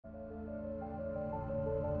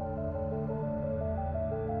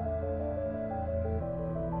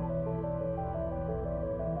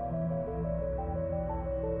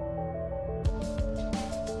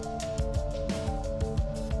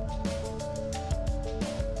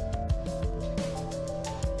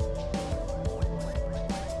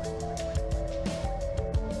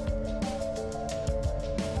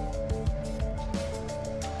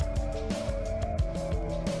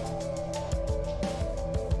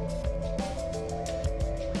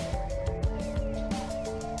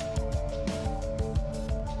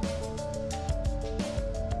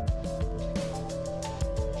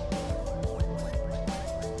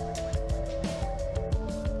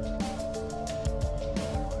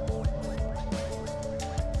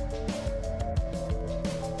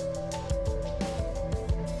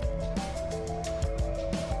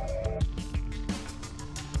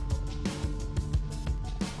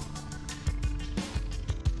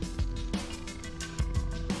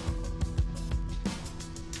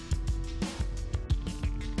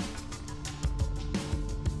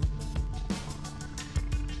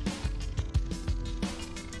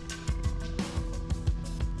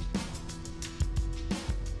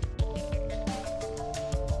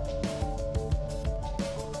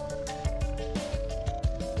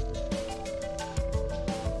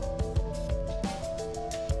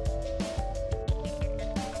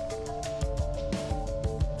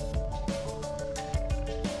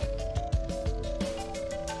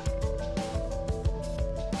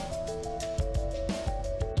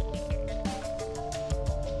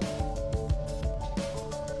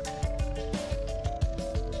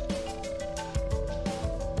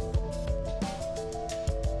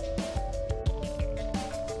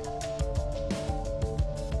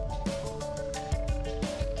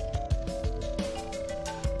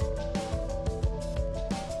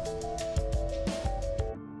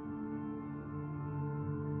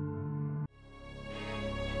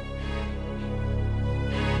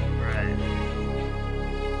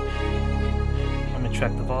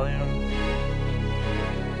check the volume.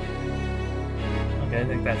 Okay, I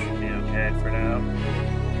think that should be okay for now.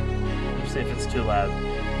 Let's see if it's too loud.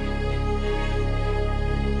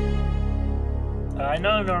 I know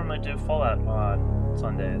I normally do Fallout on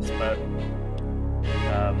Sundays, but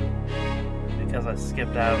because I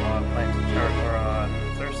skipped out on playing Septerra on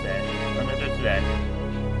Thursday, I'm gonna do it today.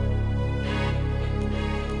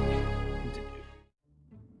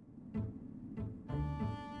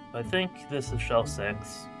 I think this is Shell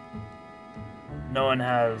 6. No one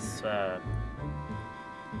has,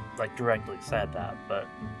 like, directly said that, but...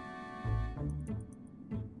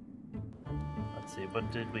 Let's see,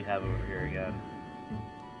 what did we have over here again?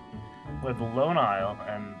 We have the Lone Isle,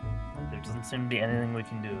 and there doesn't seem to be anything we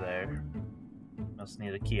can do there. Must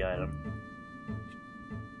need a key item.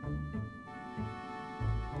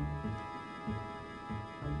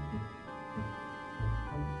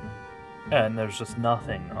 And there's just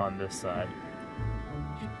nothing on this side.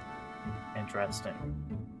 Interesting.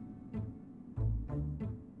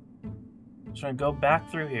 So I'm gonna go back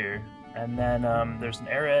through here, and then there's an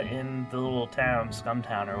area in the little town,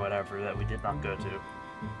 Scumtown or whatever, that we did not go to.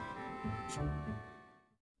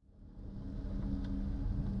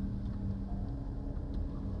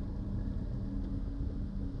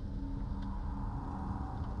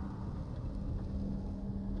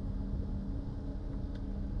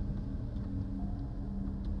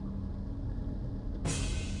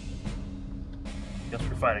 Guess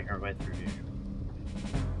we're fighting our way through here.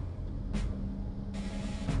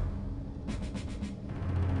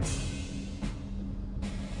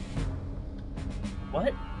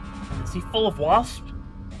 What? Is he full of wasps?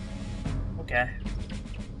 Okay.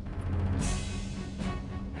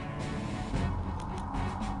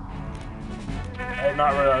 I did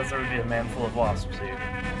not realize there would be a man full of wasps here.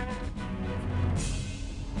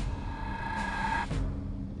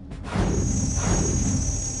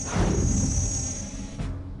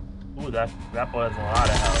 Ooh, that boy has a lot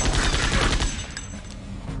of health.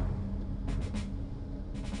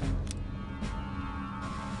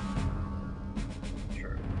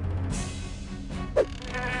 Sure.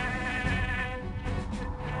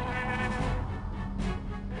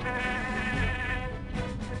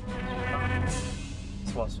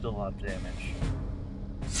 This one's still a lot of damage.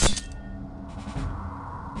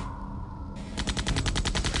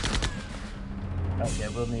 Okay,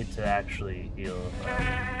 we'll need to actually heal.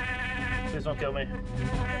 Please don't kill me.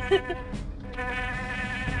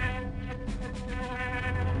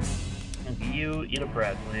 You eat a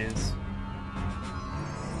bread, please.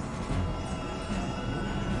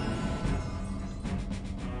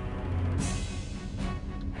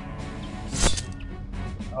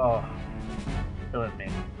 Oh, killing me.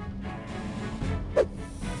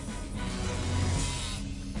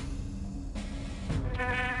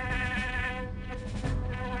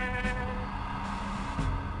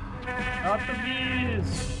 Not the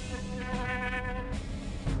bees!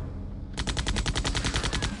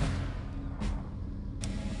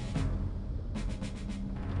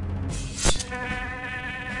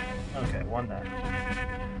 Okay, one down.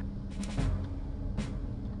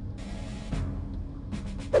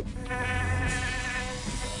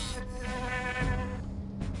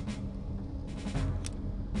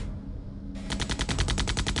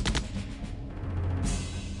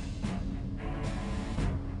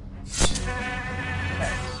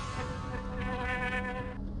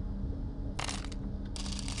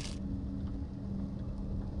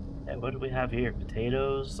 What do we have here?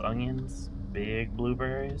 Potatoes, onions, big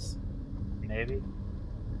blueberries, maybe?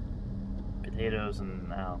 Potatoes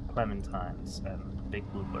and clementines and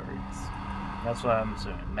big blueberries. That's what I'm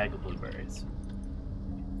assuming, mega blueberries.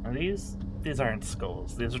 And these aren't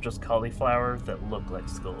skulls. These are just cauliflowers that look like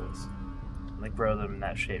skulls. And they grow them in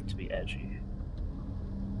that shape to be edgy.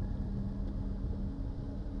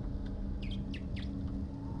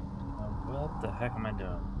 What the heck am I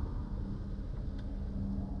doing?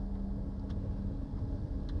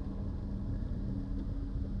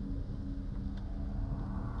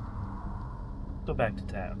 Go back to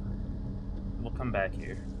town. We'll come back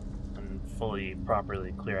here and fully,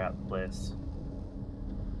 properly clear out the place.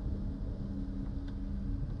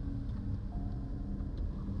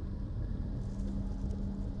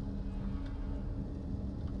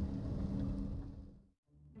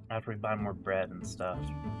 After we buy more bread and stuff.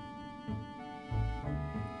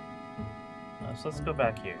 So let's go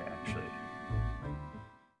back here, actually.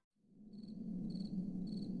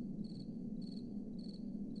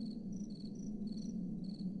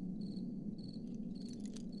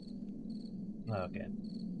 Okay.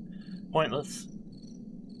 Pointless.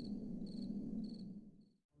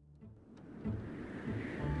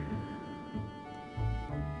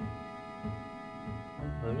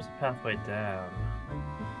 pathway down?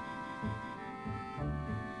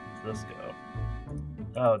 Where's this go?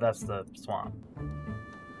 Oh, that's the swamp.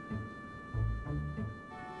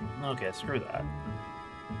 Okay, screw that.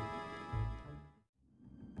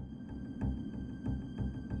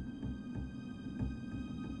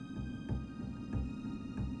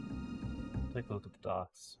 Take a look at the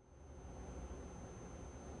docks.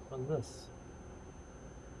 What's this?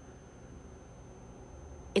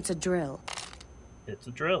 It's a drill. It's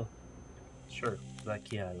a drill. Sure, that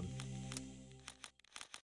key item.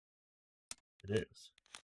 It is.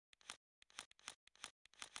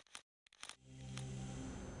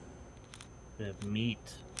 We have meat.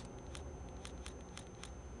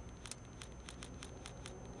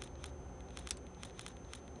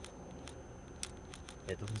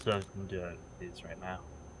 It doesn't sound like I can do these right now.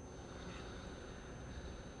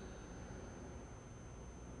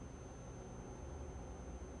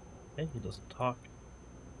 Hey, he doesn't talk.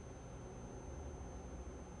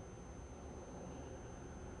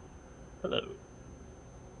 Hello.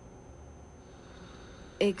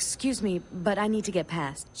 Excuse me, but I need to get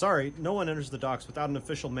past. Sorry, no one enters the docks without an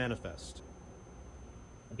official manifest.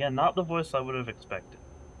 Again, not the voice I would have expected.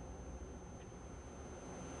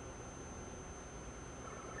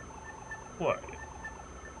 Who are you?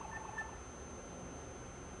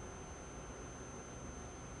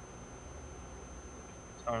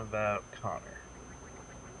 Tell me about Connor.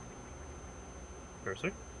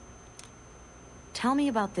 Cursor? Tell me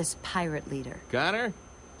about this pirate leader. Connor?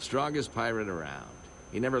 Strongest pirate around.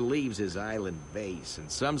 He never leaves his island base,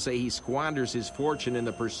 and some say he squanders his fortune in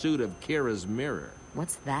the pursuit of Kira's mirror.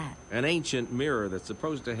 What's that? An ancient mirror that's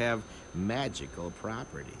supposed to have magical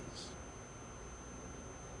properties.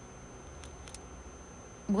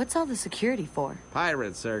 What's all the security for?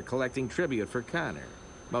 Pirates are collecting tribute for Connor.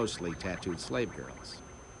 Mostly tattooed slave girls.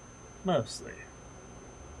 Mostly.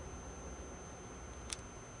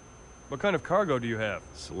 What kind of cargo do you have?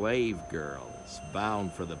 Slave girls,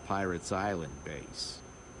 bound for the pirates' island base.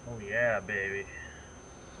 Oh yeah, baby.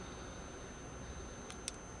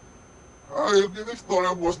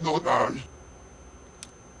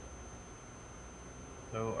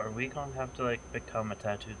 So, are we gonna have to, like, become a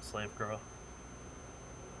tattooed slave girl?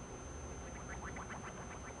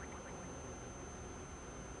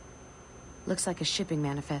 Looks like a shipping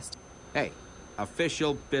manifest. Hey,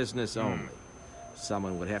 official business only.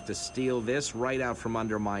 Someone would have to steal this right out from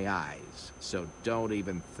under my eyes, so don't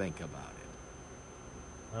even think about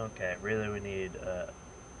it. Okay, really we need a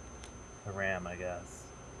ram, I guess.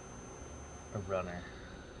 A runner.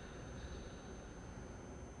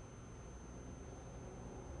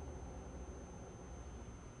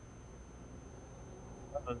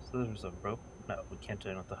 Oh, so there's a rope? No, we can't do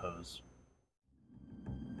it with the hose.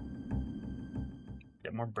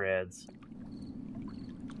 Get more breads.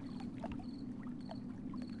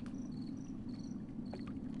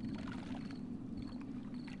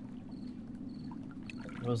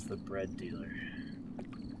 What was the bread dealer?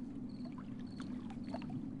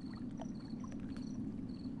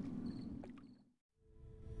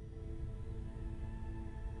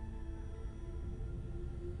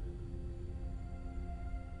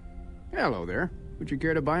 Hello there. Would you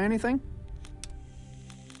care to buy anything?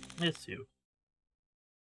 Miss you.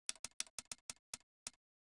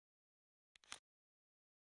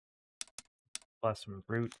 Buy some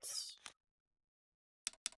roots.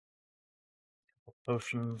 Couple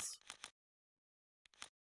potions.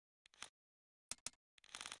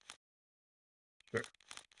 Sure.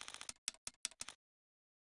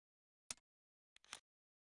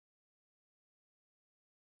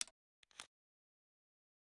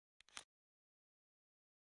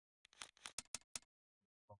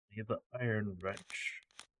 Need the iron wrench.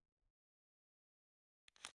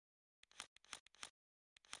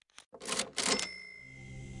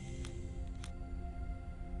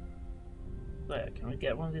 So yeah, can we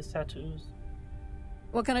get one of these tattoos?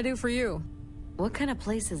 What can I do for you? What kind of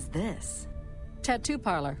place is this? Tattoo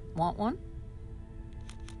parlor. Want one?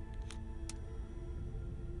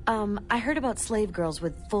 I heard about slave girls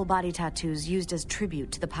with full-body tattoos used as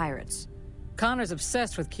tribute to the pirates. Connor's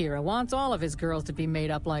obsessed with Kira, wants all of his girls to be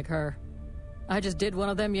made up like her. I just did one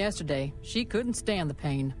of them yesterday. She couldn't stand the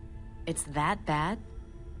pain. It's that bad?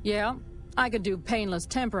 Yeah, I could do painless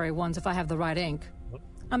temporary ones if I have the right ink.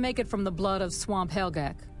 I make it from the blood of swamp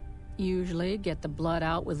Helgak. Usually get the blood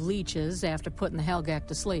out with leeches after putting the Helgak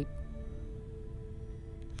to sleep.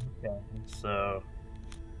 Okay, so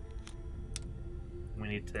we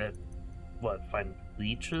need to, what, find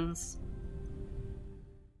leeches?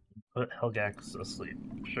 Put Helgax asleep.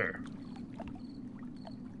 Sure.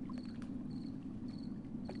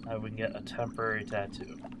 Now we can get a temporary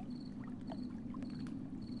tattoo.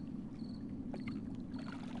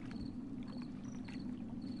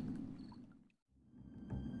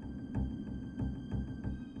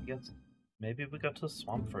 guess maybe we go to the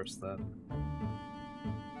swamp first then.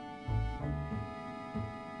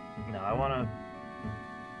 No, I want to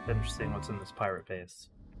finish seeing what's in this pirate base.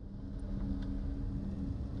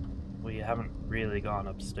 We haven't really gone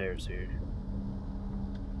upstairs here.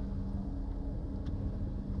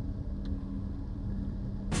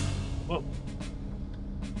 Whoa.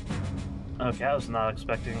 Okay, I was not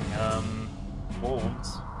expecting,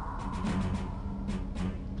 wolves.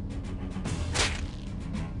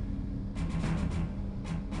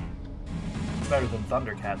 Better than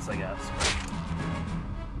Thundercats, I guess.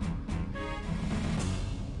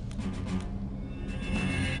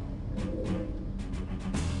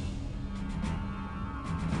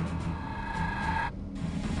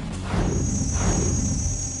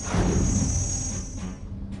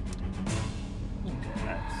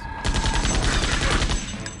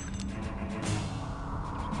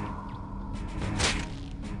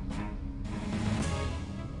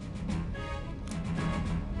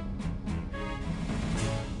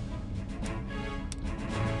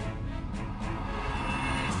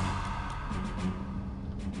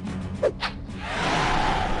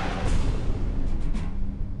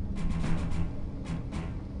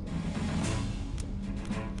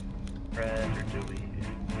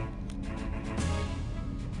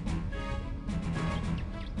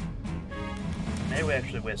 Maybe we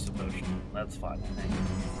actually waste a potion. That's fine, I think.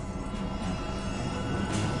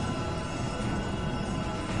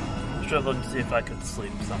 Should have looked to see if I could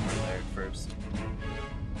sleep somewhere there first.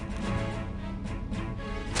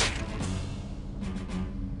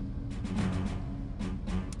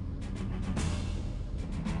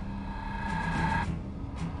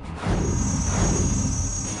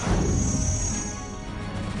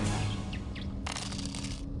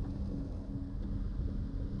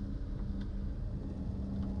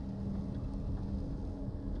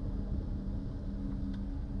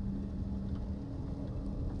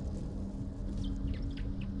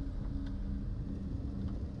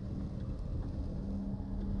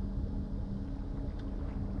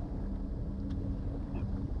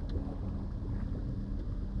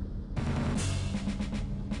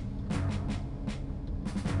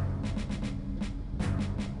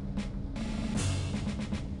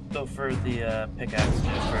 Go for the pickaxe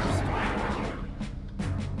dude first.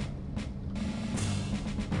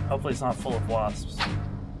 Hopefully it's not full of wasps.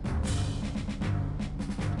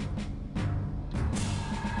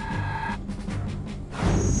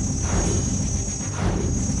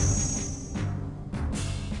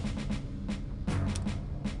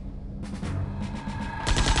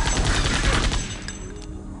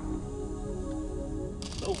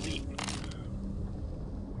 So weak.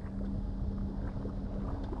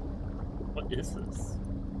 What is this?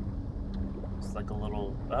 It's like a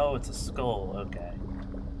little... Oh, it's a skull. Okay.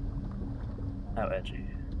 How edgy.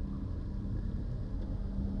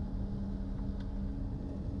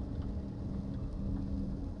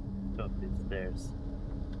 Go up these stairs.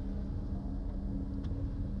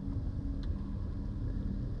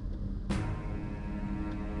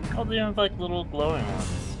 Oh, they have like little glowing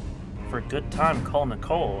ones. For a good time, call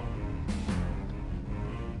Nicole.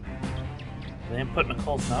 They didn't put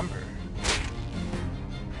Nicole's number.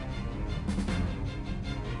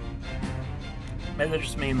 Maybe they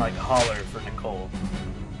just mean like holler for Nicole.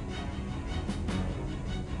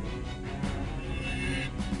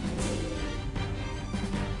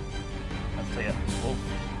 Let's take out this wolf.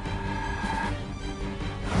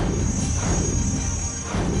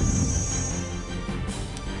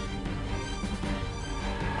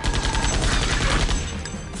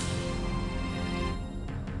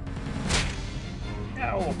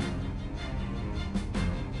 Ow!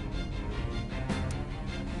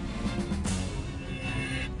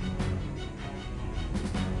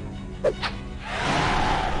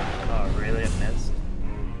 Oh, really? It missed?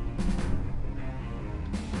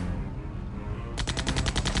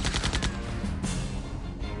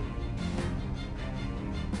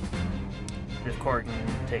 If Corey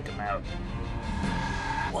can take him out.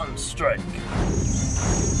 One strike.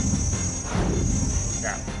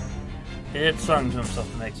 Now, he did sung to himself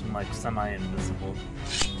that makes him like semi-invisible.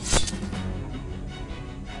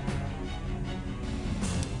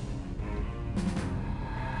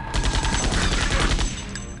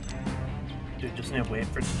 Dude, just need to wait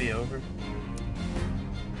for it to be over.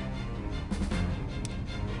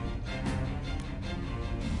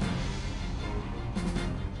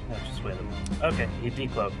 No, just wait a moment. Okay, he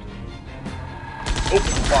decloaked. Open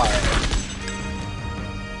fire!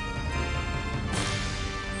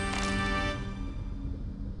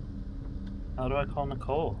 How do I call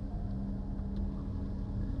Nicole?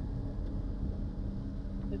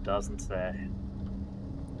 It doesn't say.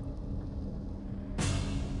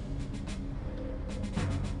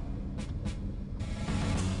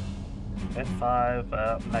 Okay,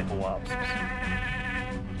 5 mega wasps.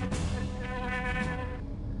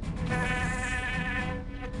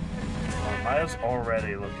 Well, Maya's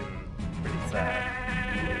already looking pretty sad.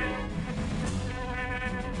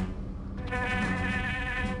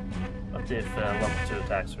 Let's see if level 2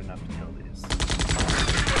 attacks are enough to kill these.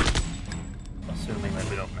 Assuming that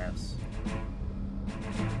we don't miss.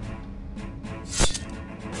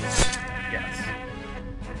 Yes.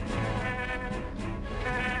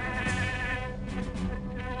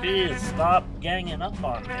 Jeez, stop ganging up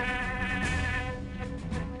on me.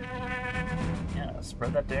 Yeah,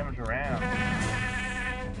 spread that damage around.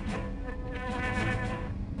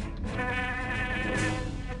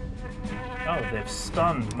 Oh, they've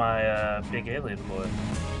stunned my big alien boy.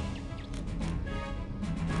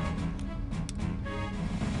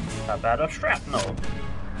 How about a shrapnel?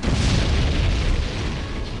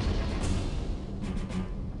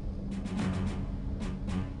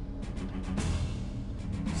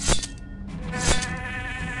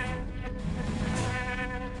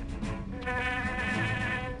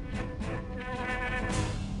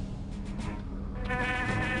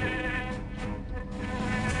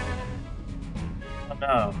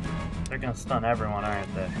 Oh, they're gonna stun everyone,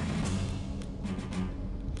 aren't they?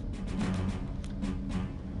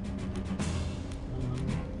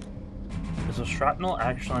 Is a shrapnel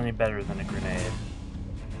actually any better than a grenade?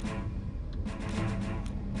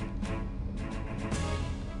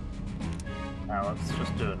 Now let's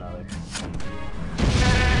just do another.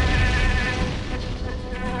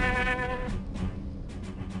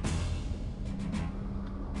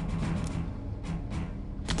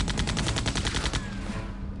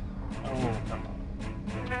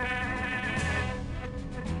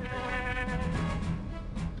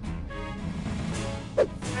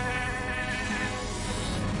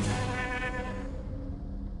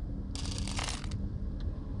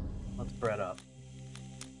 Let's spread up.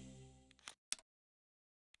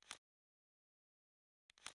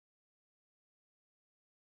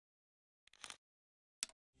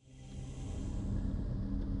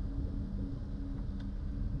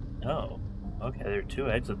 Oh, okay, there are 2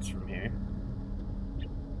 exits from here.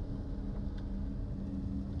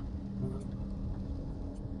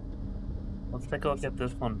 Let's take a look at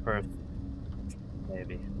this one first,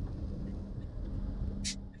 maybe.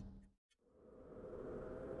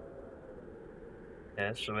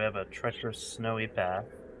 Okay, so we have a treacherous snowy path.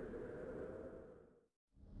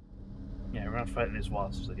 Yeah, we're gonna fight these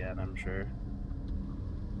wasps again, I'm sure.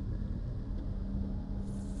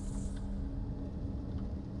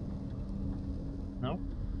 Nope?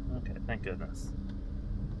 Okay, thank goodness.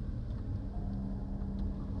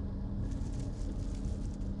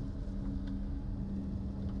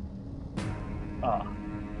 Ah.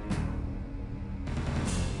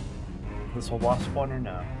 Is this a wasp one or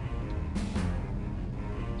no?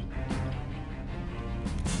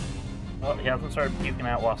 Well, he hasn't started puking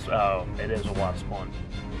out wasps. Oh, it is a wasp one.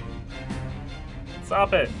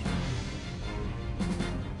 Stop it!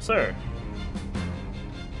 Sir!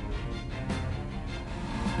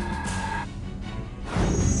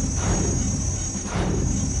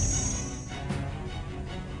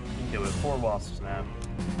 Okay, we have 4 wasps now.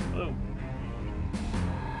 Ooh.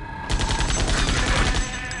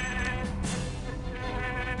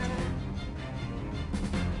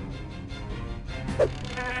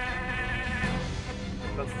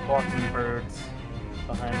 That's the walking birds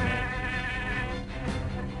behind me.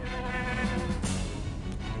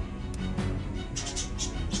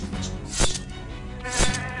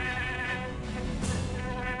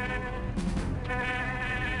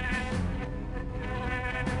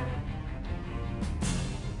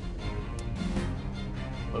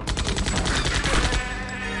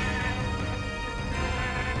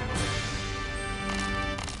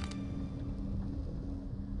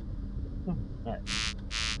 Nice.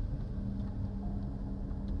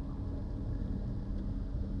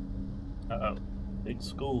 Uh-oh. Big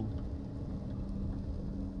school.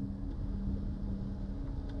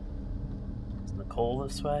 Is Nicole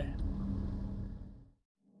this way?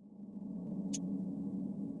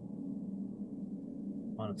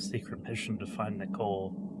 On a secret mission to find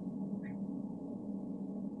Nicole.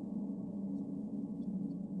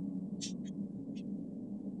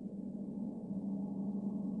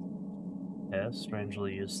 Yeah,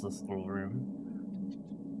 strangely useless little room.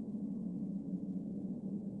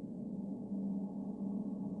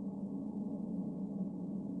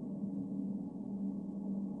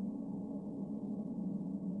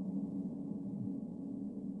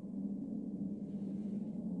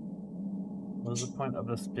 What is the point of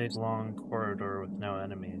this big long corridor with no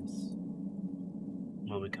enemies?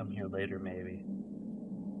 Will we come here later, maybe?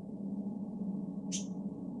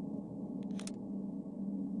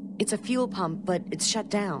 It's a fuel pump, but it's shut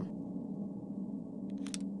down.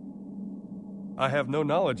 I have no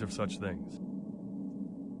knowledge of such things.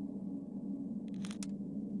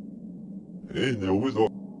 I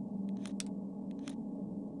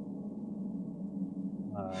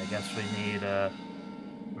guess we need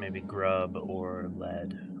maybe grub or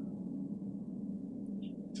lead.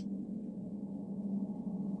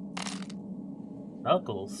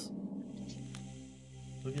 Knuckles.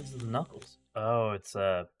 Who gives the knuckles? Oh, it's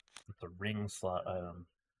a ring slot item.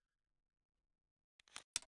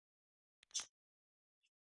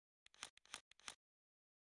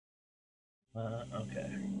 Okay.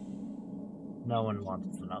 No one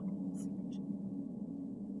wants the knuckles.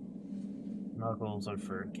 Knuckles are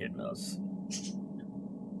for kiddos.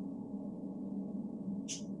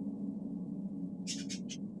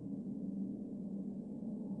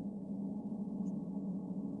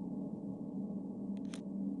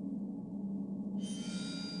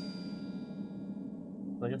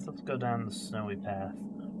 So I guess let's go down the snowy path.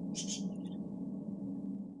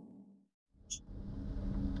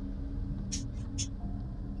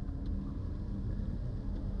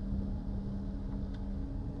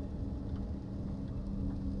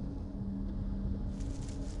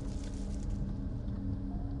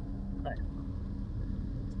 Nice.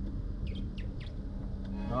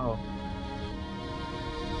 Oh.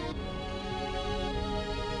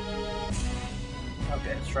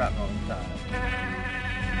 Okay, shrapnel time.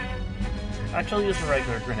 Actually, use a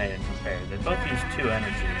regular grenade and compare. They both use 2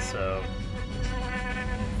 energies, so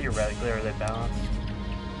theoretically, are they balanced?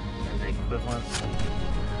 Are they equivalent?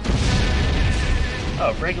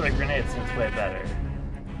 Oh, regular grenade seems way better.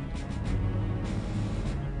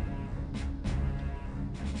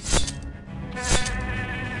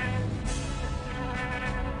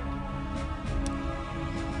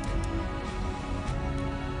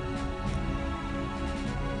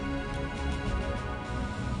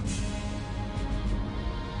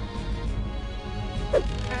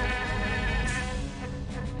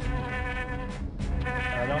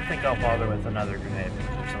 I don't think I'll bother with another grenade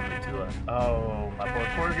because there's only 2 left. Oh, my boy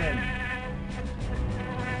Corgan!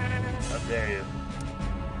 How dare you?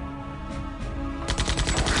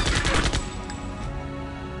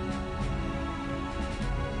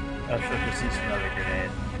 I should just use another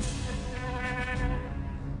grenade.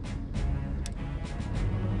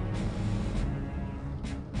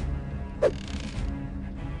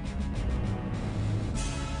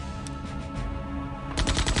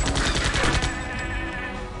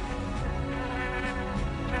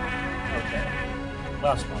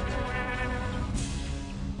 Last one.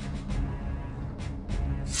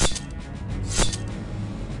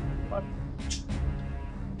 What?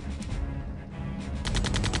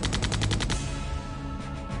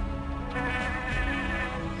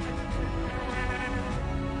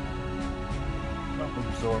 Don't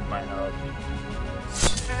absorb my health.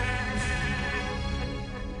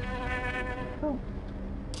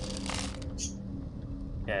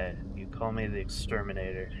 Okay, you call me the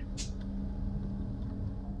exterminator.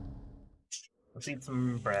 Let's eat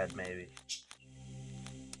some bread, maybe.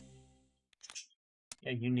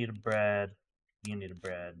 Yeah, you need a bread. You need a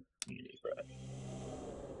bread. You need bread.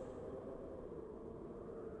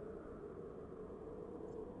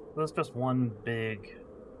 That's just one big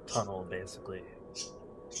tunnel, basically.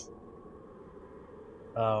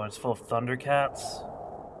 Oh, it's full of thundercats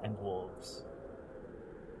and wolves.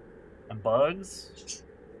 And bugs.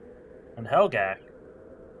 And Helgak.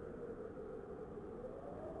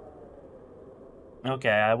 Okay,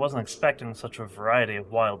 I wasn't expecting such a variety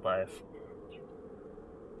of wildlife.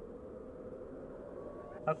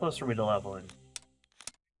 How close are we to leveling?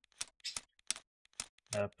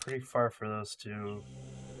 Pretty far for those two.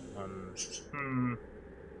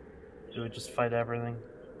 Do we just fight everything?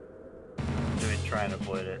 Do we try and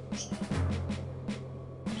avoid it?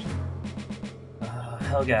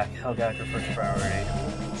 Helgak are first priority.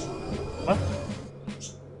 What?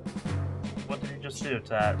 What did he just do to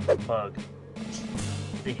that bug?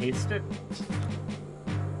 Did he haste it?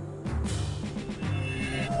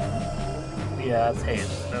 Yeah, it's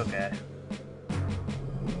haste. Okay.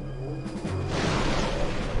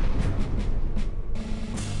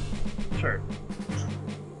 Sure.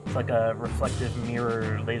 It's like a reflective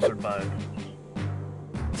mirror laser bug.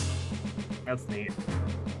 That's neat.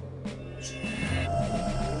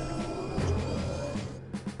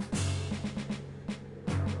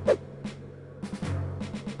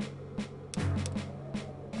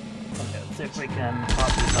 See if we can pop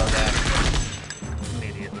this out back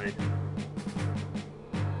immediately.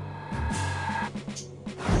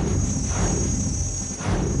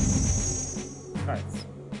 Nice.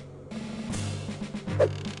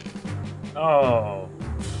 Oh,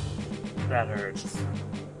 that hurts.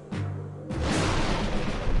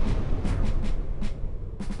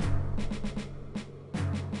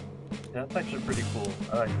 Yeah, that's actually pretty cool.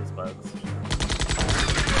 I like these bugs.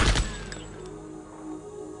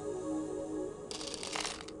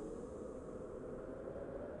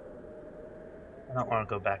 I don't want to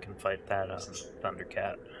go back and fight that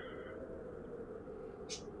Thundercat.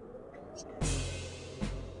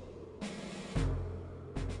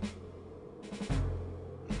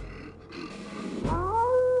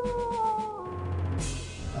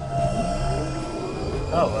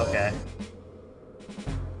 Oh, okay.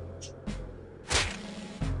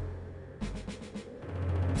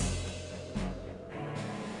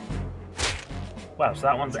 Wow, so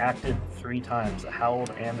that one's acted 3 times. It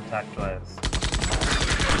howled and attacked twice.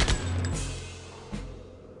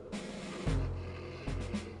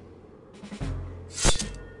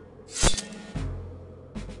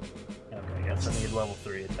 Okay, I guess I need level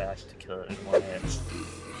 3 attacks to kill it in 1 hit.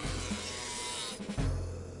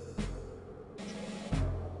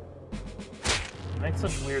 It makes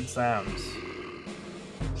such weird sounds.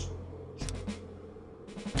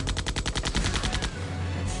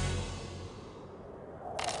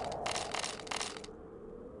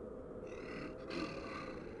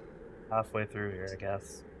 Halfway through here, I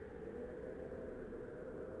guess.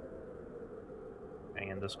 Hang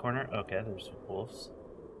in this corner. Okay, there's wolves.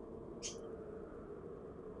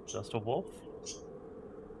 Just a wolf?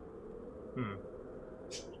 Hmm.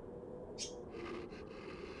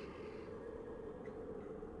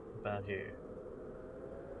 About here.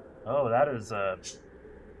 Oh, that is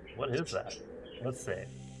what is that? Let's see.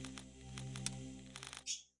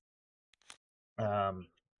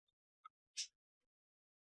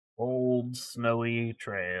 Old snowy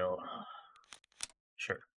trail.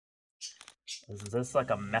 Sure. Is this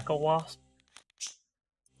like a mecha wasp?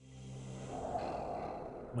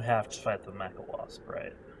 We have to fight the mecha wasp,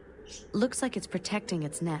 right? Looks like it's protecting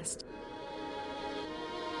its nest.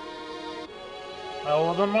 Oh,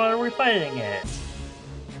 well then why are we fighting it?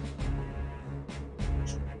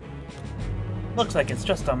 Looks like it's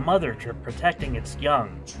just a mother protecting its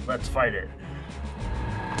young. Let's fight it.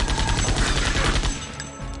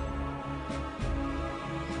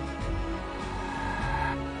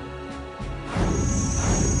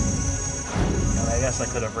 And I guess I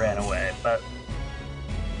could have ran away, but...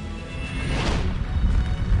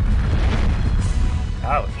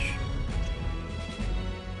 Ouch.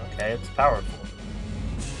 Okay, it's powerful.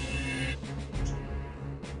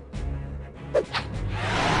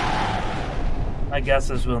 My guess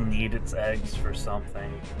is we'll need its eggs for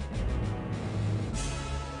something.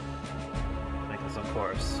 Because of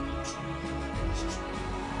course.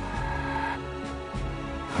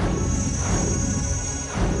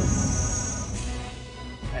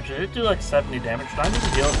 Actually, it did like 70 damage. Should I need to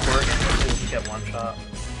heal it for again so we can get one shot?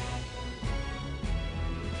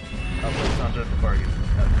 I'll place it onto the Corrigan.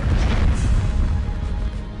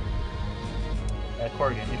 Okay.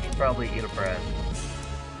 Corrigan, you should probably eat a bread.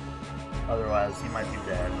 Otherwise, you might be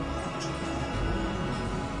dead.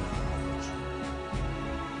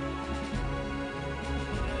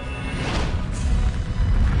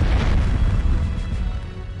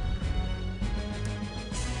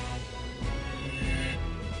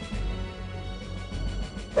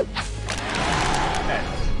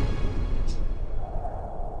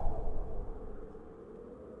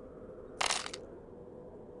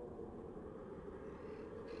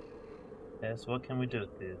 Okay, so what can we do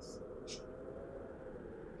with these?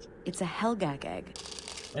 It's a Helgak egg.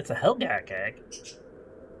 It's a Helgak egg?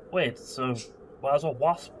 Wait, so why is a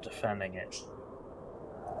wasp defending it?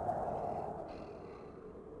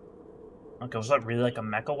 Okay, was that really like a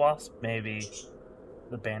mecha wasp? Maybe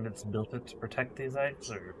the bandits built it to protect these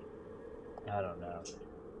eggs, or I don't know.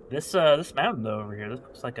 This mountain though over here, this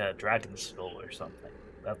looks like a dragon skull or something.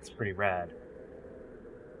 That's pretty rad.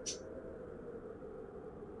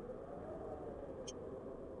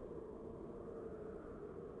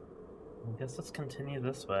 I guess let's continue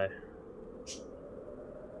this way.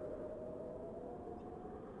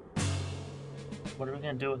 What are we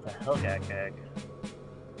gonna do with the Helgak egg?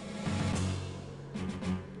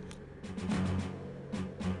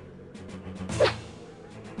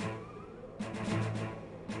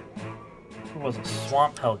 If it was a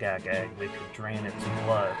swamp Helgak egg, we could drain its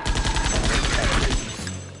blood and make tattoos.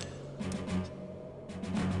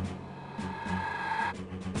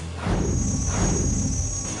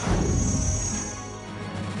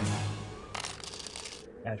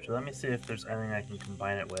 Actually, let me see if there's anything I can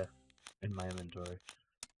combine it with in my inventory.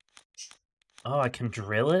 Oh, I can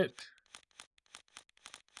drill it?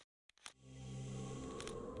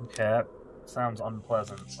 Okay, sounds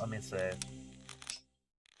unpleasant. Let me see.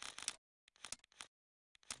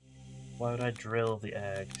 Why would I drill the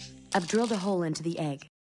egg? I've drilled a hole into the egg.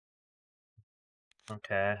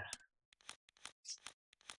 Okay.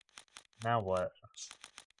 Now what?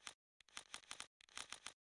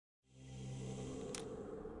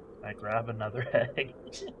 I grab another egg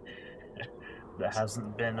that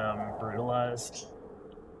hasn't been brutalized.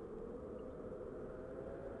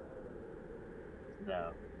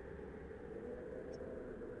 No.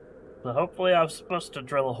 So hopefully I was supposed to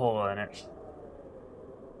drill a hole in it.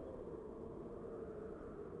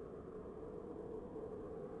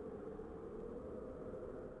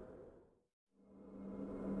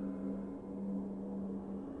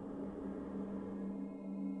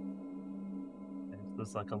 Is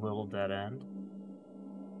this like a little dead end?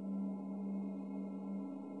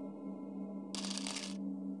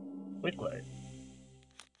 Quick light.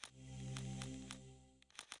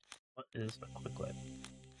 What is a quick light?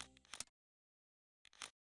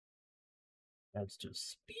 That's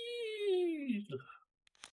just speed.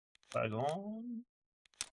 Wagon.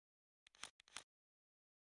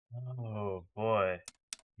 Oh boy,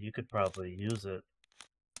 you could probably use it,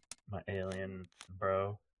 my alien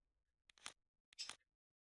bro.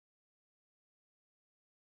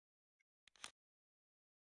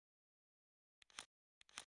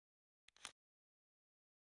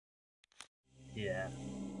 Yeah.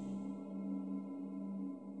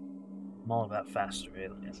 I'm all about faster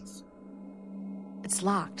aliens. It's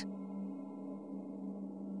locked.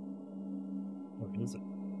 What is it?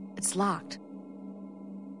 It's locked.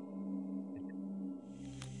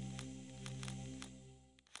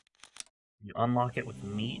 You unlock it with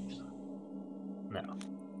meat? No.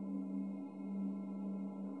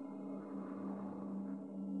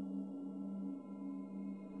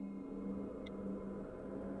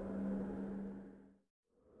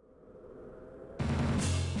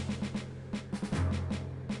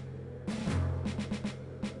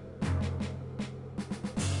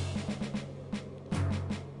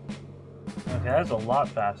 Okay, that's a lot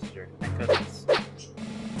faster. Thank goodness.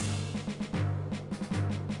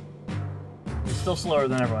 It's still slower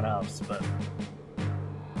than everyone else, but...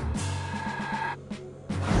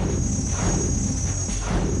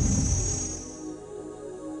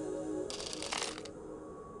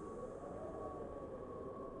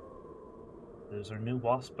 There's our new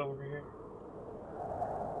wasp over here?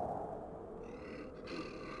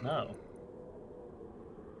 No.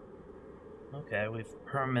 Okay, we've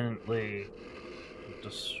permanently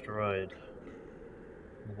destroyed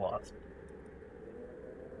the wasp.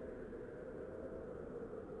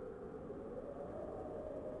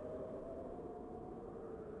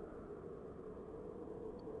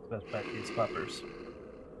 Let's back these puppers.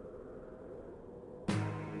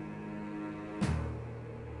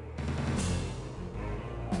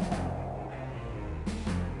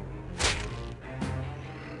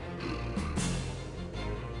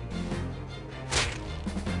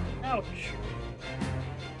 Ouch!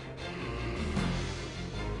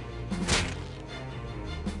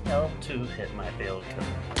 L2 hit my failed kill.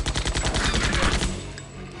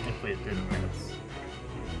 If we didn't miss.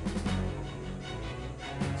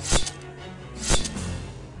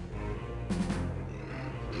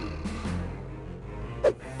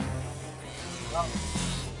 Oh,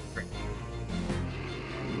 great.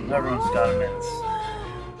 Everyone's got a miss.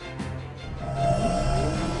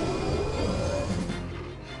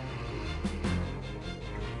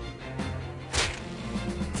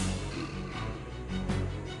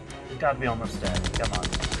 Gotta be almost dead. Come on.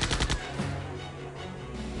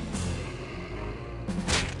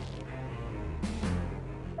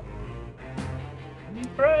 I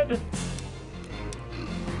need bread.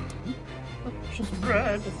 Just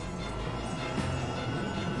bread.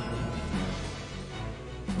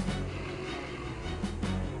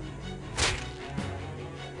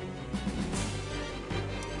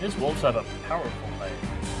 These wolves have a powerful bite.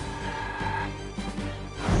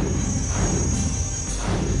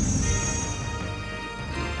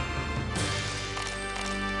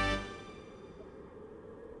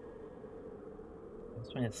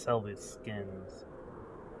 I need to sell these skins.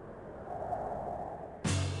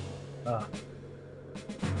 Ugh.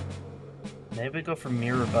 Maybe go for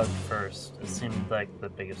Mirror Bug first. It seemed like the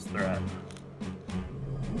biggest threat.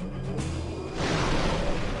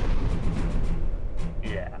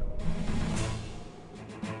 Yeah.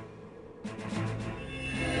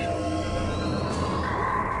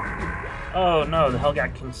 Oh no, the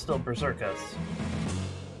Hellgat can still berserk us.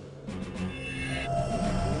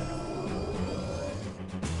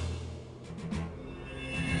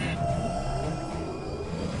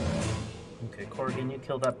 Okay, Corrigan, you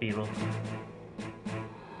killed that beetle.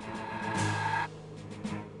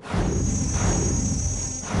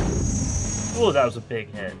 Oh, that was a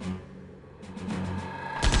big hit.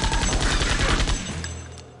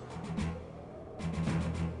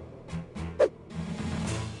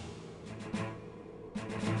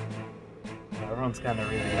 Everyone's kind of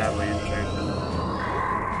really badly injured.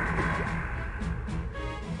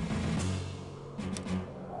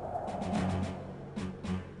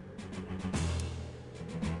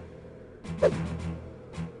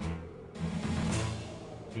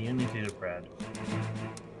 You need to do Brad.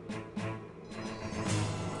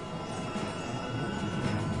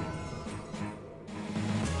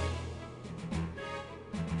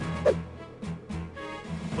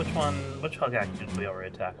 Which hug act did we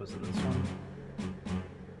already attack? Was it this one?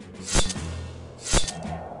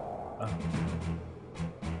 Oh.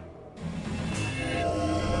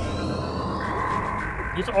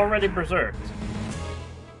 He's already berserked.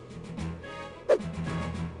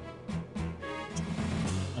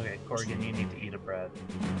 Okay, Corrigan, you need to eat a bread.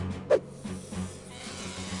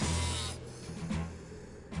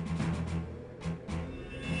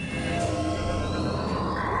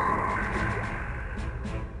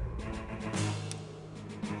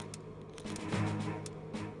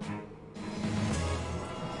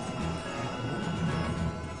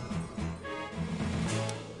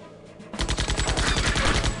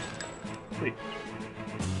 Sweet.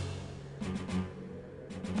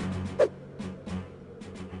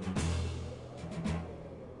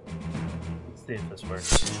 Let's see if this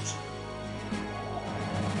works.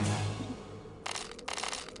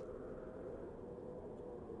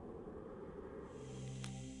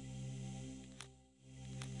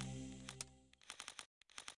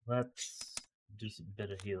 Let's do some bit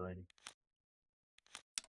of healing.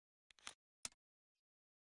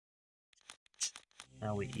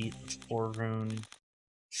 Now we eat the 4 rune.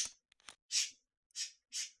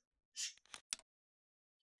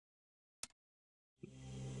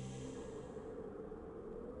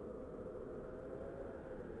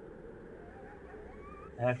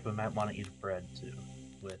 Actually, we might want to eat bread too.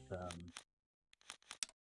 With,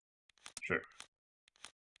 sure.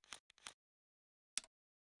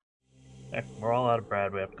 Heck, we're all out of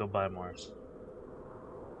bread, we have to go buy more.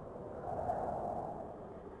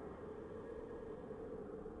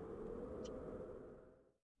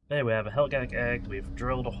 Hey, we have a Helgak egg, we've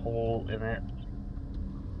drilled a hole in it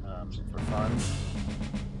for fun.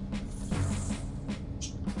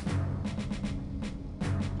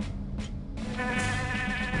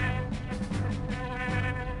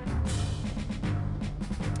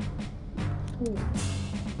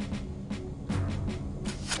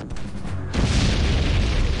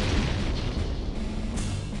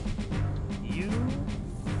 You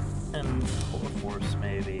and Core Force,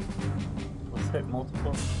 maybe. Let's hit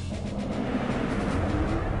multiple.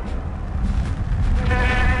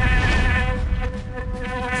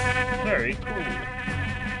 Very cool.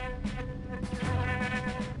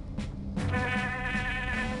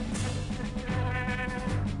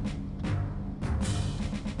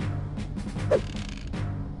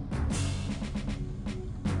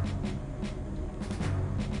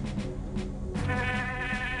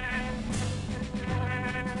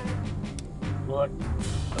 Look,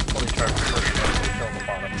 let's fully charge the first one to kill the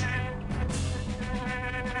bottom.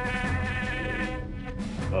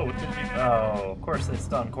 Oh, what did you? Oh, of course they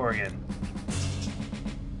stun Corrigan.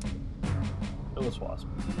 Kill this wasp.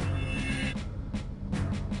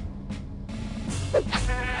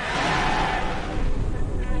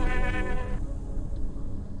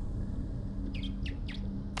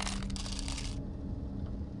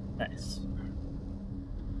 Nice.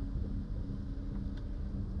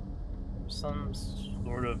 Some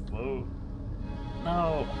sort of whoa.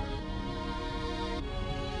 No.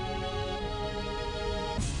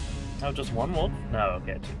 Oh, just one wolf? No,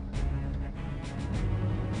 okay, 2.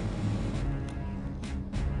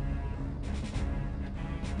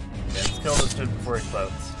 Okay, let's kill this dude before he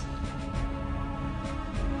floats.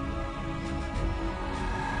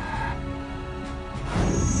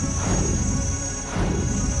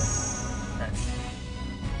 Nice.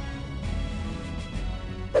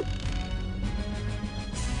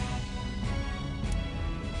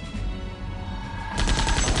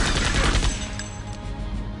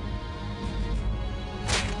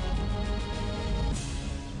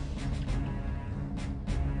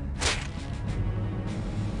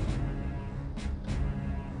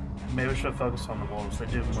 Maybe we should focus on the wolves. They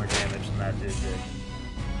do more damage than that dude did.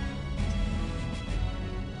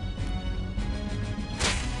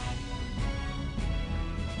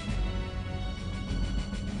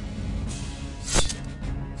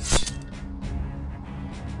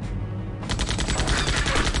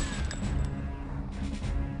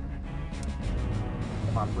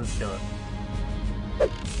 Let's kill it.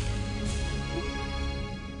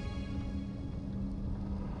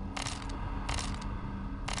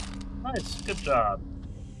 Nice, good job.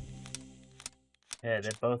 Yeah, they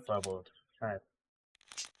both leveled. Nice.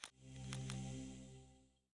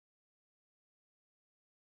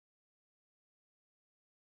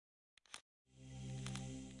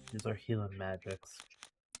 These are healing magics.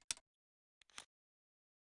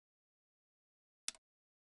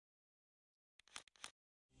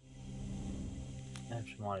 I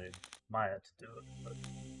actually wanted Maya to do it, but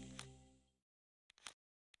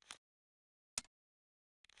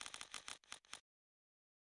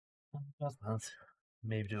let's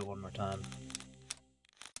maybe do it one more time.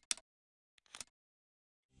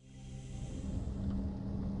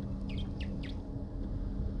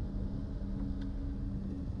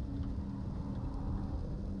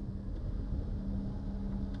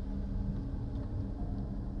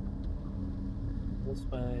 This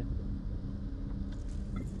way.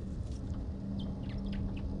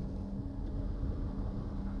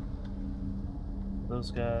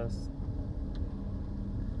 Those guys.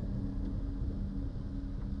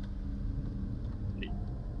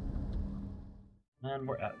 And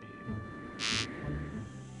we're out of here.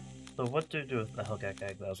 So what do you do with the Hellcat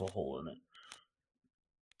egg that has a hole in it?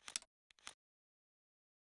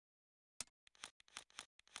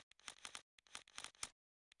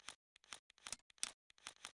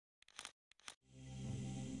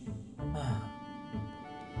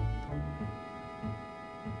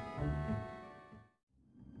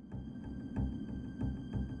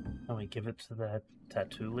 Can we give it to that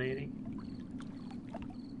tattoo lady?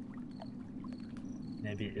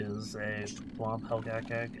 Maybe it is a Blomp Hellcat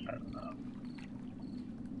egg? I don't know.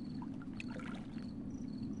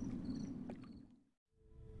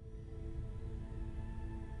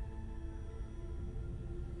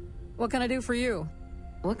 What can I do for you?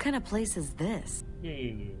 What kind of place is this?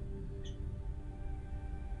 Yeah.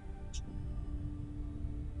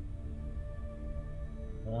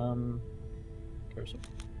 Cursor.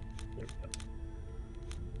 There we go.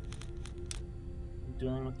 You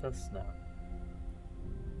dealing with this? No.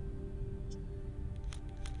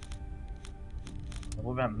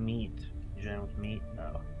 What about meat? You dealing with meat?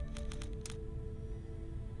 No.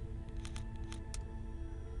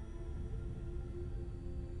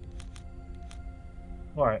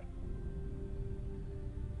 Alright.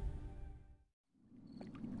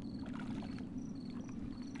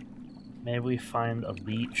 Maybe we find a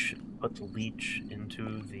leech, put the leech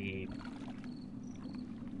into the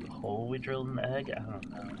hole we drilled in the egg? I don't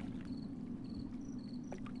know.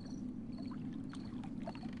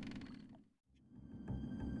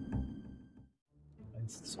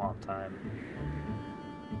 It's swamp time.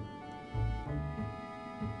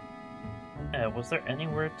 Yeah, was there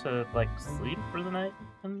anywhere to, like, sleep for the night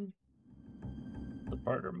in the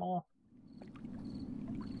Barter Mall?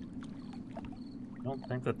 I don't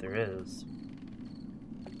think that there is.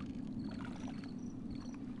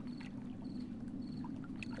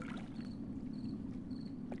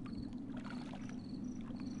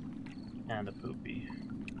 And a poopy.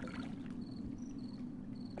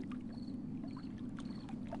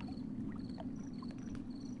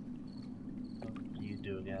 What do you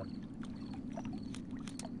do again?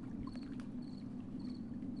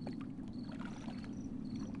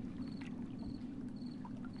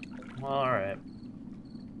 Well, alright.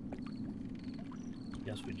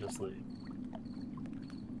 Guess we just leave.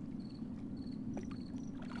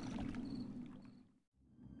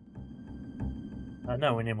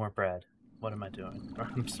 No, we need more bread. What am I doing?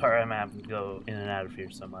 I'm sorry I'm having to go in and out of here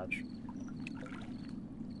so much.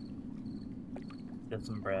 Get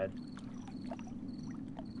some bread.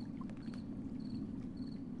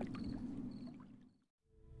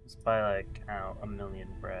 Let's buy like, I don't know,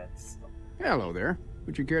 1,000,000 breads. Hello there.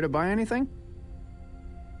 Would you care to buy anything?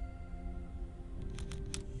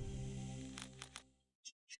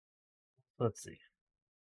 Let's see.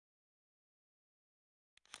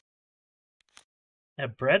 Yeah,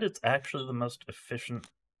 bread is actually the most efficient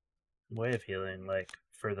way of healing, like,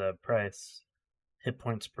 for the price. Hit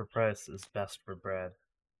points per price is best for bread.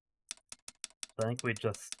 So I think we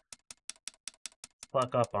just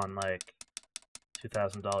pluck up on, like,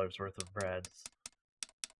 $2,000 worth of breads.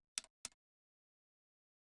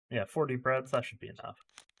 Yeah, 40 breads, that should be enough.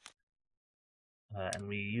 And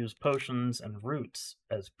we use potions and roots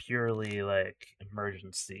as purely, like,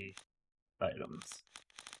 emergency items.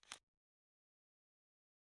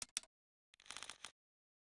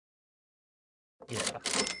 Yeah.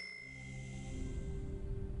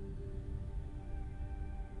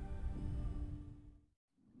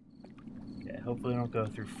 Okay, hopefully we don't go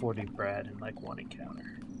through 40 bread in, like, one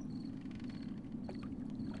encounter.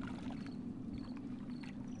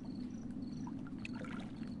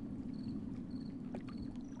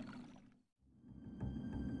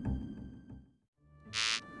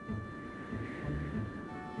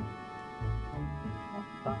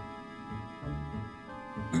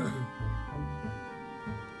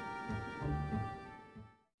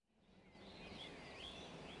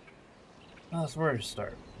 Oh, so where to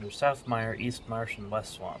start? There's South Mire, East Marsh, and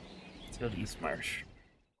West Swamp. Let's go to East Marsh.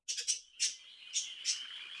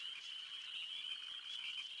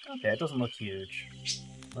 Okay, it doesn't look huge.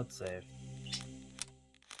 Let's save.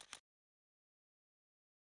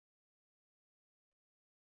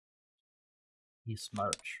 East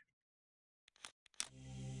March.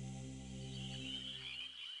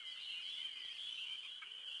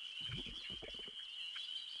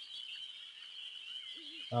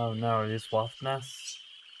 Oh no, are these wasp nests?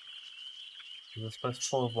 Is this place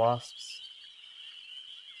full of wasps?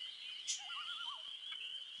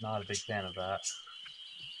 Not a big fan of that.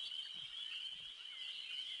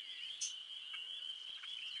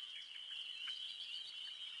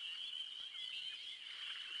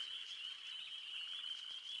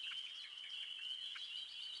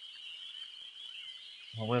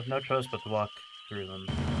 Well, we have no choice but to walk through them.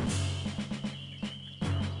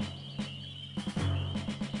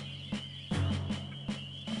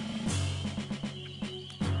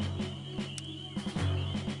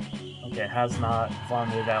 Okay, has not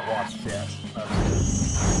vomited out wasps yet. That's good.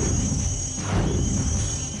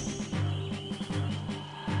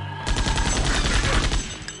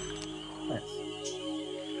 Nice.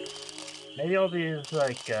 Maybe all these,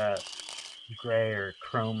 like, gray or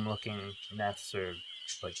chrome-looking nests are,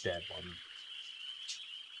 like, dead ones.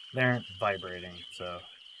 They aren't vibrating, so...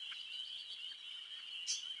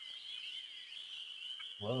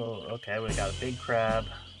 Whoa, okay, we got a big crab.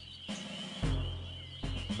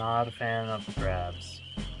 Not a fan of the crabs.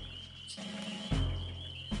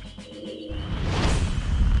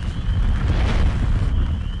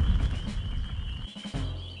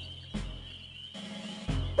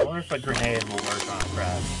 I wonder if a grenade will work on a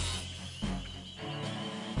crab.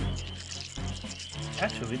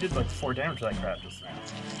 Actually, we did like 4 damage to that crab just now.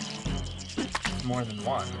 It's more than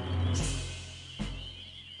one.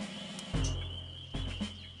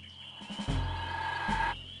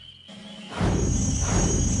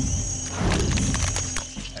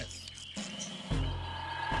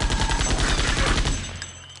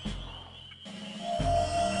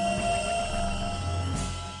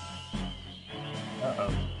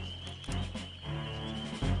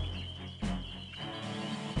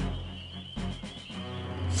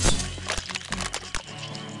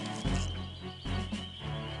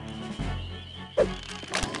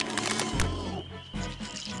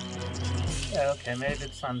 Yeah, okay, maybe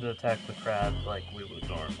it's time to attack the crab like we would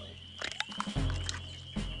normally.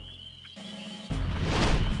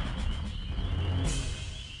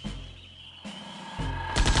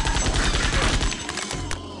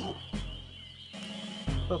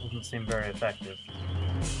 Still doesn't seem very effective.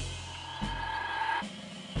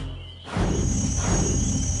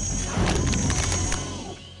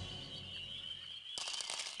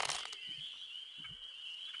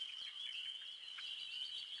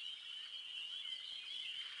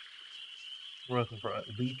 We're looking for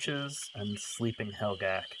leeches and sleeping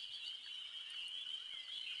hellgack.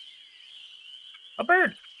 A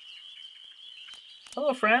bird!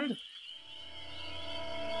 Hello, friend!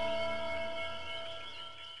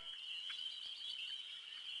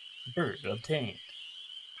 Bird obtained.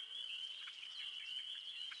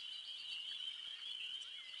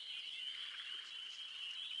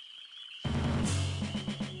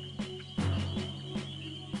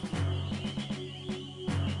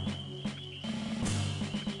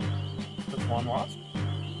 Just one wasp?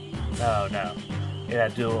 No, no. It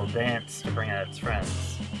had to do a little dance to bring out its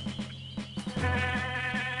friends.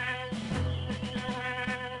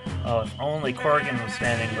 Oh, if only Corrigan was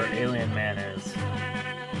standing where Alien Man is.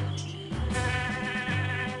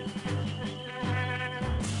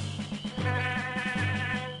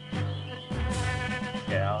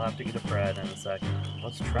 Yeah, I'll have to eat a bread in a second.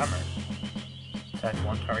 What's Tremor? Attack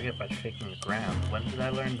one target by shaking the ground. When did I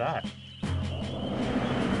learn that?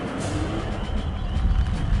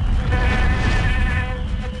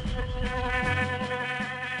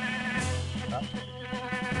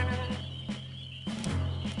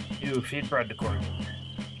 You feed bread to Corrigan.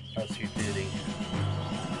 That's your duty.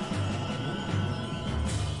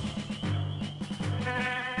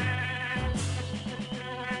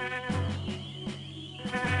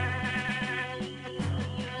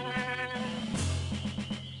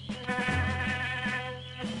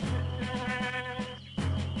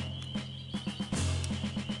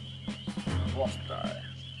 Wasp die.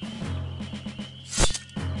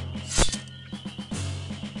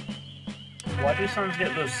 Why do some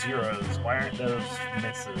get those zeros? Why aren't those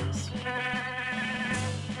misses?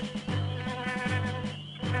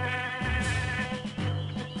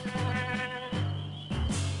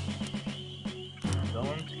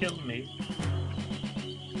 Don't kill me.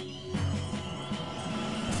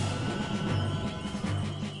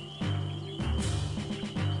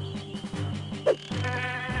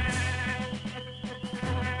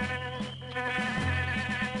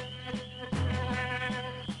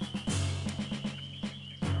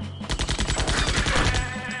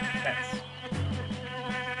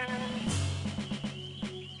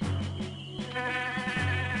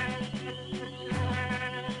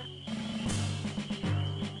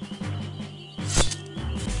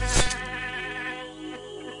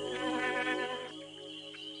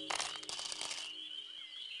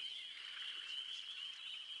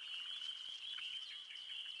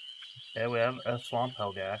 Yeah, we have a swamp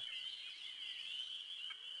Helga.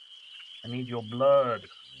 I need your blood.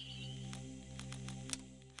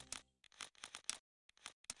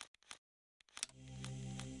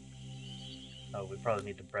 Oh, we probably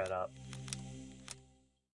need to bread up.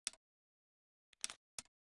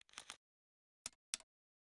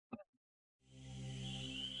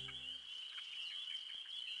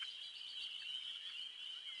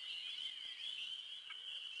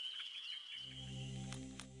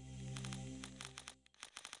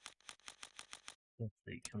 Let's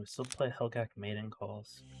see, can we still play Helgak maiden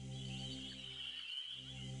calls?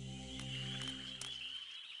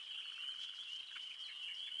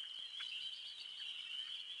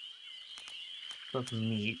 Let's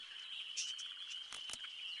meet.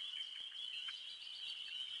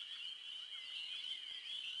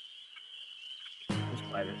 Just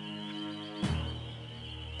fight it.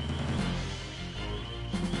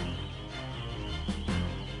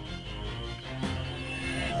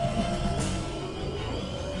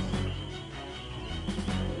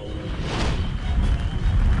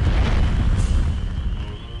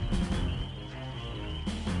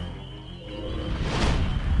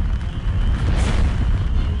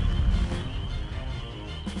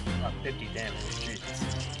 About 50 damage, Jesus.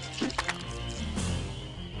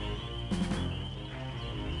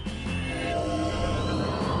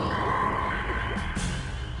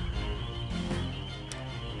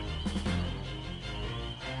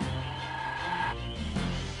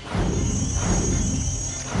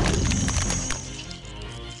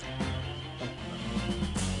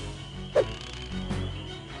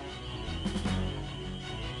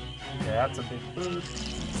 Okay, that's a big boost.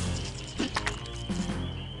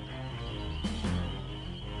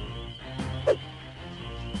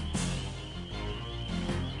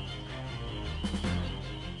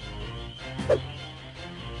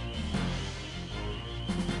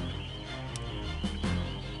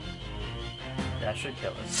 That should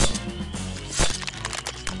kill us.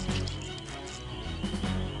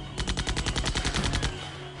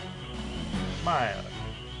 Maya.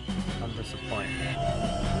 I'm disappointed.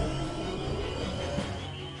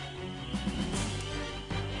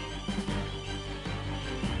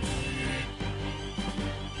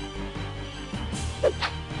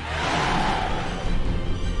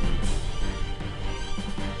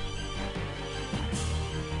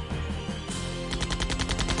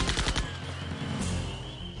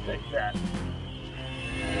 Take that.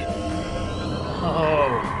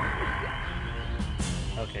 Oh!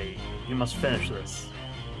 Okay, you must finish this.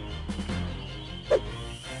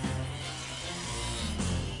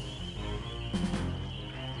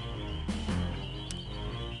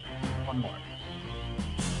 One more.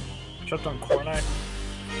 Choked on Cornite?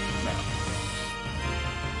 No.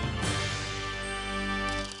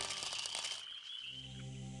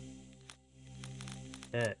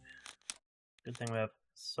 Okay. Good thing we have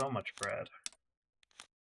so much bread.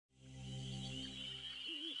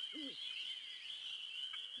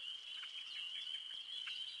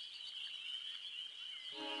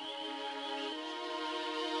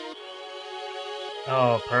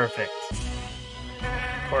 Oh, perfect.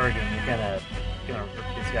 Corrigan, you're gonna rip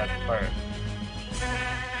these guys apart.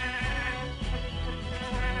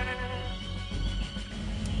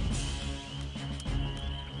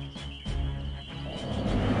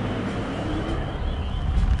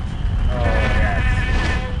 Oh, yes.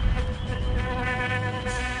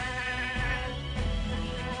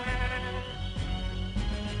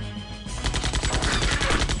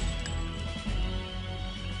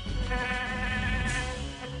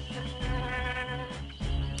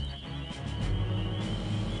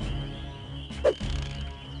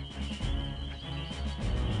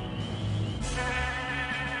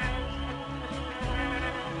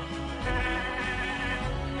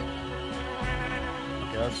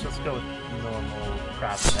 Okay, let's just go with normal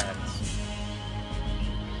crap attacks.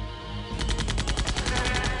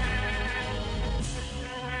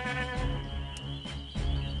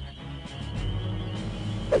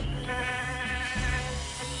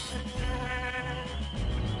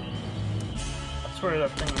 I swear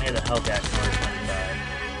that thing made a Hellcat noise when it died.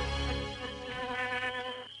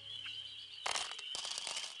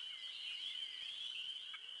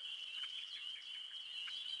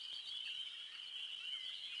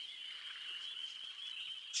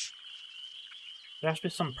 There has to be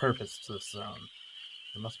some purpose to this zone.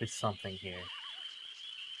 There must be something here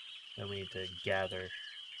that we need to gather.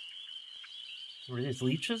 Were these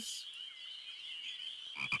leeches?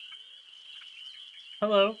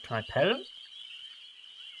 Hello, can I pet him?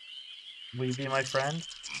 Will you be my friend?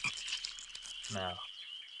 No.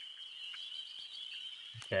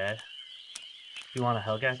 Okay. Do you want a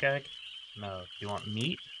Hellcat egg? No. Do you want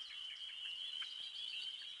meat?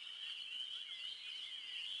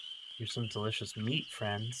 Here's some delicious meat,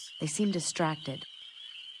 friends. They seem distracted.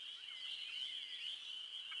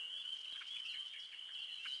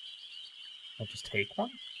 I'll just take one?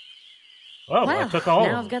 Oh, Well, I took all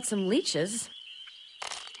now of I've them. got some leeches.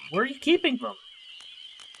 Where are you keeping them?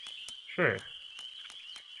 Sure.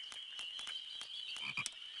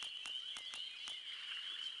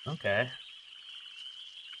 Okay.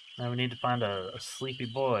 Now we need to find a sleepy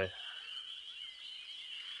boy.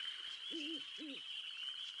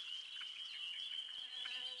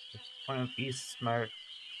 The point of East Marsh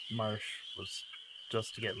was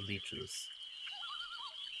just to get leeches.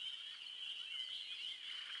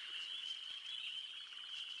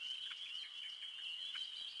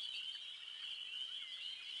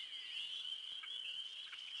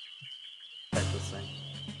 Type this thing.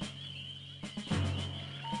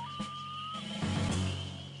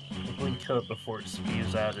 If we can kill it before it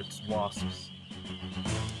spews out its wasps.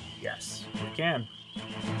 Yes, we can.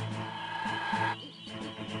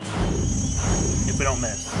 If we don't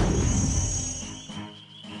miss.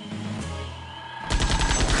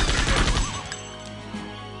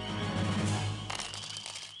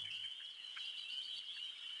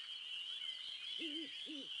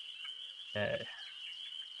 Okay.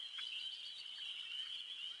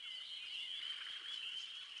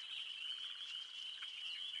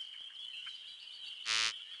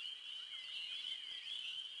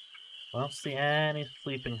 I don't see any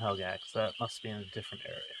sleeping Helgax. That must be in a different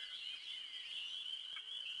area.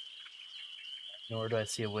 Nor do I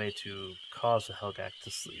see a way to cause a Helgax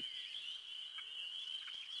to sleep.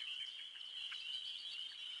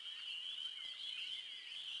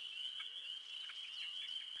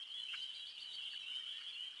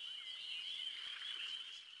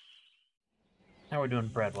 How are we doing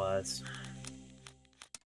bread-wise?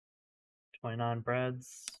 29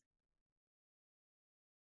 breads.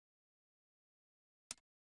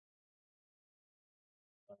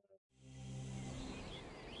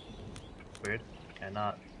 Weird. Okay,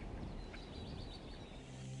 not.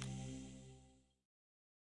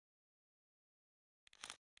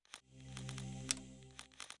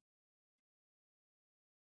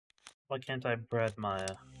 Why can't I bread my...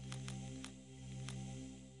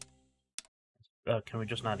 can we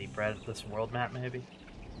just not eat bread at this world map, maybe?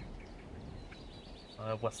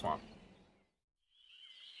 West Swamp.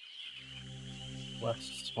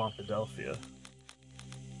 West Swampadelphia.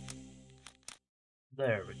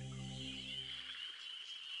 There we go.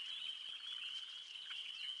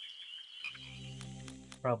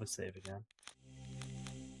 Probably save again.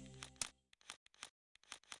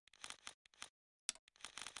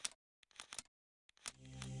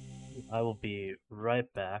 I will be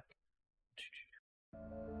right back.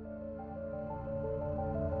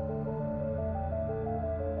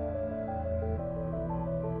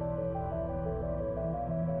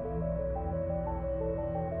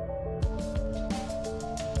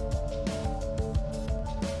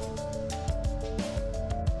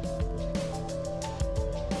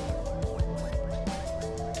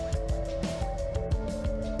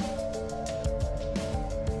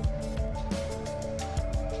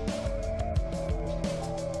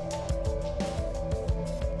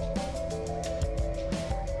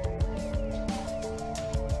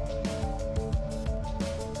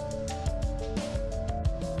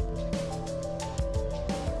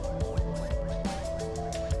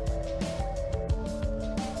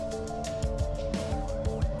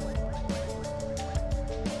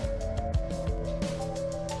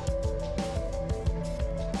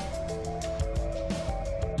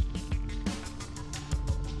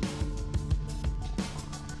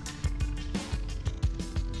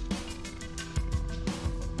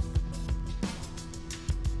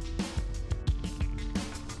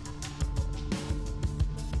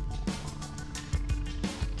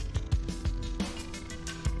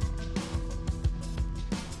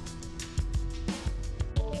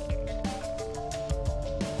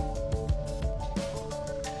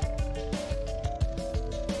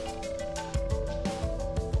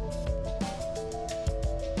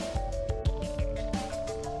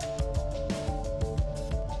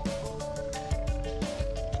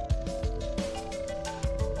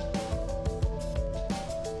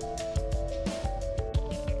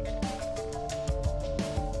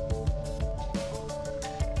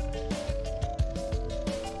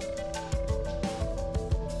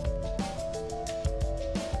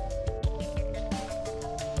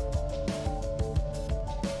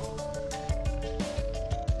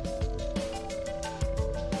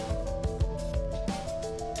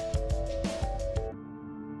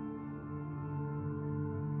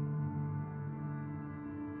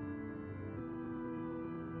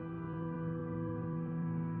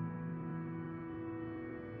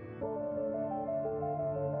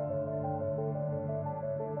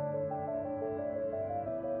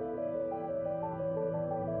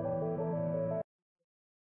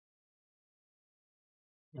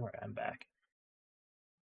 Alright, I'm back.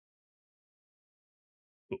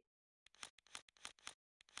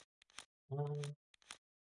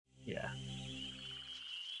 Yeah.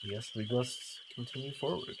 Yes, we must continue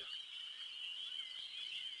forward.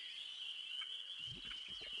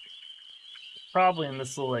 Probably in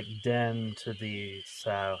this little, like, den to the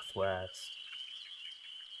southwest.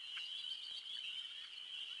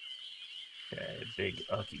 Okay, big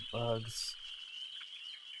ugly bugs.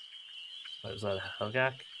 What is that, a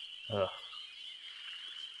Helgak? Ugh.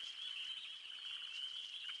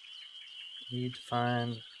 Need to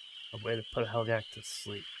find a way to put a Helgak to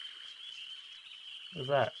sleep. What is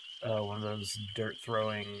that? Oh, one of those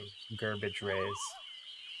dirt-throwing garbage rays.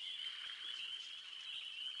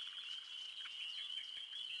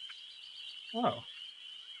 Oh.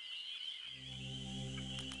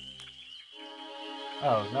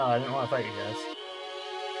 Oh, no, I didn't want to fight you guys.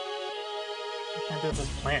 What can I do with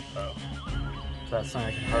this plant, though? So that's something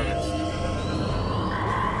I can harvest.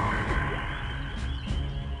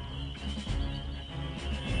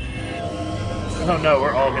 Oh no,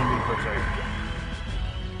 we're all gonna be berserk.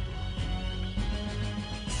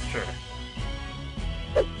 Sure.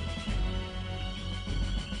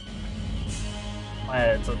 My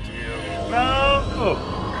head's up to you. No! Oh,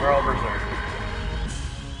 we're all berserk.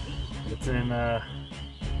 It's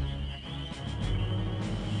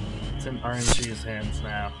in RNG's hands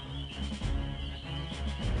now.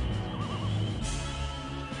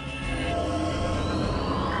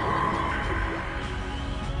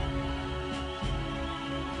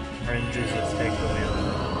 RNG's just take the wheel.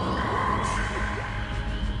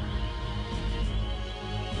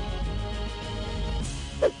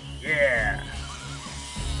 Yeah!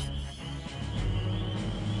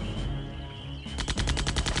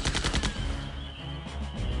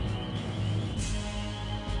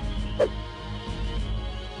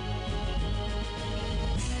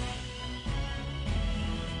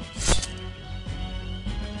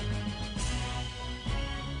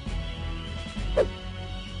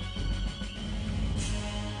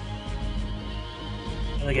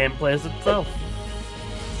 And the game plays itself.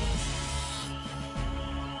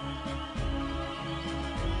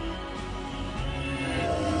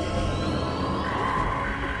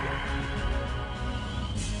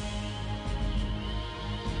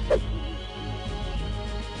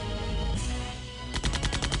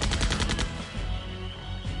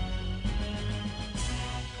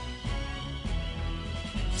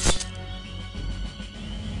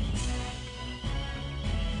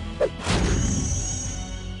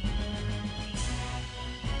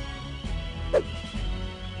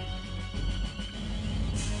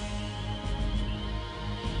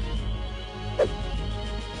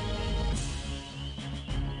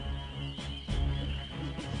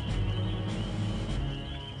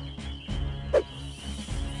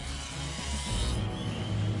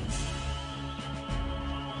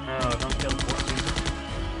 No, don't kill the poor people.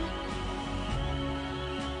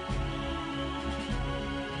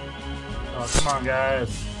 Oh, come on,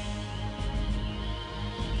 guys.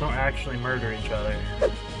 Don't actually murder each other.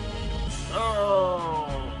 Oh!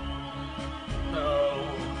 No.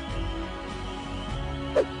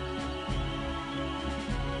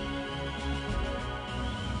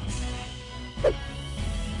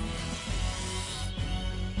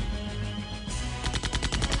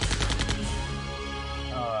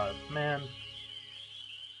 Man.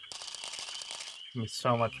 Give me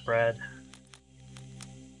so much bread.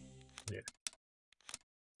 Yeah.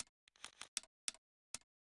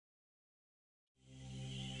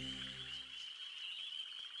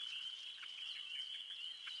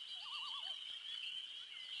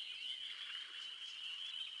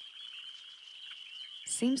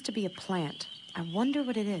 Seems to be a plant. I wonder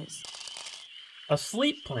what it is. A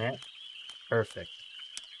sleep plant? Perfect.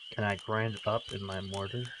 Can I grind it up in my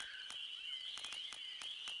mortar?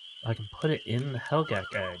 I can put it in the Helgak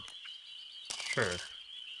egg. Sure.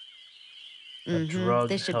 A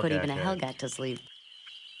drugged This should put even a Helgak egg. Helgak to sleep.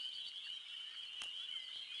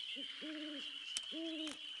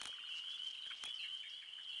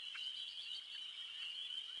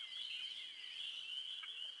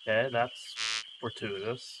 Okay, that's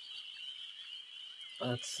fortuitous.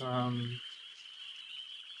 Let's, how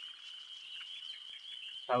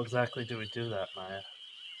exactly do we do that, Maya?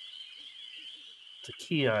 It's a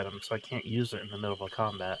key item, so I can't use it in the middle of a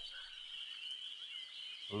combat.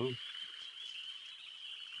 Ooh.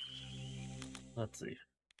 Let's see.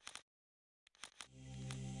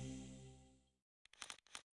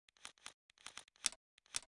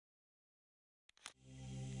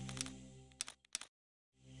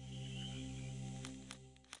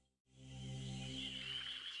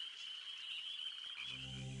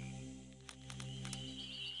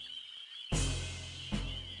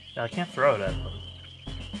 I can't throw it at them.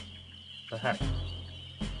 The heck?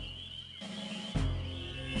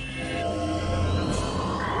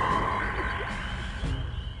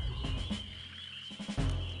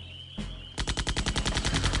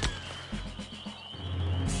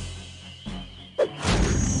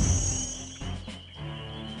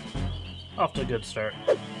 Off to a good start.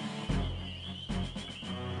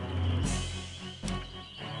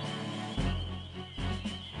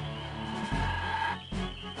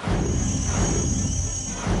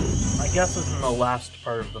 My guess is in the last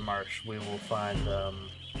part of the marsh we will find,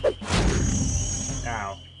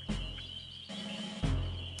 ow.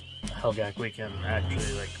 Helgak we can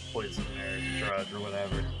actually, like, poison or drug or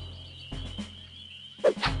whatever.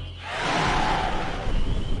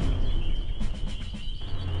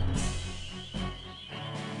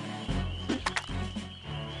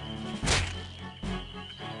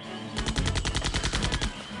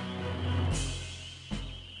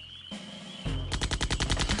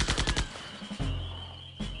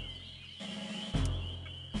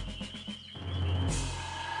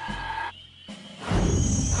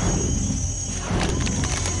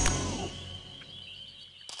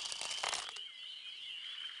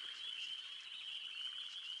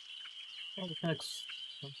 Well, we can let's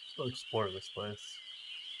go explore this place.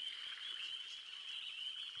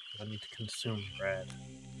 I need to consume bread.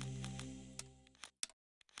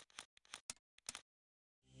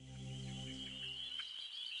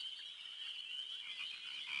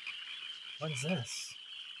 What is this?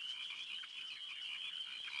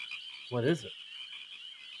 What is it?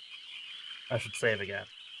 I should save again.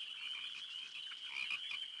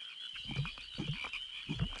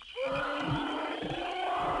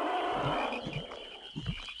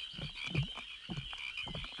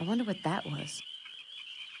 I wonder what that was.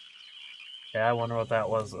 Yeah, I wonder what that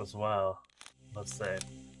was as well. Let's see.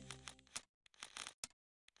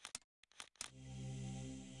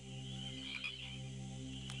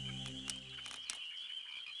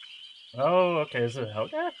 Oh, okay, is it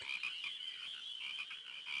Helgak?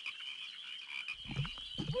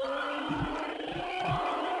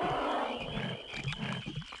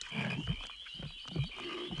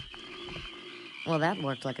 Well, that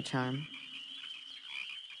worked like a charm.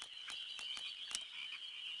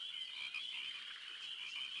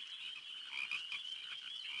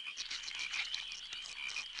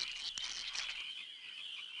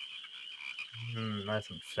 Nice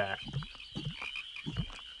and fat.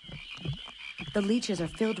 The leeches are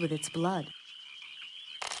filled with its blood.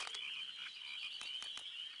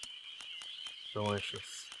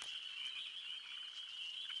 Delicious.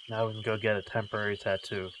 Now we can go get a temporary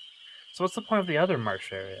tattoo. So what's the point of the other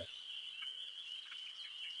marsh area?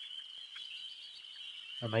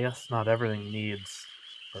 I guess not everything needs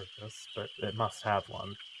purpose, but it must have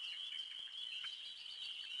one.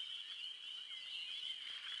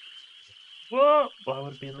 Whoa! Why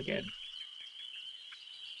would it be in the game?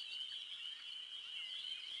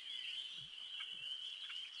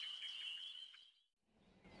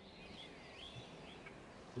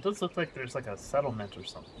 It does look like there's like a settlement or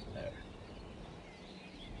something there.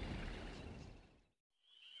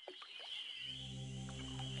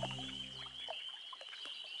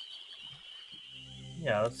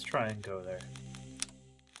 Yeah, let's try and go there.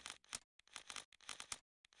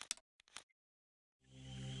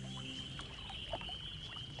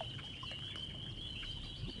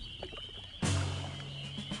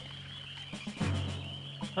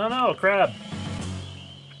 Oh no, crab!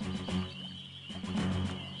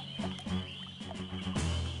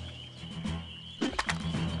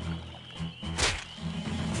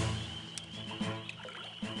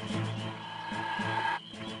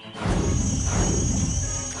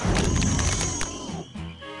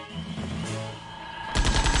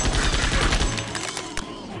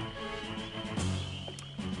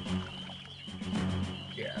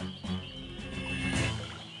 Yeah.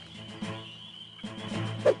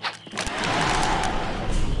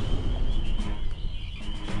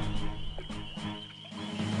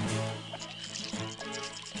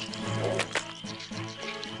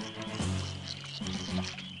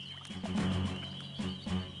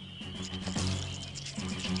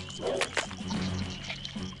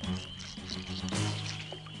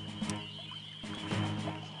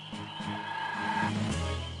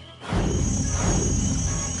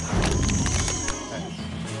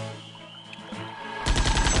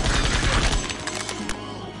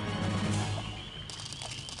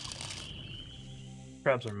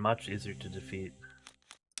 Crabs are much easier to defeat.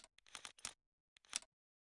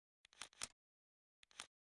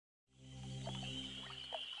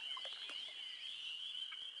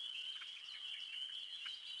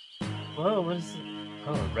 Whoa, what is it?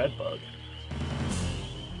 Oh, a red bug.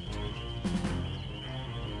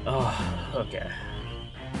 Oh, okay.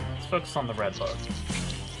 Let's focus on the red bug.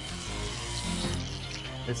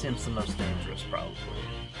 This seems the most dangerous, probably.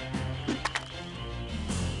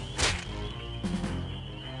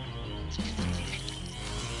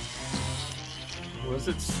 What is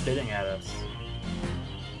it spitting at us?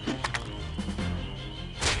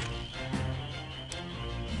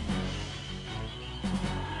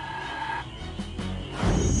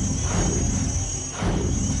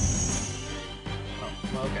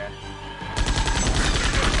 Oh, okay.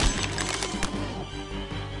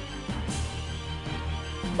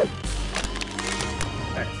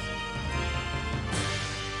 Nice.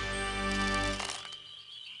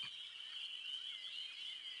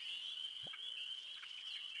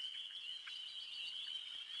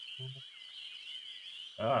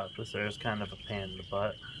 Ah, this air is kind of a pain in the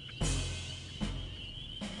butt.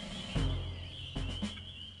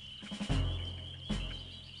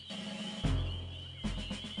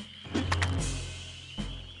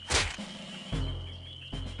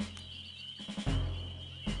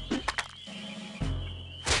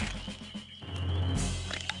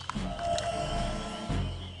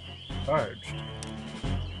 Charged.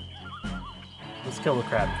 Let's kill the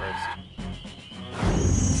crab first.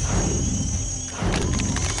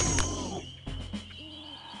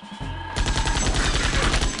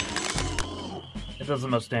 It does the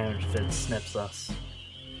most damage if it snips us.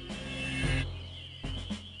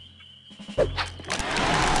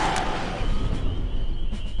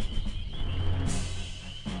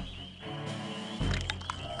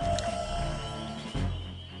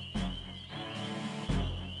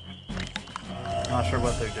 Not sure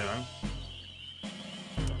what they're doing.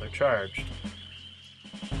 But they're charged.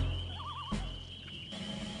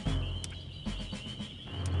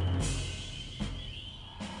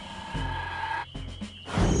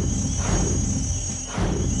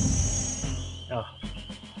 Oh.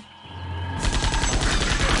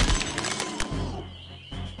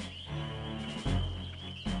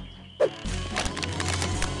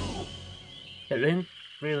 It didn't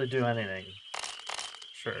really do anything.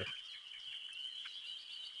 Sure.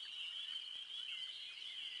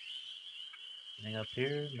 Anything up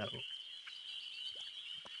here? No.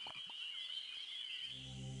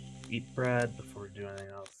 Eat bread before we do anything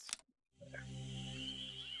else. There.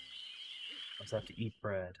 Let's have to eat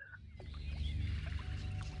bread.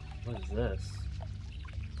 What is this?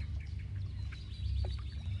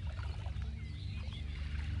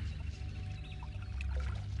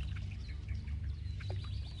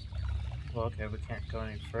 Well, okay, we can't go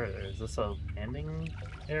any further. Is this a landing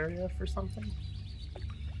area for something?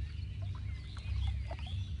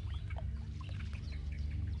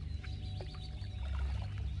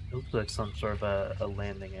 It looks like some sort of a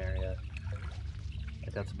landing area.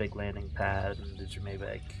 Like that's a big landing pad, and these are maybe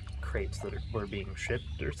like crates that were being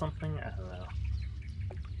shipped or something? I don't know.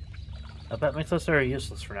 I bet mythos are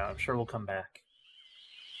useless for now. I'm sure we'll come back.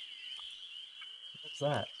 What's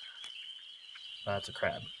that? Oh, that's a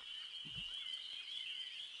crab.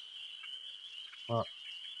 Well,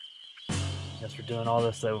 guess we're doing all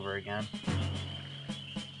this over again.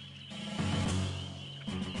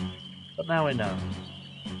 But now we know.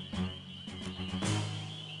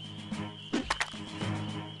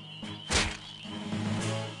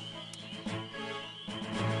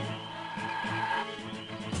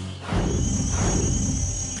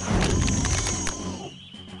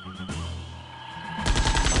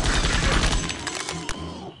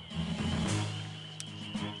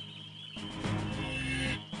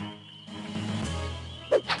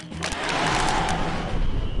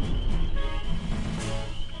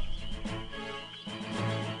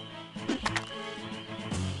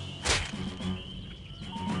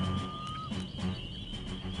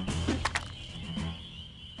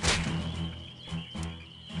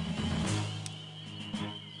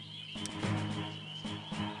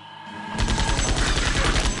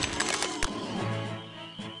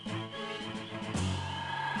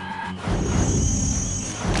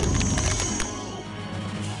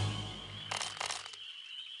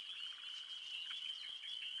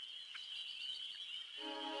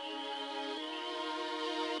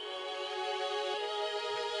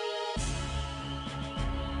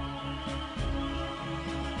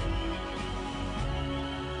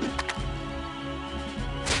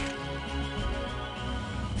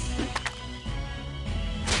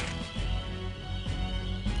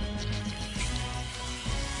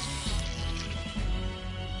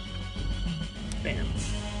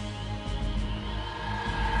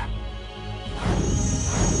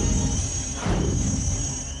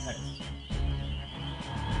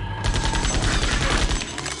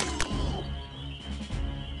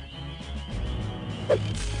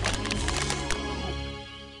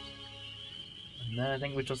 I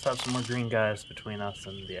think we just have some more green guys between us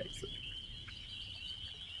and the exit.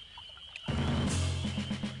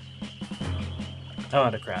 Oh,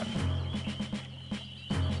 and a crab.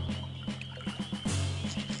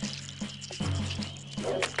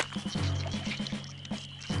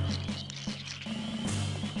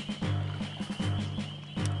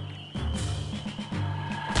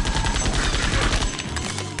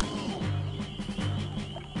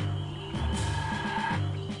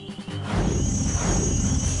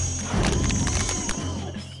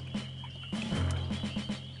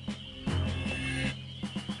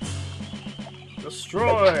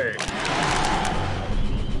 Destroy!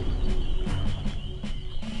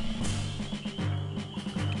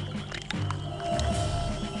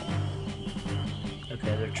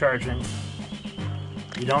 Okay, they're charging.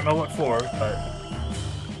 We don't know what for, but...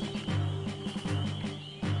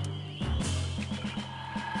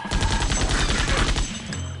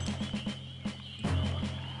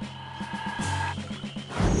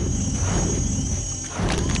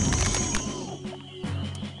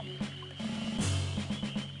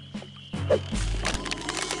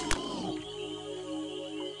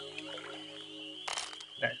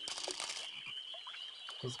 Okay.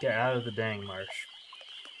 Let's get out of the dang marsh.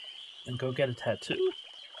 And go get a tattoo?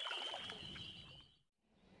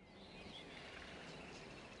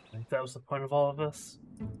 I think that was the point of all of this.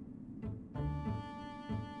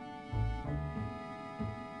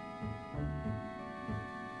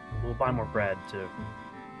 We'll buy more bread, too.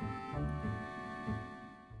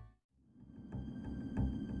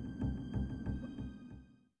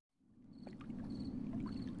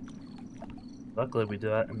 Luckily, we do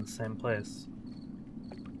that in the same place.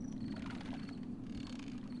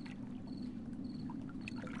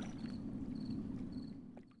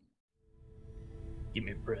 Give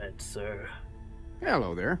me bread, sir.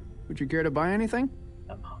 Hello there. Would you care to buy anything?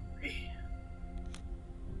 I'm hungry.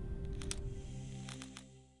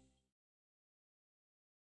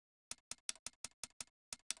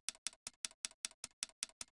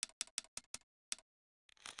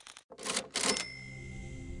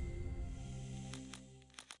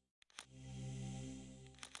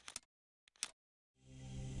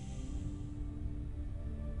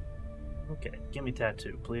 Okay, give me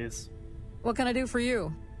tattoo, please. What can I do for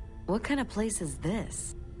you? What kind of place is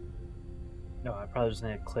this? No, I probably just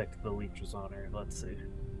need to click the leeches on her. Let's see.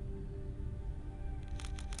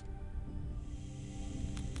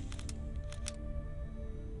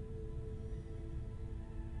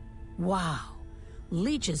 Wow.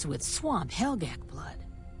 Leeches with swamp Helgak blood.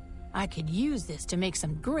 I could use this to make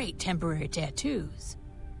some great temporary tattoos.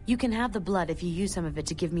 You can have the blood if you use some of it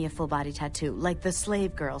to give me a full-body tattoo, like the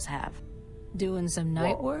slave girls have. Doing some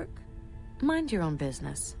night Whoa. work? Mind your own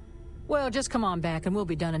business. Well, just come on back and we'll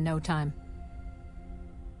be done in no time.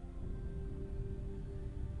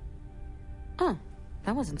 Oh,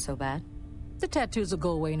 that wasn't so bad. The tattoos will go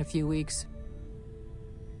away in a few weeks.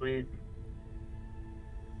 Sweet.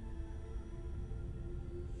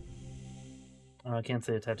 Oh, I can't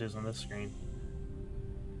say the tattoos on this screen.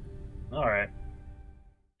 Alright.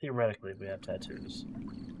 Theoretically, we have tattoos.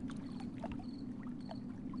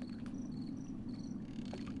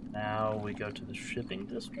 Now we go to the shipping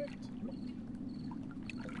district?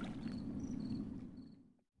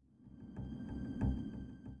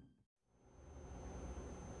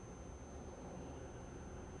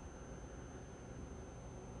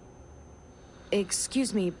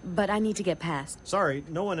 Excuse me, but I need to get past. Sorry,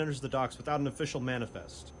 no one enters the docks without an official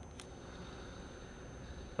manifest.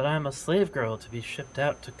 But I'm a slave girl to be shipped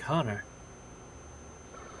out to Connor.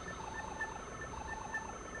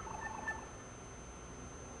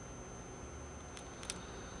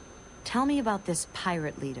 Tell me about this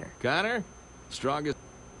pirate leader. Connor? Strongest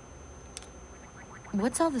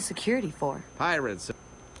What's all the security for? pirates.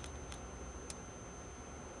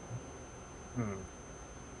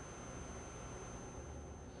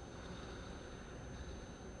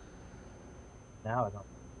 Now I don't.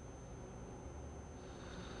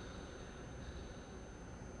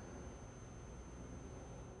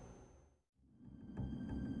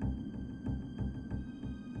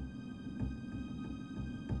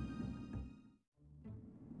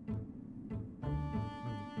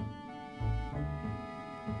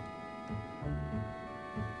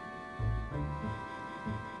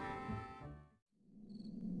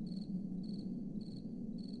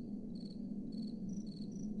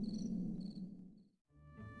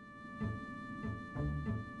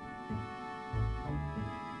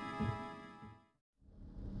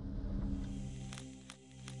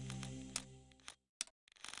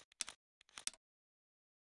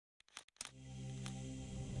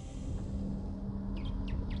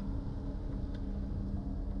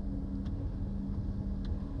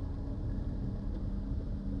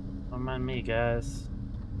 Don't mind me, guys.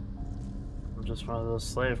 I'm just one of those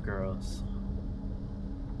slave girls.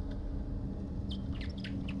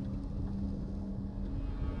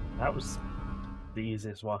 That was the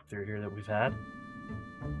easiest walkthrough here that we've had.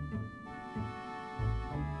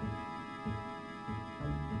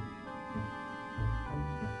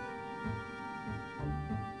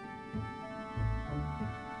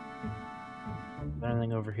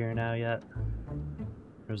 Anything over here now yet?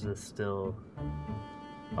 Or is this still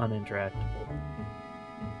uninteractable?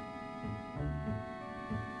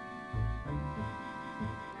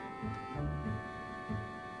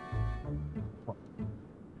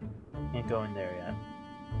 Can't go in there yet.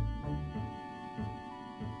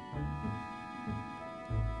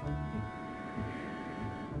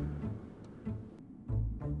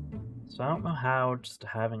 So I don't know how just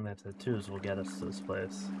having the tattoos will get us to this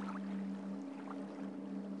place.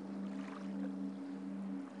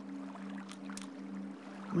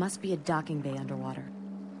 Must be a docking bay underwater.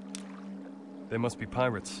 They must be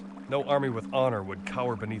pirates. No army with honor would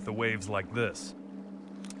cower beneath the waves like this.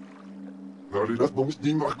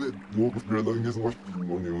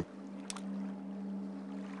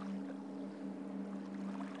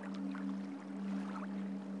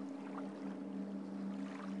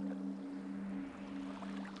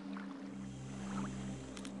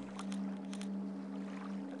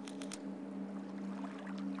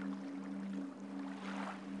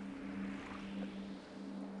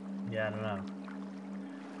 Yeah, I don't know.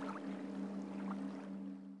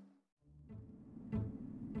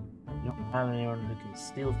 You don't have anyone who can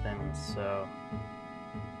steal things, so...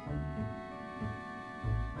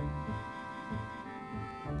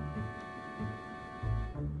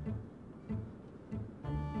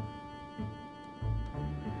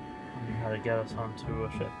 How to get us onto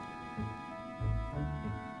a ship.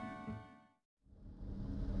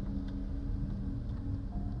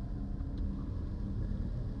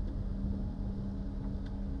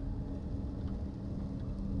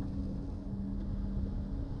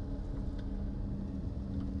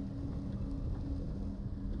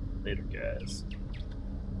 Later, guys.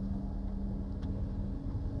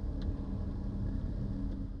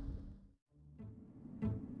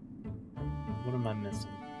 What am I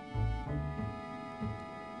missing?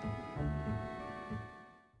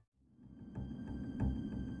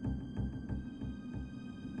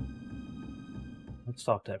 Let's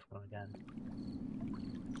talk to everyone again.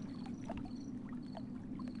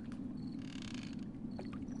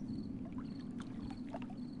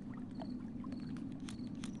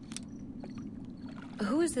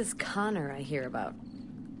 Who is this Connor I hear about?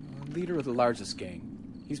 Leader of the largest gang.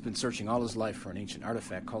 He's been searching all his life for an ancient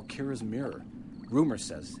artifact called Kira's Mirror. Rumor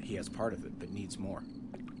says he has part of it, but needs more.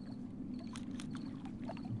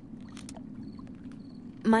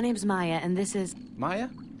 My name's Maya, and this is... Maya?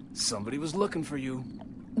 Somebody was looking for you.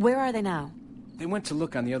 Where are they now? They went to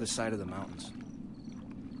look on the other side of the mountains.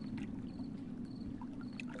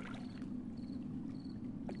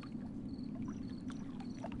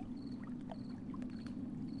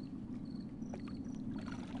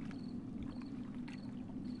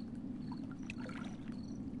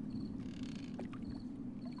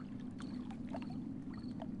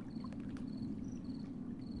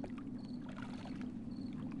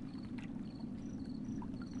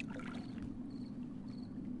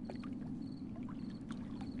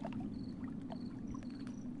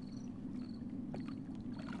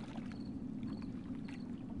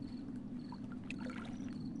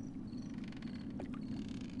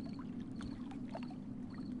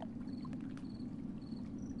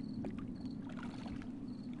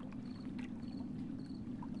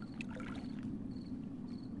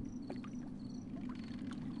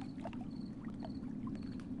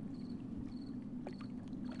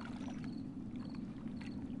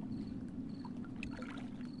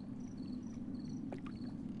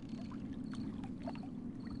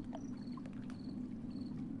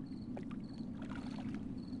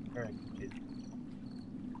 Very confused.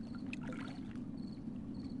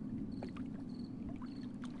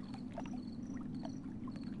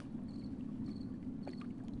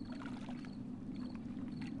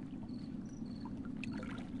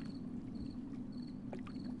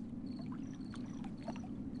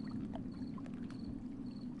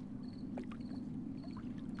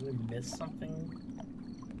 Did we miss something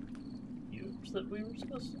huge that we were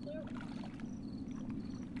supposed to do?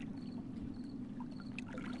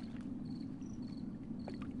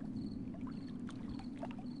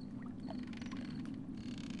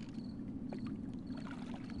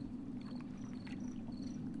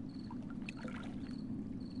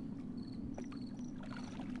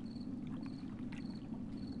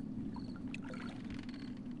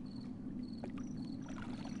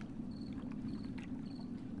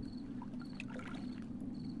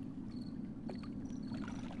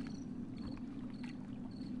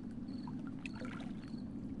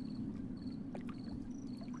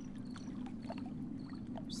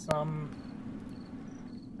 some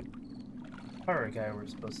pirate guy we're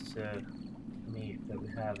supposed to meet that we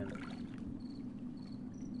haven't.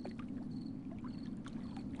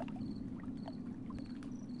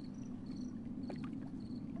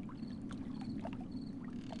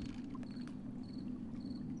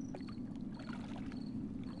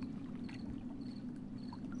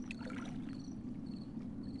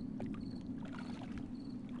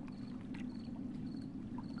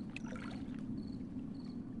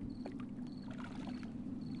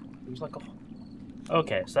 There's like a...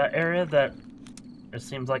 Okay, so that area that it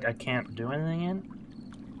seems like I can't do anything in,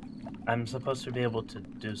 I'm supposed to be able to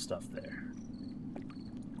do stuff there.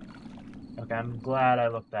 Okay, I'm glad I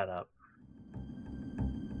looked that up.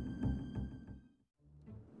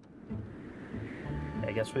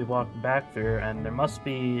 I guess we walked back through, and there must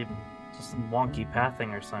be just some wonky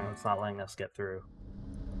pathing or something that's not letting us get through.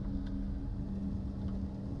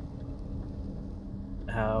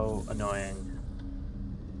 How annoying.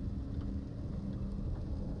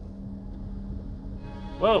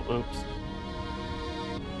 Whoa, oops.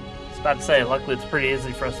 I was about to say, luckily it's pretty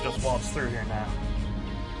easy for us to just waltz through here now.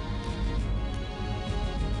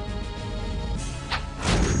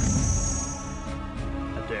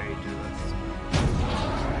 How dare you do this?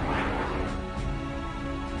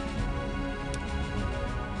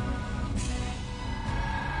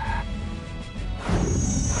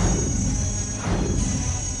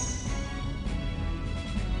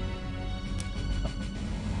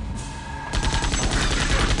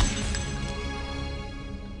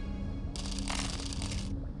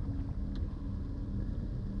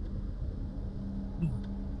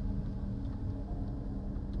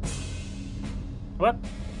 What?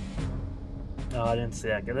 Oh, I didn't see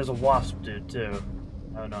that guy. There's a wasp dude, too.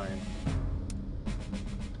 How annoying.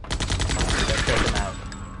 Gotta take him out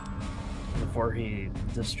before he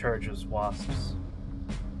discharges wasps.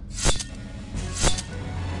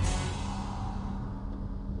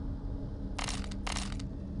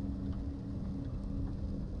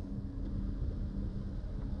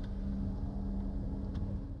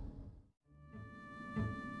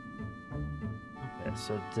 Okay,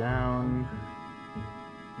 so down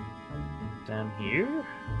here?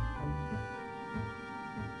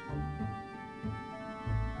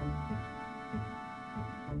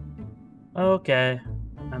 Okay,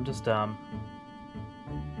 I'm just dumb.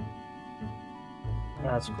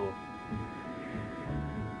 That's cool.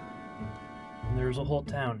 And there's a whole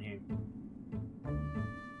town here.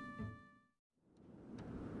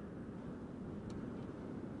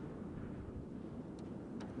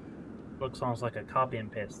 Looks almost like a copy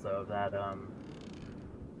and paste, though, of that,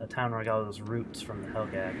 a town where I got all those roots from the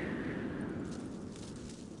Hellgag.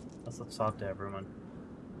 Let's talk to everyone.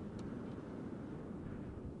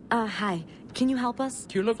 Hi. Can you help us?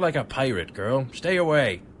 You look like a pirate, girl. Stay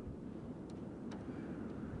away.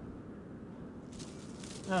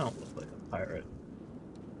 I don't look like a pirate.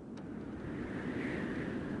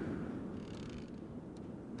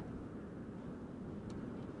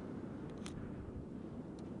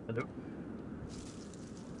 Hello?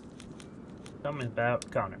 Tell me about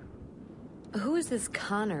Connor. Who is this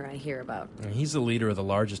Connor I hear about? He's the leader of the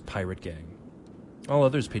largest pirate gang. All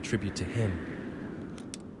others pay tribute to him.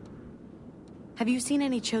 Have you seen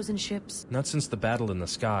any chosen ships? Not since the battle in the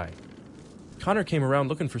sky. Connor came around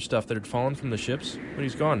looking for stuff that had fallen from the ships, but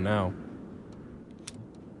he's gone now.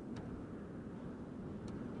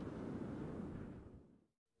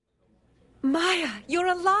 Maya, you're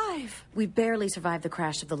alive! We barely survived the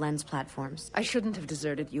crash of the lens platforms. I shouldn't have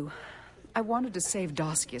deserted you. I wanted to save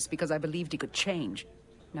Doskius because I believed he could change.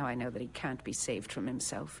 Now I know that he can't be saved from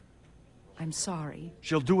himself. I'm sorry.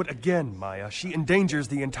 She'll do it again, Maya. She endangers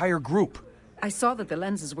the entire group. I saw that the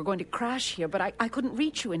lenses were going to crash here, but I couldn't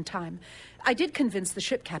reach you in time. I did convince the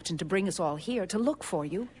ship captain to bring us all here to look for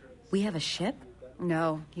you. We have a ship?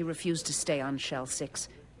 No, he refused to stay on Shell 6.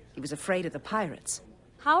 He was afraid of the pirates.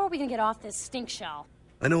 How are we gonna get off this stink shell?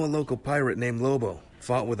 I know a local pirate named Lobo.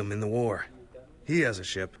 Fought with him in the war. He has a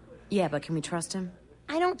ship. Yeah, but can we trust him?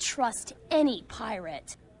 I don't trust any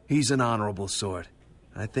pirate. He's an honorable sort.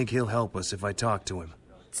 I think he'll help us if I talk to him.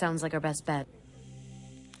 Sounds like our best bet.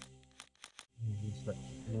 That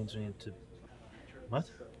means we need to... What?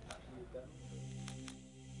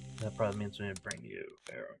 That probably means we need to bring you,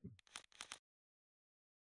 Aaron.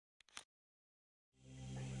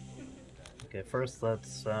 Okay, first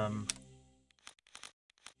let's,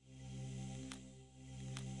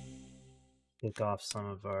 take off some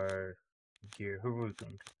of our gear. Who are we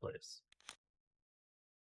going to replace?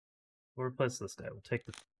 We'll replace this guy. We'll take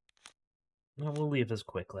the... No, we'll leave his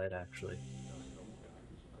quick light, actually.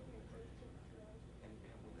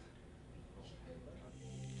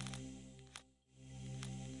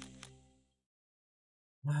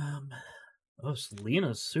 Oh,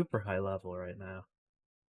 Selena's super high level right now.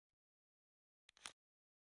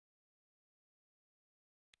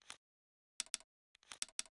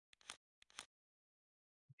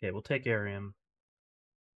 Okay, we'll take Arium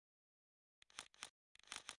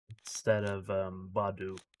instead of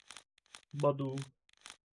Badu. Badu.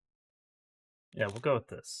 Yeah, we'll go with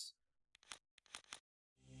this.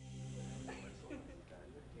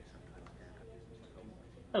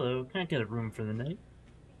 Hello, can I get a room for the night?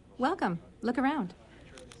 Welcome. Look around.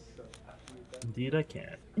 Indeed I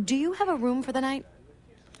can. Do you have a room for the night?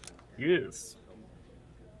 Yes.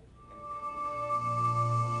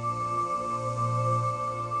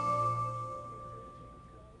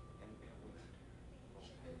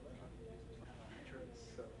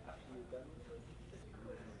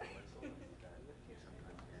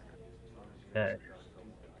 Okay.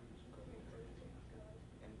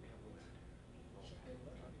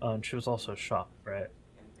 Oh, and she was also shocked, right?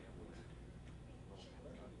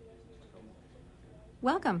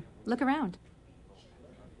 Welcome. Look around.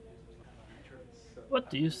 What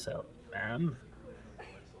do you sell, ma'am?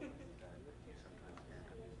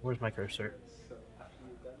 Where's my cursor?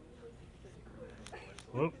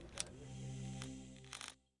 Whoop.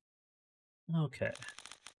 Okay.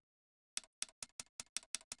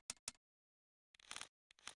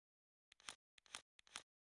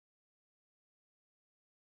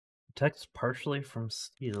 Protects partially from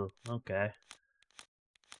steel. Okay.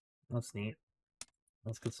 That's neat.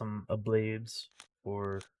 Let's get some blades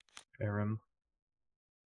for Aram.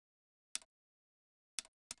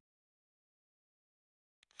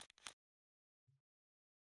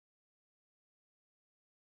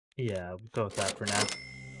 Yeah, we'll go with that for now.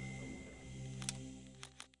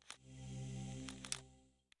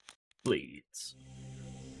 Blades.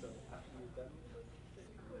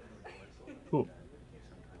 Cool.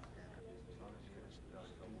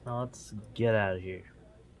 Now let's get out of here.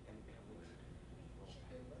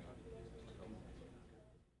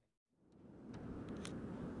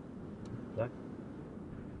 Duck.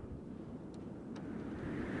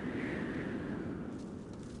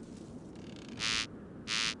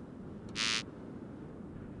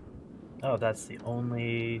 Oh, that's the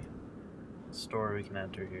only store we can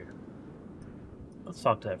enter here. Let's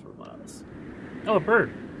talk to everyone else. Oh, a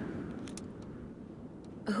bird!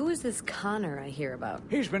 Who is this Connor I hear about?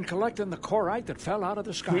 He's been collecting the corite that fell out of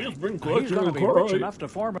the sky. He's been He's collecting going to the be rich corite. enough to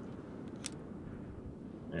form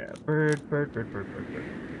a... Yeah, bird.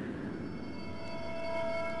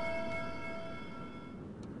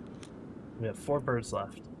 We have 4 birds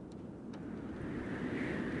left.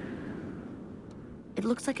 It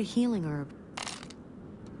looks like a healing herb.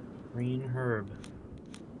 Green herb.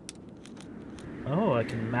 Oh, I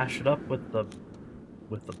can mash it up with the bone.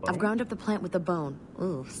 I've ground up the plant with the bone.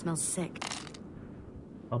 Ooh, smells sick.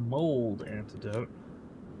 A mold antidote.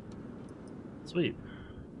 Sweet.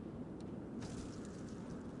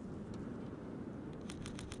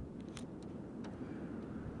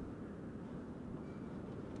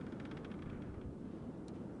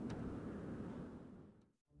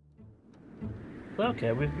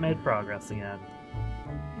 Okay, we've made progress again.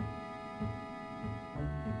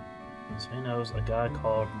 So he knows a guy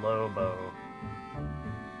called Lobo.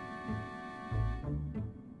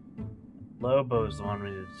 Lobo's the one we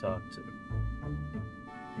need to talk to.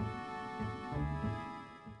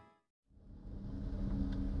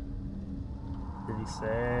 Did he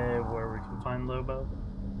say where we can find Lobo?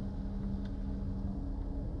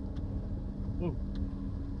 Ooh.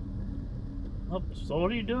 Oh, so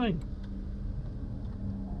what are you doing?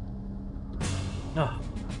 Oh.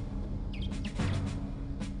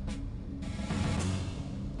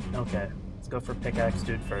 Okay, let's go for pickaxe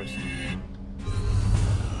dude first.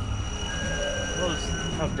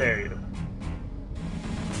 How dare you?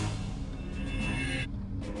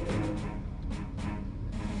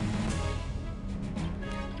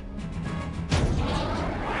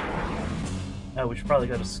 Oh, we should probably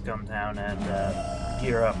go to Scumtown and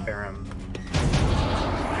gear up Aram.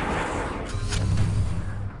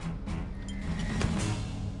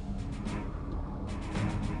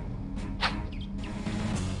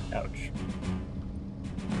 Ouch.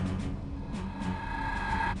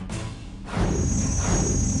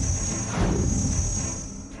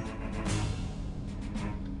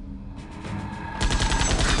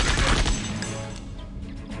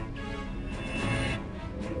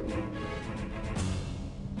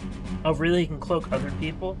 Oh, really? You can cloak other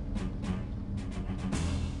people?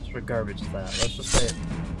 What garbage is that? Let's just say it.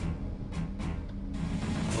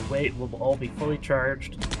 We'll wait, we'll all be fully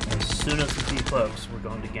charged. As soon as the decloaks, we're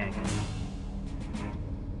going to gank him.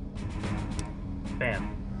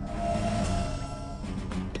 Bam.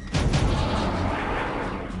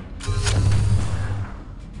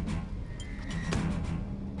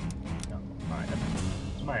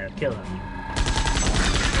 Fire, kill him.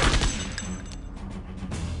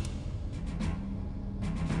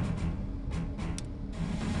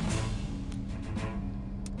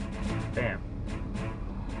 Bam.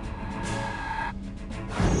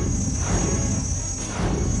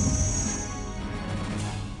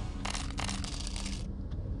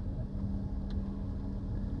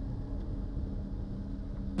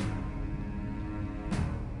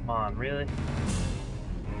 Come on, really?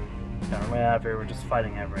 Got our way out of here, we're just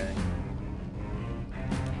fighting everything.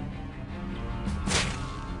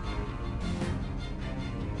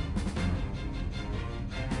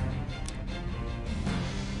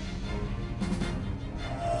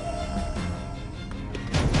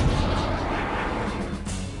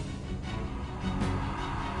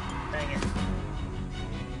 Dang it.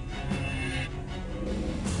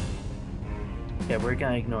 Yeah, we're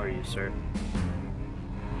gonna ignore you, sir.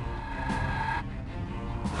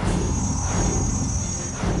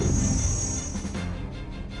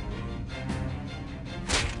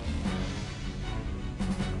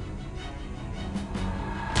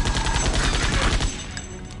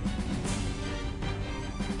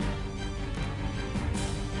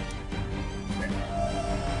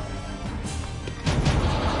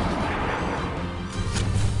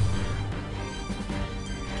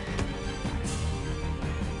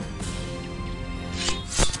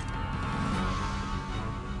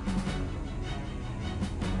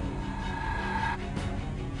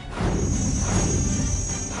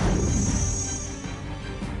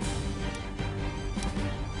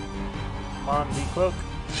 Come on, decloak.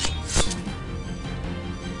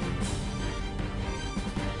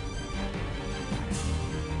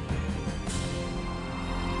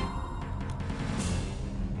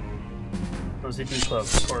 Those are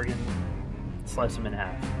decloak. Corrigan, slice them in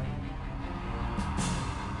half.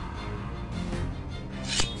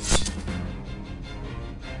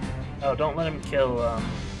 Oh, don't let him kill,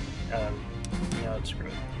 you know, it's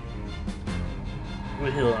screwed.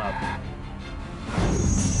 We're healing up.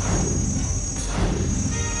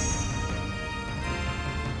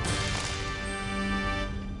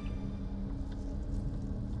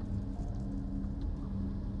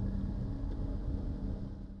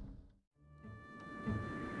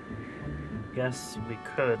 Guess we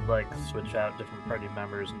could, like, switch out different party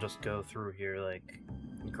members and just go through here, like,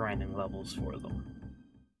 grinding levels for them.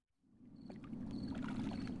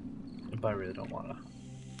 But I really don't wanna.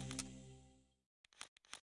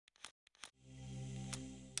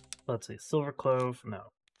 Let's see, Silver Clove,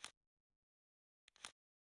 no.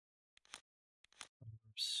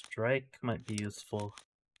 Strike might be useful.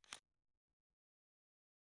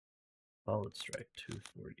 Solid Strike,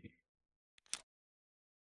 240.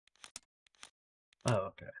 Oh,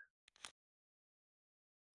 okay.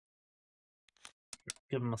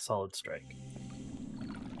 Give him a Solid Strike.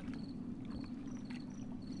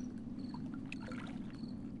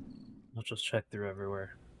 Let's just check through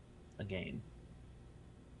everywhere again.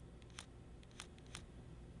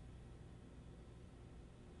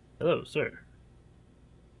 Hello, sir.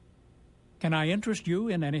 Can I interest you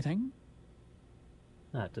in anything?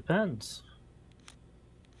 That depends.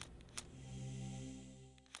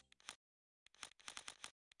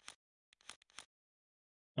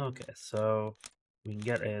 Okay, so we can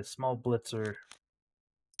get a small blitzer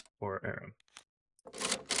for Aaron.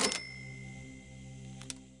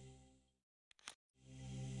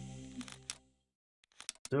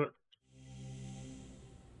 Do it.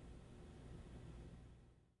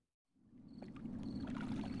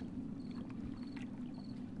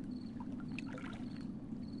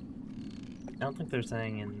 I don't think there's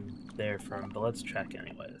anything in there for him, but let's check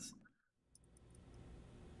anyways.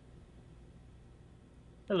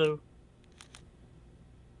 Hello.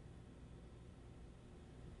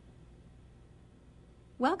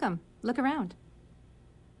 Welcome. Look around.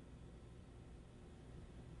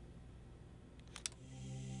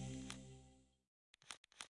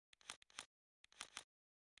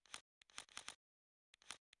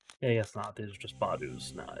 Yeah, I guess not. These are just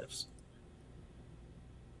Badu's knives.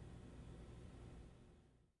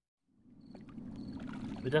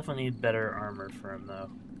 We definitely need better armor for him, though.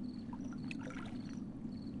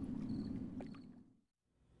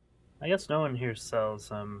 I guess no one here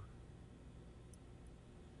sells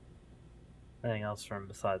anything else for him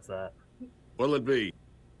besides that. What'll it be?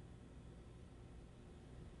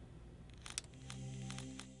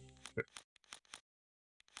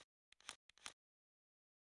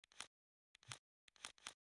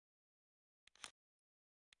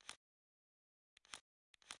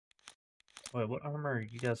 Wait, what armor are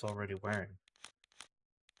you guys already wearing?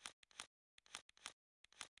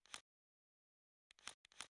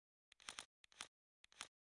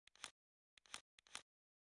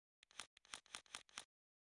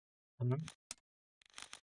 Mhm.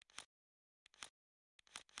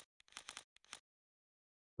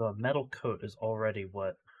 The metal coat is already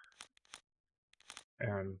what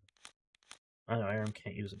Aaron... I know Aaron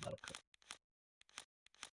can't use a metal coat.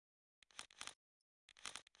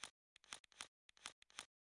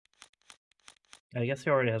 I guess he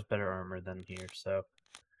already has better armor than here, so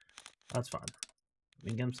that's fine. We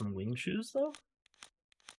can get him some wing shoes, though?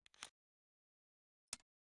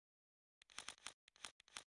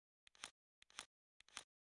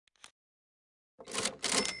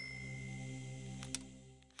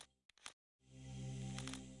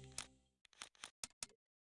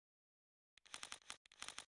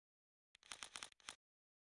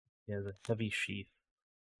 He has a heavy sheath.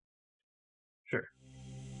 Sure.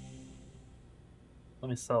 Let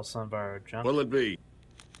me sell some of our junk. What'll it be?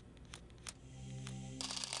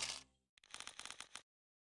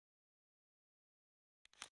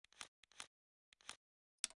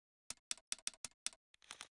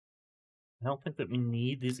 I don't think that we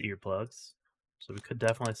need these earplugs, so we could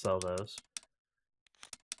definitely sell those.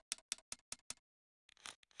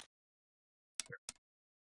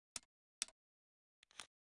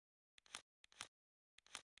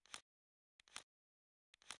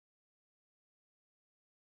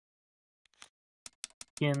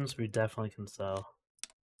 Skins we definitely can sell.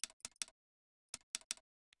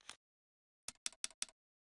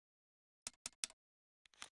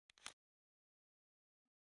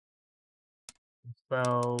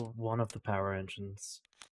 Sell one of the power engines.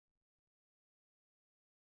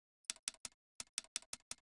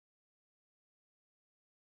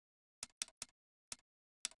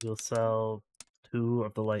 We'll sell 2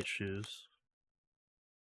 of the light shoes.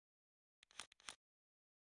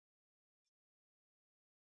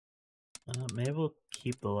 Maybe we'll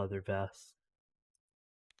keep the leather vest.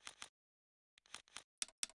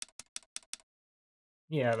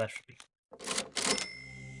 Yeah, that should be.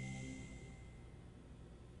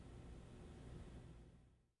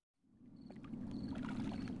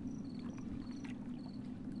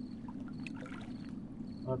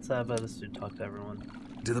 Let's have this dude talk to everyone.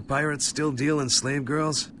 Do the pirates still deal in slave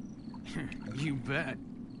girls? You bet.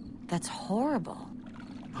 That's horrible.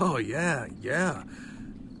 Oh, yeah.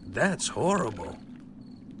 That's horrible.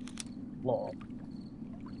 Lol.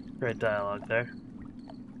 Great dialogue there.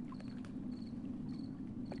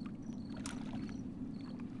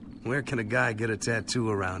 Where can a guy get a tattoo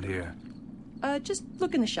around here? Just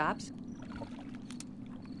look in the shops.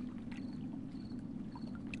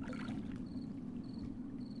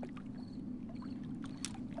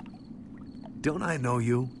 Don't I know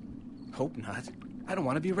you? Hope not. I don't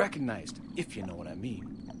want to be recognized, if you know what I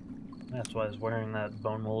mean. That's why he's wearing that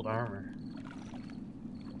bone mold armor.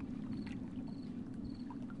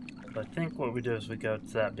 But I think what we do is we go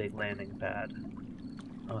to that big landing pad.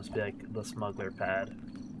 It must be like the smuggler pad.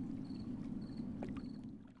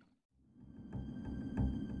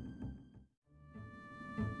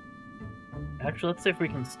 Actually, let's see if we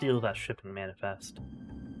can steal that shipping manifest.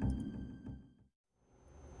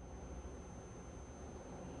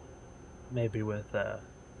 Maybe with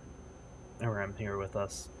Aram here with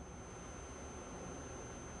us.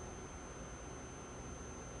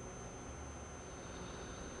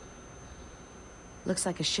 Looks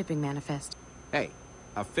like a shipping manifest. Hey,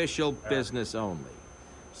 official business only.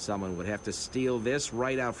 Someone would have to steal this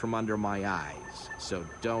right out from under my eyes, so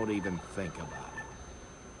don't even think about it.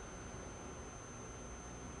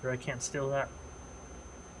 Sure I can't steal that?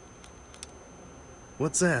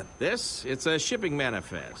 What's that? This? It's a shipping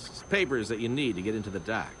manifest. It's papers that you need to get into the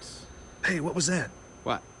docks. Hey, what was that?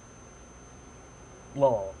 What?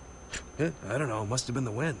 Lol. I don't know. Must have been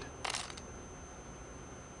the wind.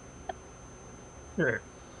 Sure.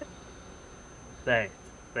 Thanks.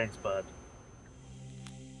 Thanks, bud.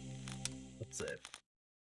 Let's see.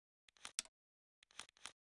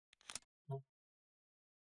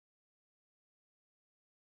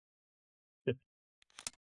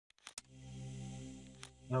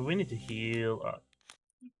 No, we need to heal up.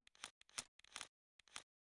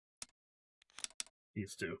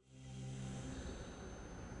 These two.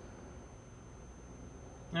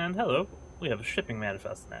 And hello, we have a shipping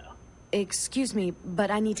manifest now. Excuse me, but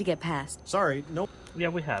I need to get past. Sorry, no. Yeah,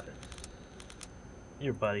 we have it.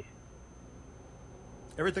 Here, buddy.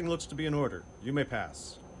 Everything looks to be in order. You may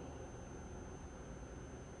pass.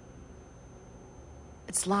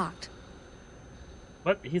 It's locked.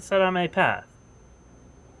 What? He said I may pass.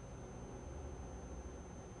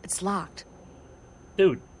 It's locked.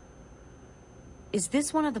 Dude. Is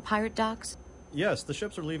this one of the pirate docks? Yes, the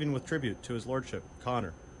ships are leaving with tribute to his lordship,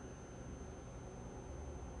 Connor.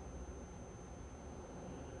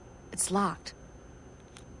 It's locked.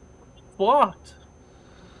 blocked.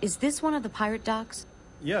 Is this one of the pirate docks?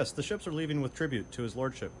 Yes, the ships are leaving with tribute to his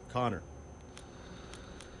lordship, Connor.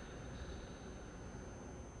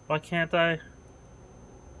 Why can't I?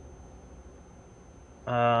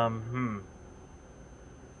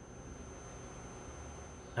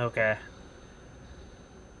 Okay.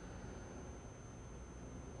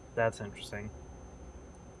 That's interesting.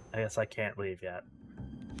 I guess I can't leave yet.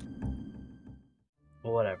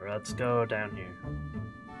 Well, whatever. Let's go down here.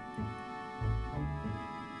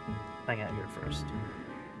 Hang out here first.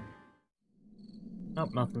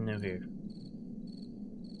 Nope, nothing new here.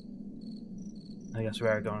 I guess we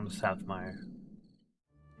are going to Southmire.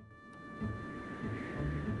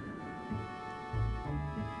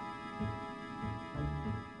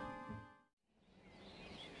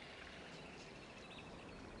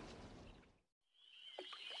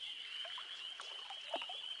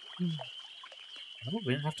 Oh,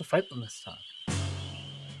 we didn't have to fight them this time.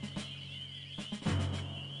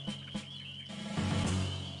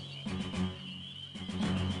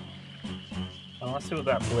 Oh, let's see what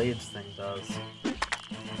that blades thing does.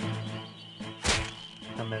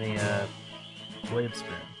 How many blade spin?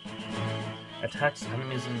 Attacks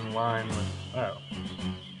enemies in line with... Oh.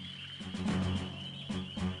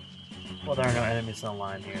 Well, there are no enemies in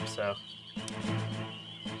line here, so...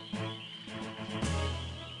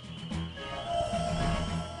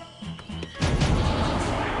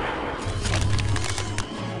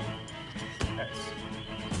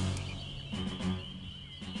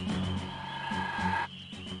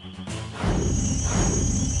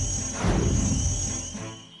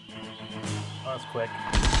 Quick.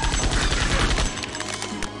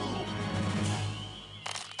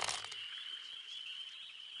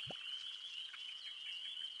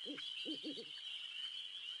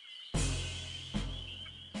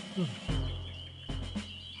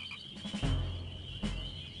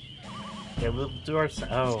 Okay, we'll do our...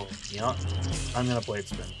 Oh, you know what? I'm gonna blade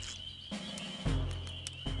spin.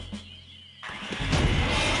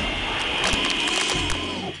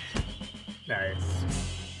 Nice.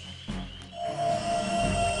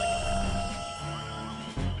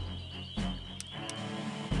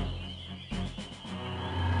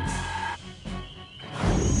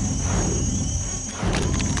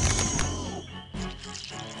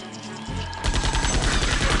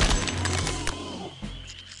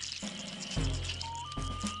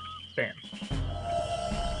 Bam.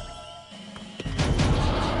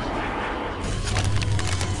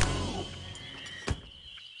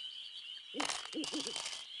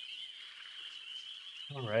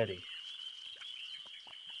 Alrighty.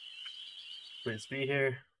 Please be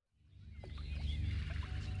here.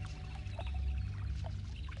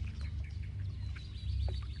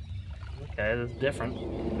 Okay, this is different.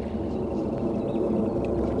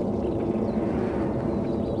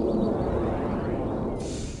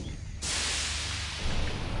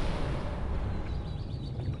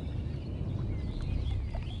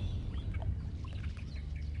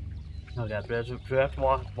 Oh god, do we have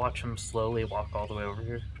to watch him slowly walk all the way over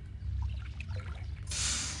here?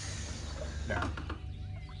 No.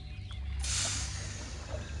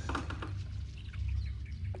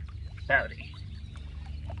 Howdy.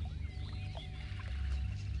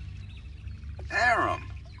 Aram,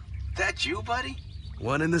 that you, buddy?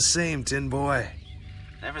 One and the same, Tin Boy.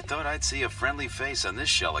 Never thought I'd see a friendly face on this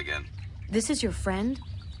shell again. This is your friend?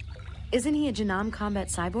 Isn't he a Janam combat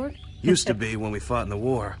cyborg? Used to be when we fought in the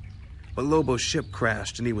war. But Lobo's ship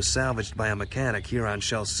crashed and he was salvaged by a mechanic here on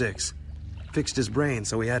Shell 6. Fixed his brain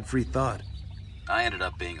so he had free thought. I ended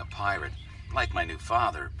up being a pirate, like my new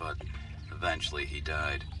father, but eventually he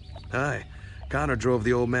died. Aye. Connor drove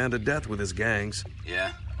the old man to death with his gangs.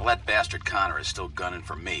 Yeah? Well, that bastard Connor is still gunning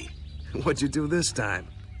for me. What'd you do this time?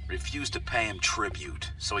 Refused to pay him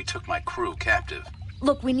tribute, so he took my crew captive.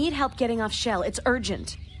 Look, we need help getting off Shell. It's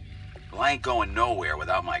urgent. Well, I ain't going nowhere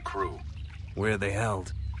without my crew. Where are they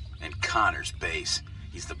held? In Connor's base.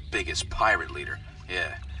 He's the biggest pirate leader.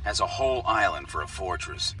 Yeah, has a whole island for a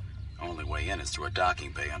fortress. Only way in is through a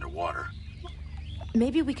docking bay underwater.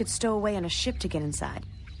 Maybe we could stow away on a ship to get inside.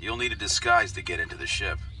 You'll need a disguise to get into the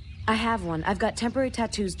ship. I have one. I've got temporary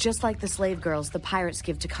tattoos just like the slave girls the pirates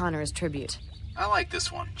give to Connor as tribute. I like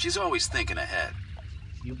this one. She's always thinking ahead.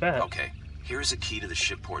 You bet. Okay, here's a key to the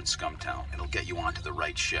ship port in Scumtown. It'll get you onto the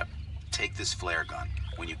right ship. Take this flare gun.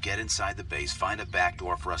 When you get inside the base, find a back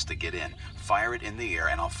door for us to get in. Fire it in the air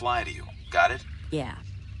and I'll fly to you. Got it? Yeah.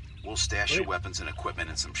 We'll stash your weapons and equipment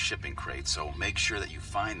in some shipping crates, so make sure that you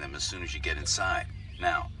find them as soon as you get inside.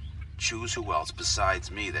 Now, choose who else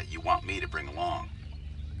besides me that you want me to bring along.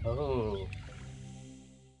 Oh.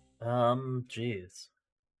 Jeez.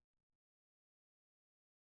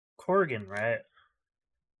 Corrigan, right?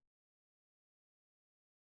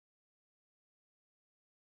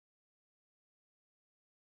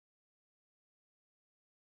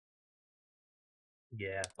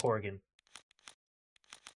 Yeah, Corrigan.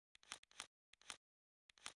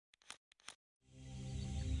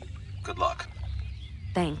 Good luck.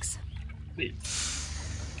 Thanks. Wait.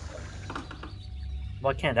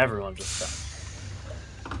 Why can't everyone just stop?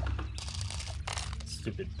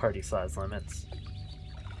 Stupid party size limits.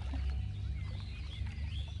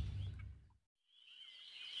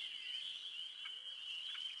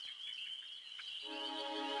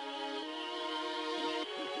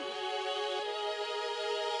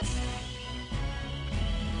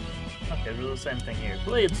 Okay, do the same thing here.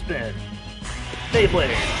 Blade spin!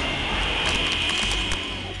 Beyblade!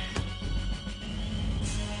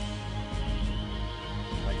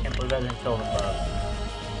 I can't believe I didn't kill them both.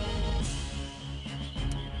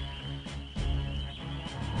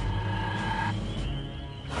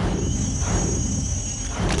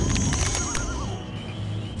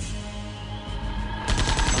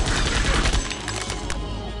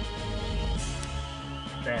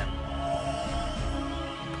 Damn.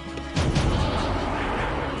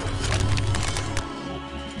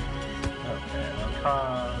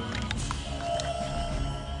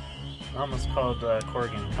 I almost called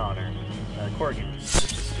Corrigan Connor. Corrigan.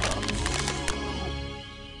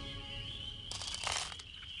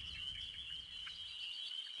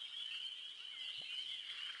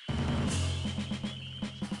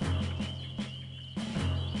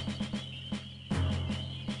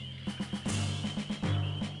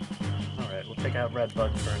 Alright, we'll take out Red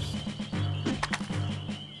Bug first.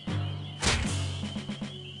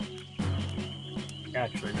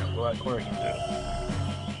 Actually, no, we'll let Corrigan do it.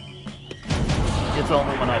 It's the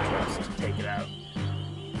only one I trust to take it out.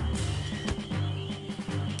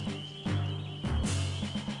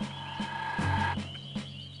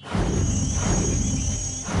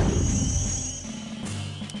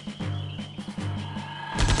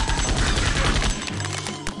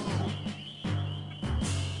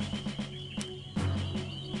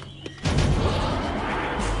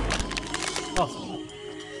 Awesome.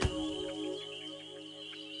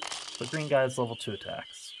 The green guy's level 2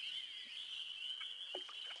 attacks.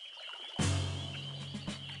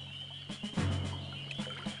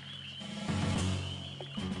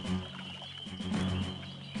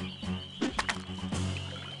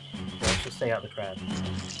 Let's just stay out the crowd.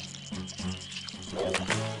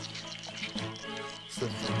 So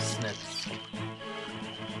some snips.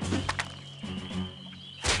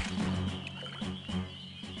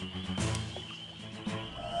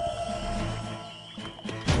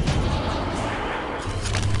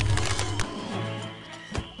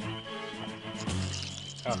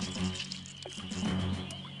 Oh.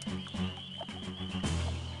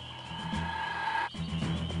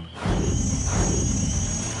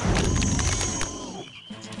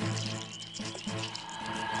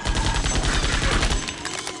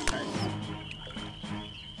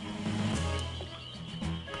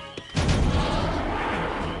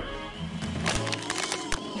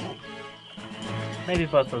 Maybe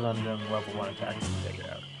both of them doing level 1 attacks to take it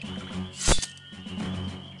out.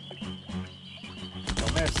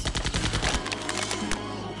 Don't miss.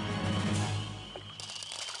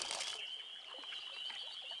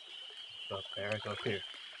 Go up there, I go up here.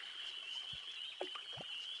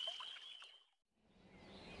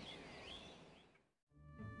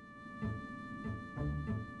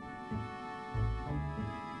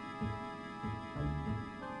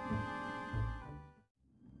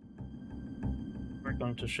 We're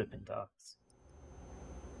going to shipping docks.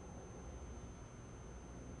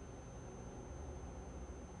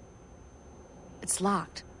 It's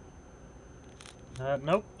locked.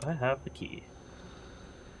 Nope, I have the key.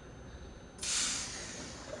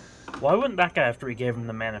 Why wouldn't that guy, after we gave him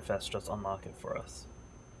the manifest, just unlock it for us?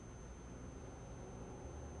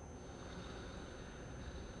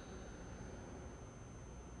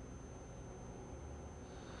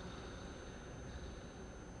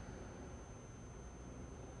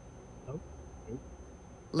 Nope.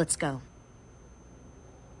 Let's go.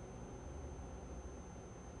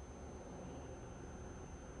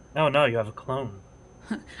 Oh no, you have a clone.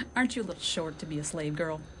 Aren't you a little short to be a slave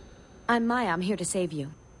girl? I'm Maya. I'm here to save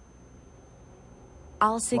you.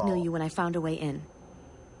 I'll signal Wow. you when I found a way in.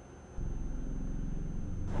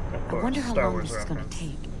 Of I course, wonder how Star long Wars this is going to reference.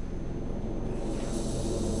 take.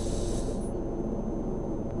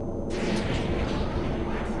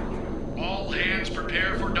 All hands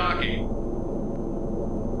prepare for docking.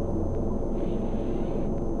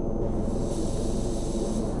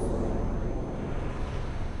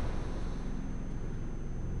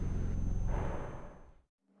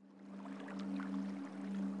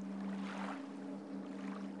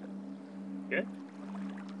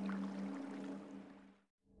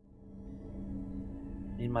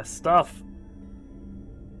 Need my stuff.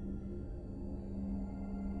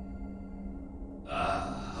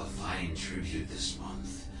 Ah, a fine tribute this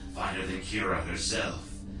month. Finer than Kira herself.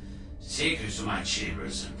 Take her to my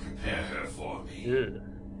chambers and prepare her for me. Ew.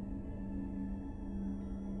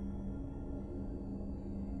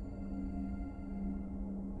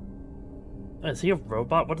 Is he a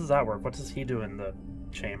robot? What does that work? What does he do in the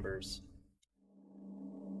chambers?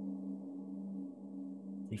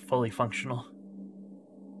 Is he fully functional?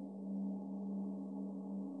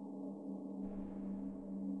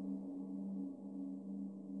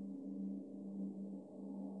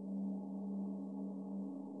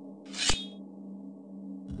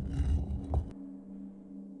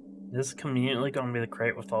 Is this conveniently going to be the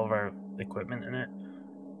crate with all of our equipment in it?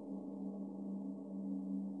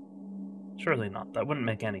 Surely not. That wouldn't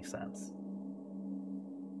make any sense.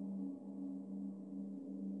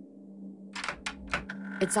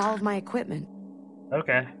 It's all of my equipment.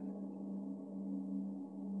 Okay.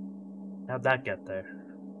 How'd that get there?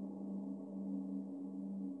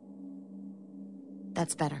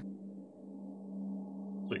 That's better.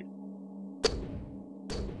 Sweet.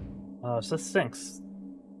 So this stinks.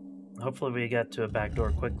 Hopefully we get to a back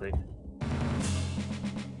door quickly.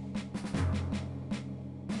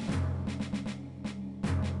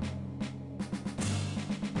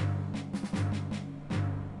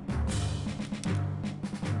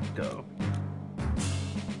 Go.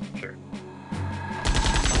 Sure.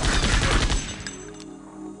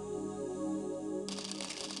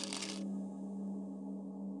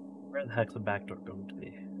 Where the heck's the back door going to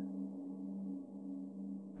be?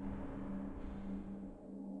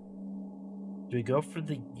 Do we go for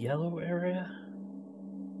the yellow area?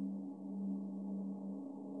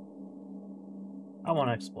 I want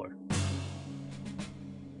to explore.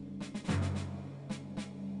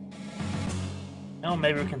 Oh,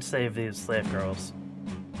 maybe we can save these slave girls.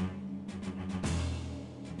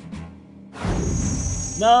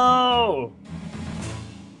 No!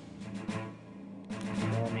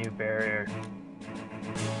 No new barrier.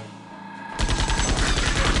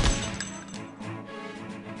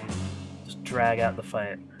 Just drag out the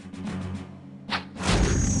fight.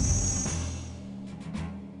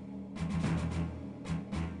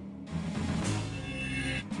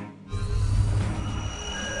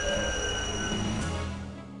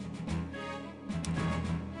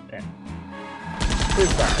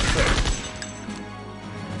 Please die, sir.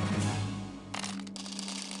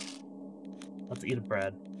 Let's eat a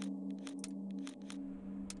bread.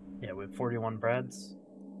 Yeah, we have 41 breads.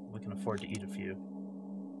 We can afford to eat a few.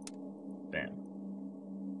 Bam.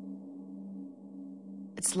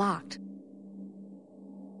 It's locked.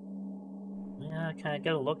 Yeah, can I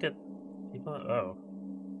get a look at people? Oh.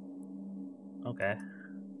 Okay.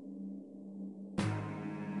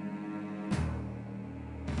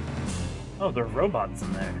 Oh, there are robots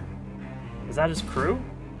in there. Is that his crew?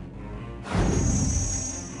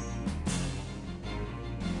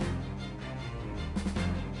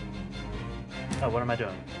 Oh, what am I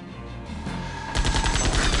doing?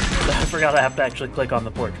 I forgot I have to actually click on the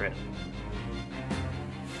portrait.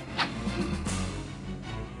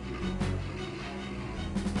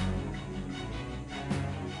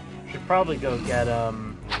 Should probably go get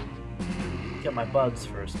my bugs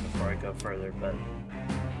first before I go further, but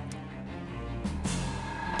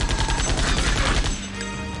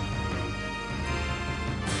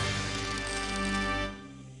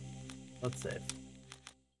let's save.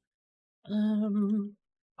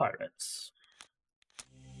 Pirates.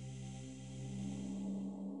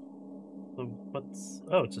 So what's...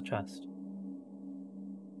 Oh, it's a chest.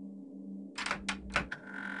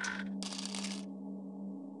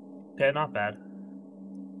 Okay, not bad.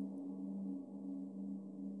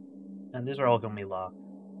 And these are all gonna be locked.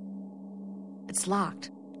 It's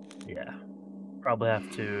locked. Yeah. Probably have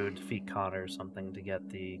to defeat Connor or something to get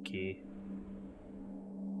the key.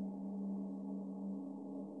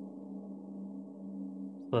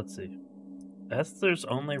 Let's see. I guess there's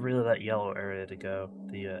only really that yellow area to go,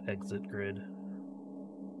 the exit grid.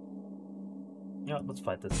 Yeah, let's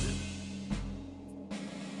fight this dude.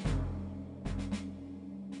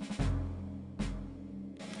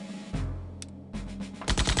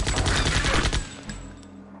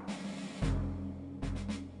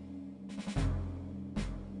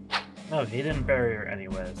 No, he didn't bury her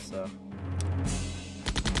anyway, so...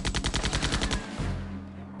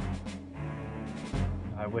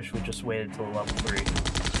 I wish we just waited till level 3.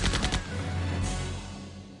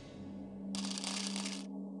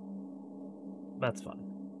 That's fine.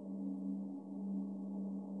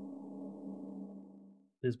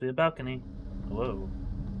 Please be a balcony. Whoa.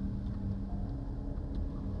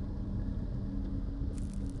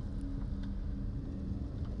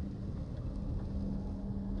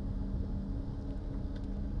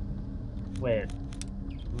 Wait.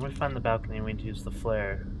 When we find the balcony, we need to use the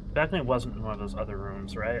flare. The balcony wasn't in one of those other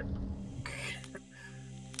rooms, right?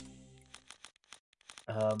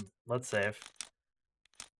 Let's save.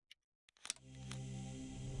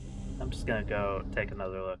 I'm just gonna go take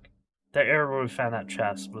another look. That area where we found that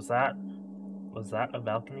chest, was that a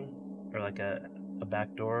balcony? Or like a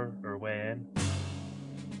back door or a way in?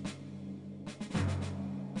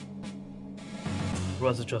 Or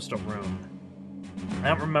was it just a room? I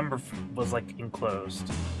don't remember if it was like enclosed.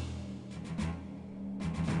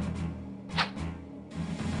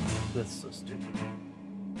 This is so stupid.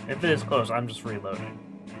 If it is closed, I'm just reloading.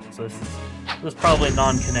 So this is probably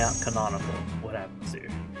non-canonical. What happens here?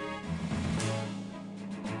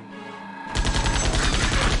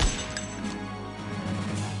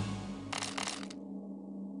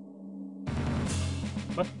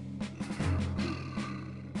 What?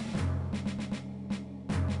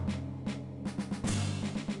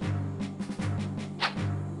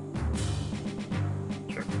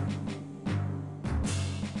 Sure.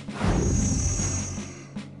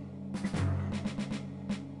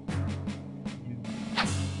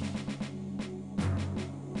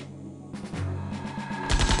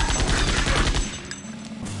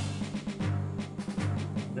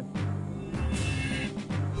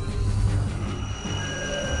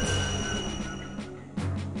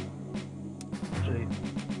 Actually,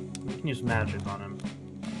 we can use magic on him.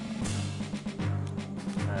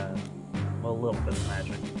 Well, a little bit of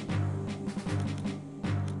magic.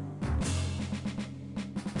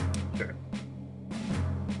 Sure.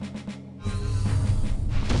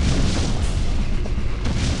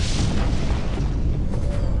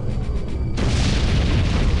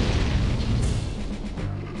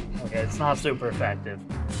 Okay, it's not super effective.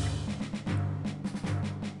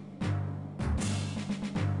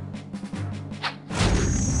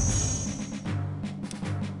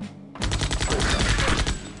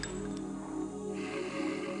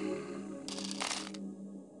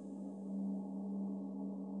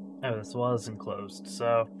 Oh, this was enclosed,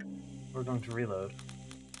 so we're going to reload.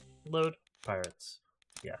 Load pirates.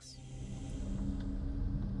 Yes.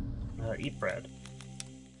 Eat bread.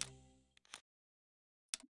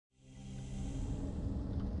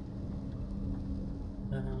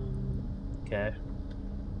 Okay.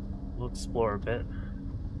 We'll explore a bit.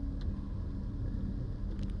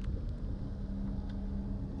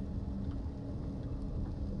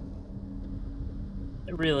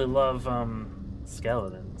 I really love,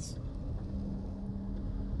 skeletons.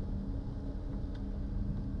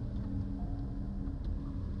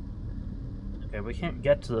 Okay, we can't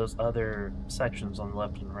get to those other sections on the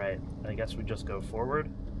left and right. I guess we just go forward.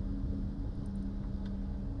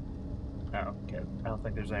 Oh, okay. I don't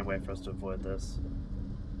think there's any way for us to avoid this.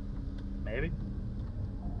 Maybe?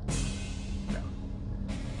 No.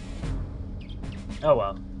 Oh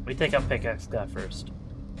well. We take out Pickaxe guy first.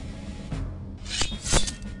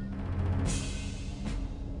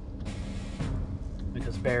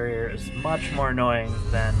 Because barrier is much more annoying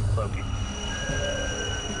than cloaking.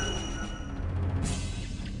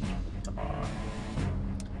 Come on.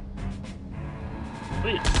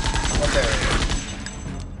 Sweet. One barrier.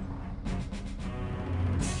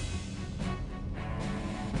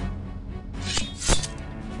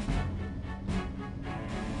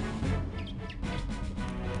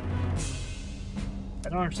 I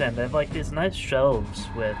don't understand. They have like these nice shelves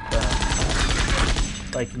with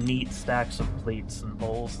like neat stacks of plates and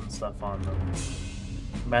bowls and stuff on them.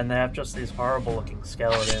 Man, they have just these horrible looking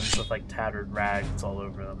skeletons with like tattered rags all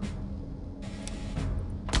over them.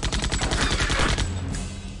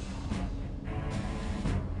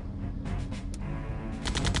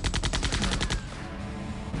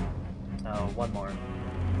 Oh, one more.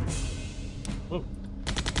 Ooh.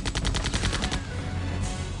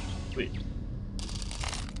 Sweet.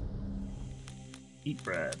 Eat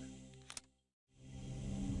bread.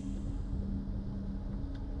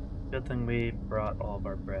 Good thing we brought all of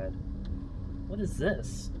our bread. What is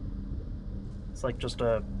this? It's like just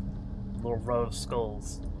a little row of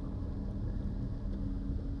skulls.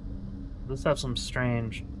 This have some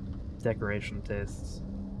strange decoration tastes.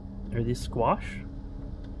 Are these squash?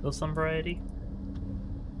 Of some variety?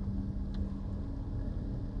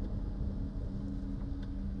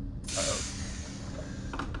 Uh-oh.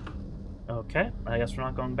 Okay, I guess we're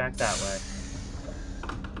not going back that way.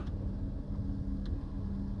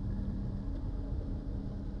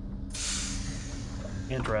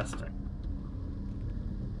 Interesting.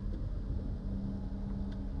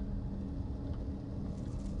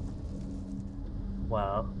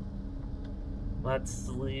 Well, let's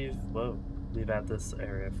leave out this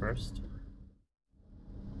area first.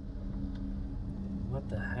 What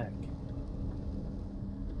the heck?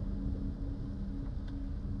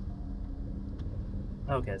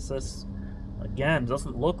 Okay, so this, again,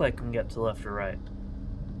 doesn't look like we can get to left or right.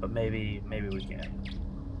 But maybe we can.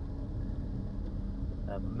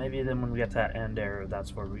 Maybe then when we get to that end area,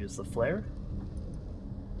 that's where we use the flare?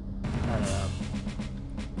 I don't know.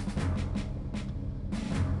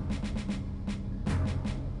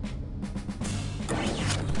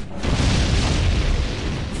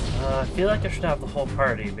 I feel like I should have the whole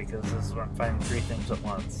party because this is where I'm fighting 3 things at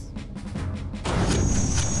once.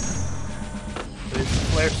 There's a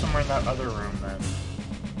flare somewhere in that other room then.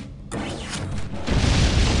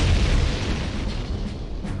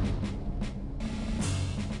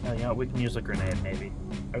 Oh, you know, we can use a grenade maybe.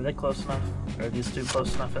 Are they close enough? Are these 2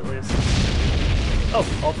 close enough at least? Oh,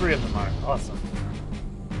 all 3 of them are. Awesome.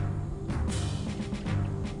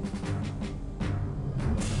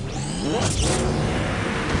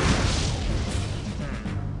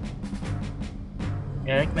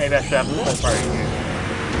 Yeah, I think maybe I should have the whole party here.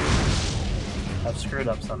 I've screwed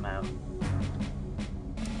up somehow.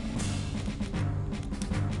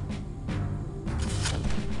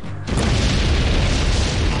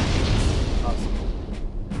 Awesome.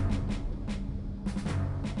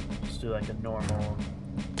 Just do like a normal...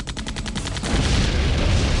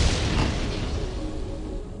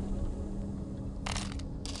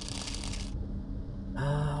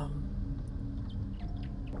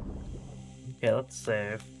 Okay, let's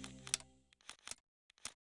save.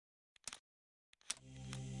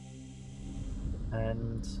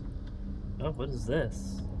 And... oh, what is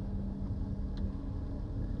this?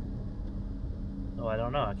 Oh, I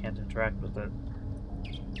don't know. I can't interact with it.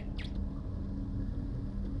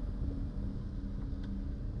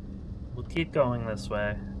 We'll keep going this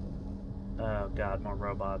way. Oh god, more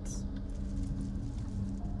robots.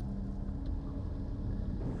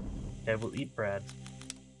 Okay, we'll eat bread.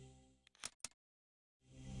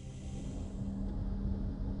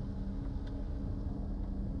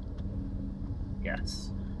 Yes.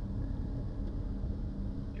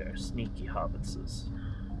 They're sneaky hobbitses.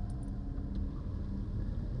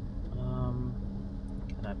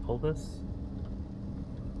 Can I pull this?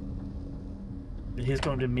 He's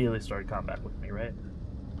going to immediately start combat with me, right?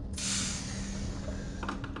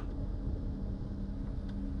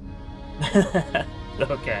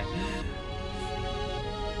 Okay.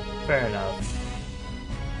 Fair enough.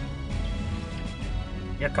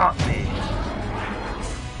 You caught me!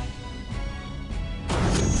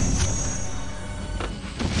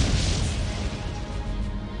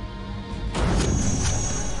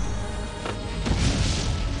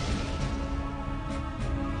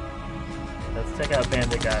 Check out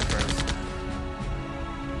Bandit Guy first.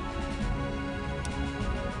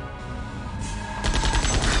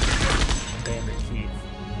 Bandit Keith.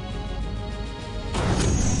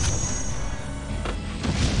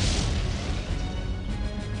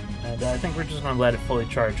 And I think we're just going to let it fully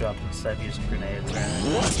charge up instead of using grenades or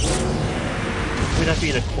anything. We'd have to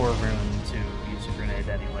eat a core room to use a grenade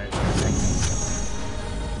anyways, I think.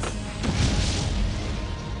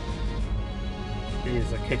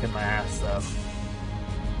 These are kicking my ass though.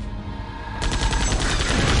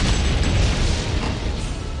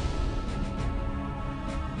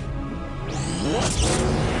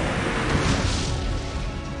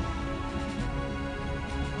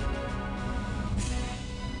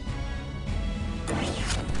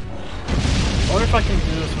 I wonder if I can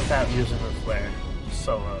do this without using the flare. Just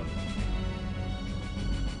solo.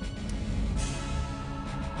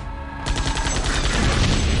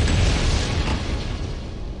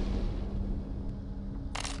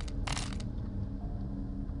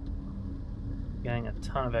 Getting a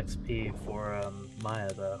ton of XP for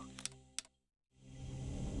Maya though.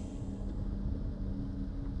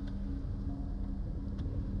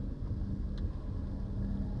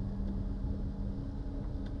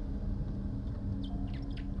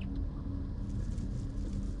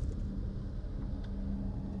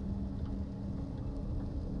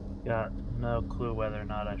 Got no clue whether or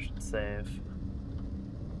not I should save.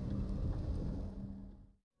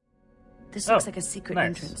 This looks like a secret nice.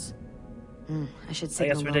 entrance. I should I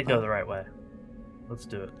signal guess we did Lobo. go the right way. Let's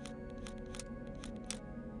do it.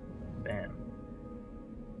 Bam.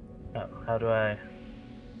 Oh, how do I...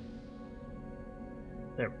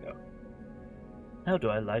 there we go. How do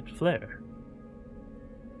I light flare?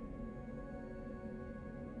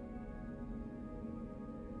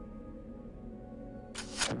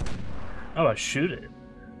 Oh, I shoot it.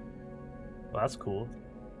 Well, that's cool.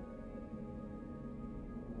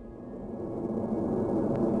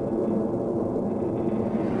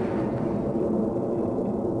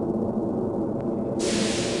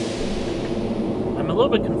 I'm a little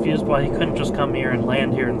bit confused why he couldn't just come here and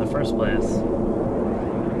land here in the first place.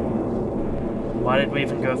 Why did we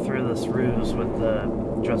even go through this ruse with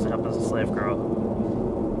dressing up as a slave girl?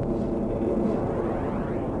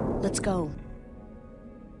 Let's go.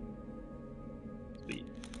 Sweet.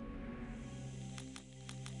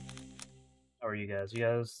 How are you guys? You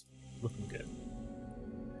guys looking good.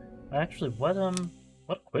 Actually, what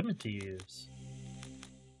equipment do you use?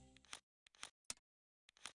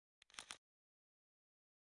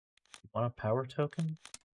 Want a power token?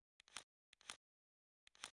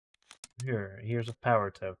 Here's a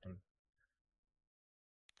power token.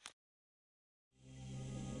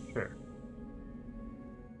 Sure.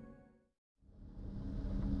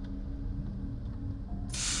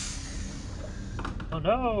 Oh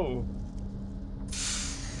no!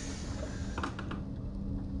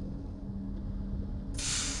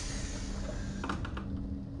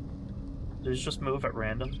 Did it just move at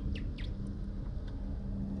random?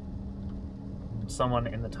 Someone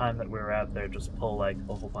in the time that we were out there just pull like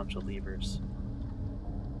a whole bunch of levers.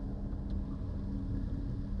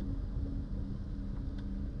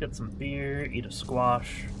 Get some beer, eat a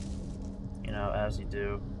squash, you know, as you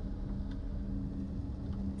do.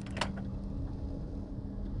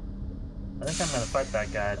 I think I'm gonna fight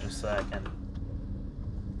that guy just so I can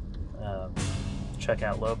check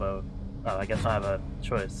out Lobo. Oh, I guess I have a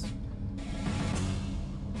choice.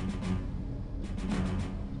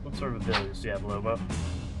 What sort of abilities do you have, Lobo?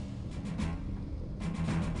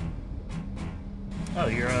 Oh,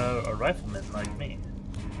 you're a rifleman like me.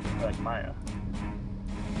 Like Maya.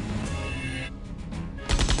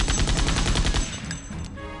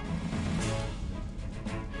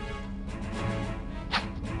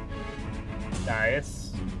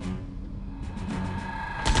 Nice.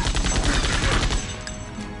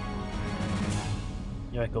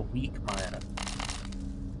 You're like a weak Maya.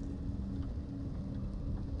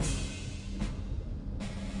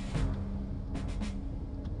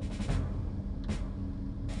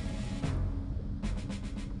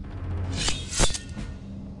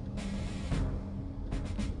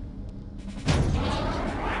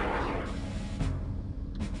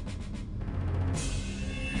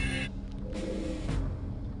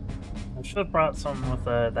 I should have brought someone with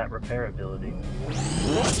that repair ability.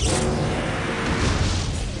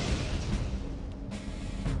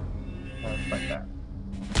 Like that.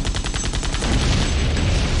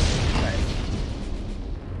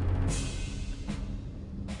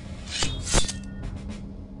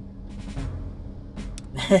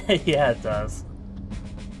 Nice. Yeah, it does.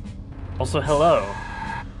 Also, hello.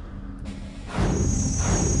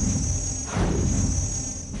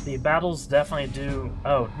 The battles definitely do...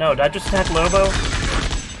 Oh, no, did I just attack Lobo?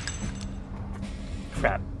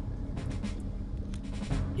 Crap.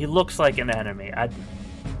 He looks like an enemy.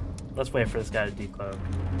 Let's wait for this guy to decloak.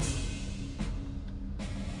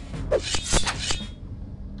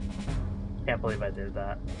 Can't believe I did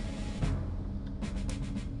that.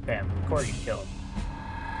 Bam, Corey can kill him.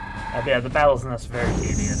 Yeah, the battle's in this very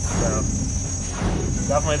tedious, so...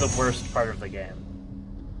 Definitely the worst part of the game.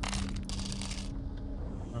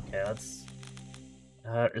 Okay, that's...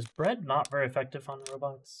 is bread not very effective on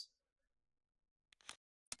robots?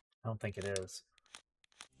 I don't think it is.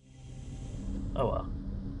 Oh well.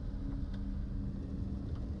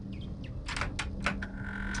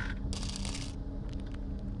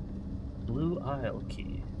 Blue Isle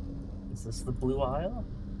key. Is this the Blue Isle?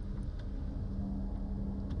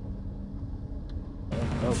 Oh,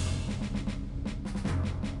 no.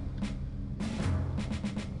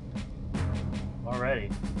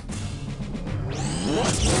 Alrighty.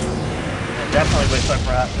 I definitely wish I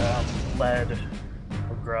brought lead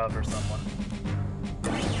or grub or someone.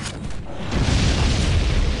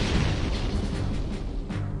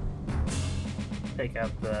 Take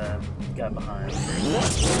out the guy behind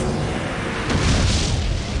first.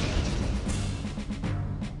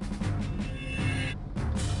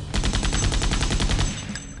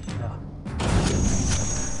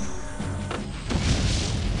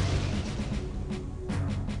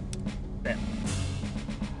 Bam.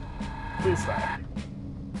 Please fire.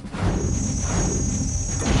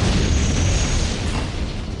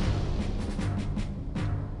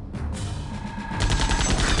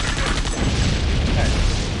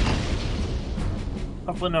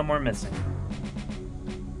 Hopefully no more missing.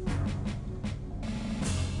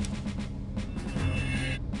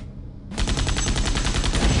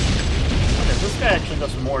 Okay, this guy actually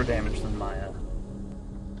does more damage than Maya.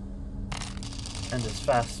 And is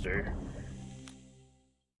faster.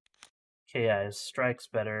 Okay, yeah, his strike's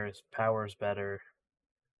better, his power's better.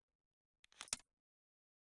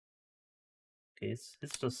 Okay, it's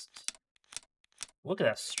just... Look at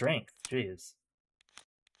that strength, jeez.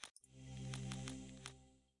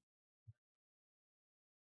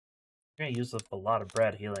 You're gonna use up a lot of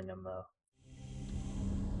bread healing him, though.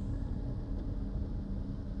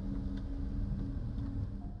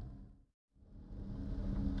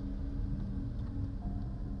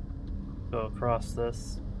 Go across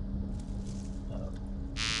this.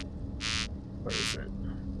 Where is it?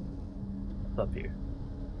 It's up here.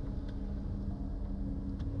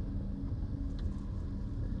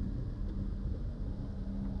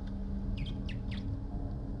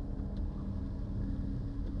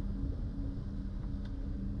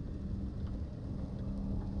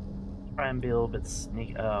 Try and be a little bit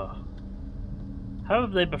sneaky. Oh. How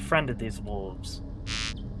have they befriended these wolves?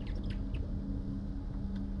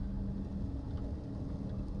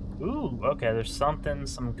 Ooh, okay, there's some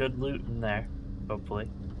good loot in there,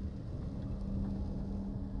 hopefully.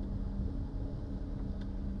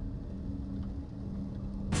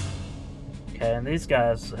 Okay, and these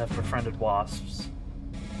guys have befriended wasps.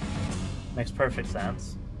 Makes perfect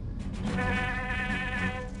sense.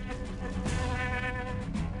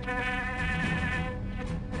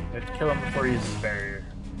 We have to kill him before he uses barrier.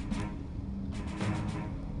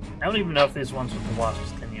 I don't even know if these ones with the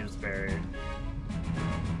wasps can use barrier.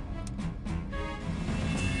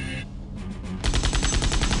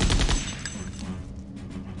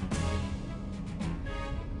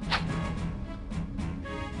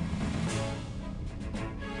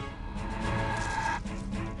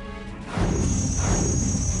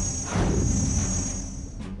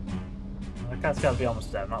 That guy's gotta be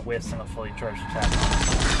almost dead. I'm not wasting a fully charged attack on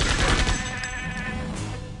him.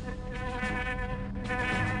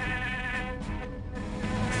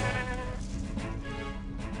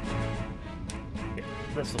 Okay,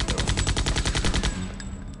 this'll do it.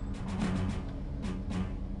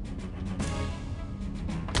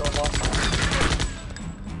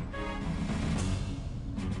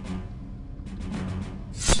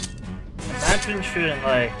 Imagine shooting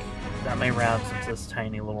like that many rounds into this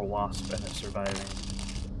tiny little wasp and it surviving.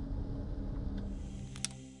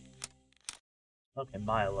 Okay,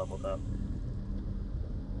 Maya leveled up.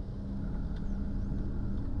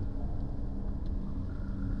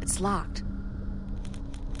 It's locked.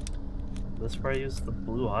 This where I use the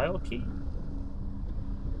blue aisle key?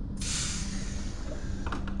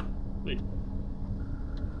 Wait.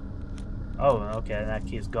 Oh, okay, that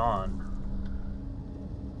key's gone.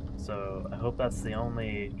 So I hope that's the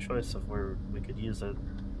only choice of where we could use it.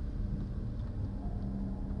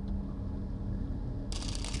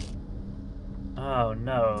 Oh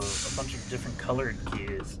no, a bunch of different colored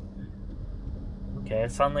keys. Okay,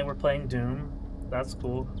 suddenly we're playing Doom. That's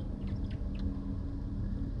cool.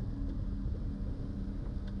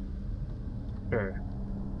 Sure.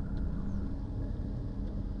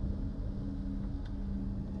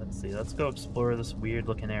 Let's see, let's go explore this weird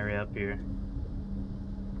looking area up here.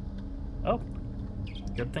 Oh,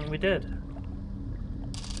 good thing we did.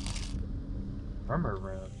 Armor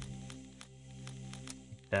room.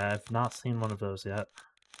 Yeah, I've not seen one of those yet.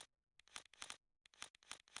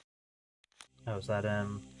 Oh, is that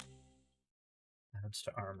adds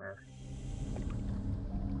to armor.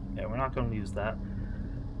 Yeah, we're not going to use that.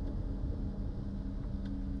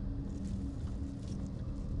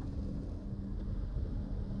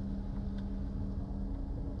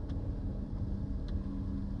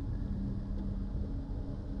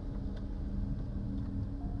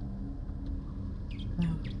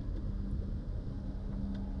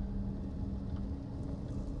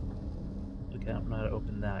 Okay, I don't know how to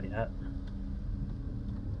open that yet.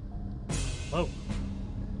 Whoa.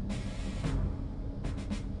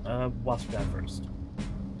 Wasp guy first.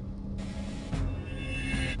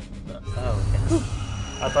 Oh, okay.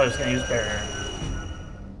 I thought I was gonna use barrier.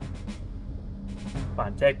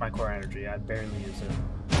 Fine, take my core energy. I barely use it.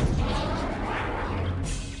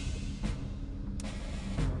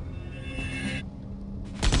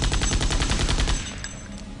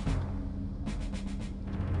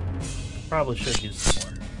 Probably should use some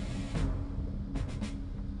more.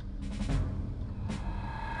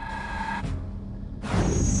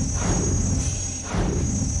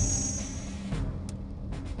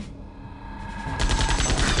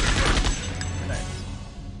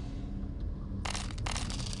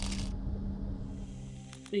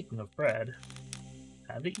 Speaking of bread,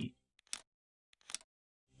 time to eat.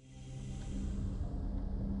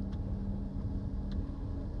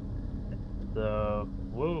 So,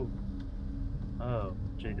 whoa. Oh,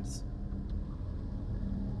 jeez.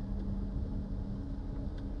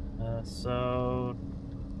 So,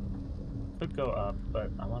 could go up,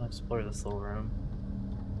 but I want to explore this little room.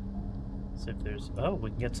 See if there's... Oh,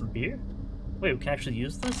 we can get some beer? Wait, we can actually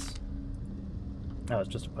use this? No, it's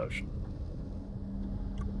just a potion.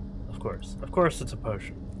 Of course it's a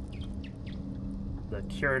potion. The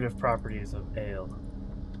curative properties of ale.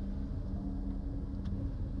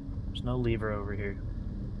 There's no lever over here.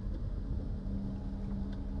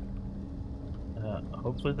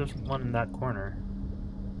 Hopefully there's one in that corner.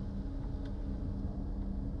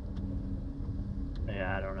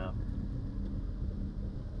 Yeah, I don't know.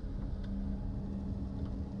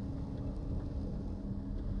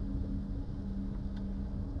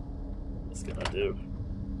 What's gonna do?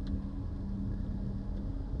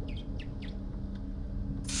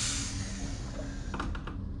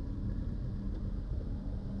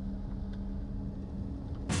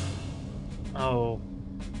 Oh.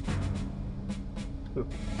 Ooh.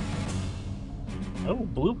 Oh,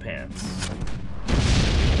 blue pants.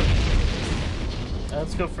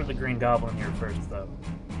 Let's go for the Green Goblin here first, though.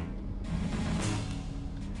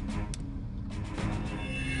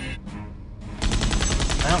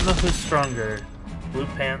 I don't know who's stronger, blue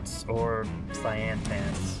pants or cyan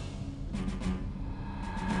pants.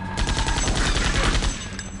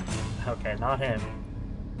 Okay, not him.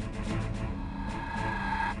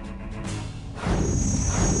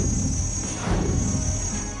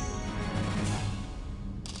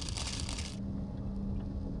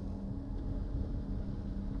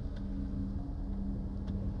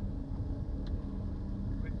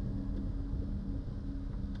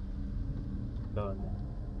 Go in there.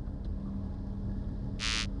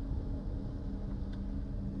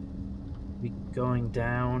 Be going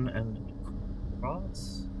down and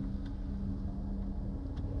across?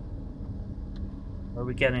 Are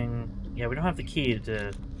we getting... Yeah, we don't have the key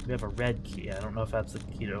to... We have a red key. I don't know if that's the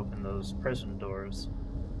key to open those prison doors.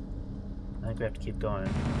 I think we have to keep going.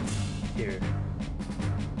 Here.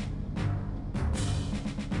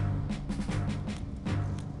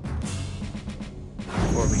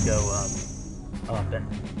 Before we go up and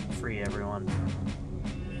free everyone.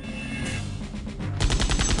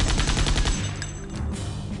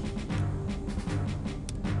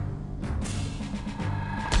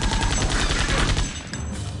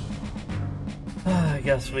 I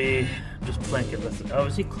guess we just blink at this. Oh,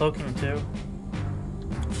 is he cloaking too?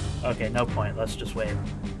 Okay, no point. Let's just wait.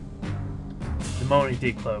 The moment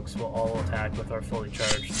he decloaks, we'll all attack with our fully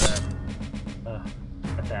charged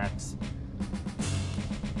attacks.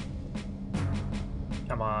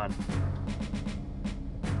 Come on.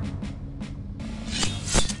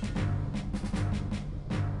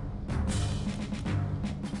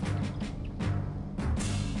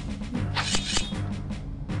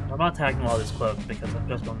 I'm not attacking while he's cloaked because I'm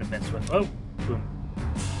just going to miss with... Oh! Boom.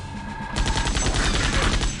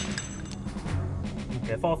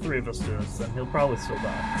 Okay, if all three of us do this, then he'll probably still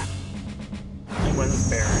die. He wins this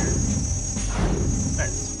barrier.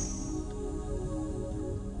 Nice.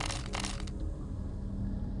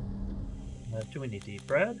 Do we need to eat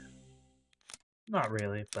bread? Not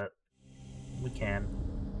really, but we can.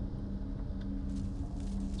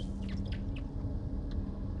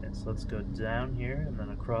 Okay, so let's go down here and then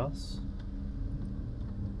across.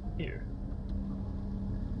 Here.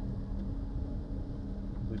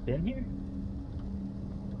 Have we been here?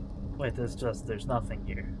 Wait, there's nothing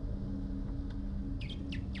here.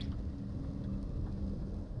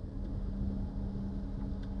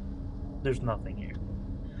 There's nothing here.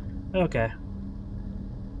 Okay.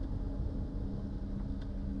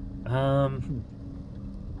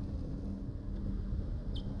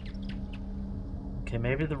 Okay,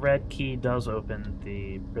 maybe the red key does open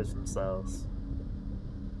the prison cells.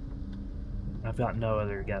 I've got no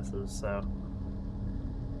other guesses, so...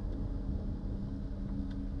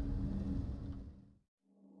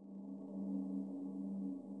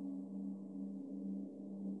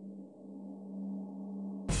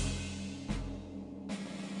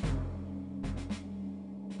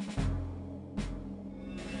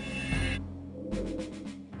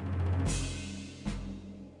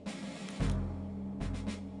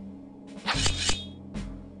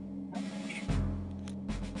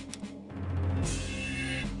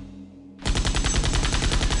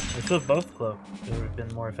 If we both cloaked, it would have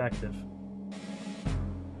been more effective.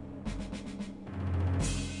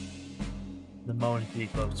 The moment he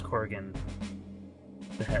decloaks Corrigan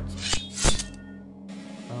the head.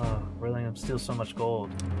 Oh, we're letting him steal so much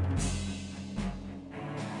gold.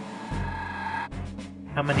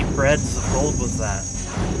 How many breads of gold was that?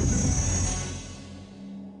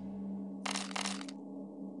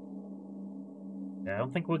 Yeah, I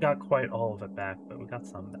don't think we got quite all of it back, but we got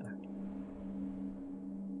some back.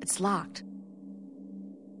 It's locked.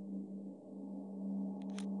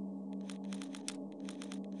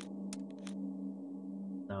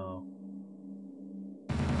 No.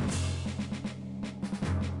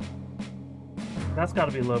 That's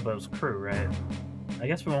gotta be Lobo's crew, right? I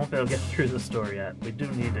guess we won't be able to get through the store yet. We do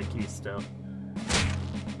need a key still.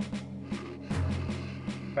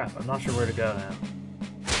 Crap, I'm not sure where to go now.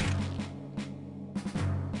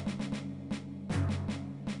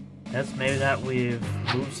 Guess maybe that we've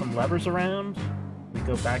moved some levers around. We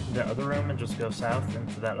go back into the other room and just go south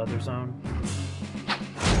into that other zone.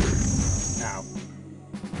 Ow.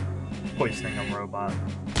 Poisoning a robot.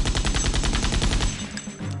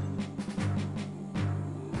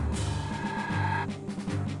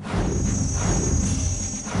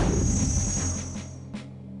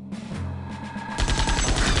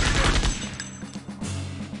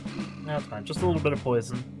 That's fine, just a little bit of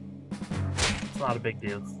poison. It's not a big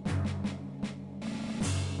deal.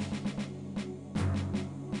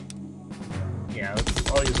 Yeah,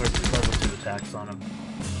 I'll use our level 2 attacks on him.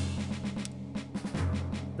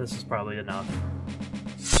 This is probably enough.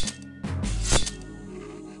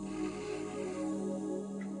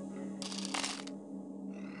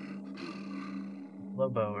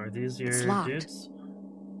 Lobo, are these your dudes?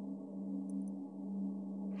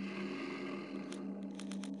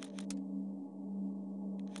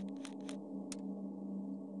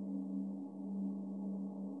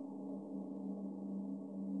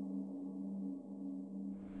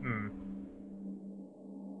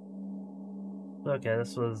 Okay,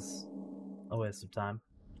 this was a waste of time.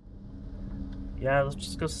 Yeah, let's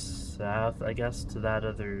just go south, I guess, to that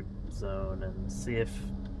other zone and see if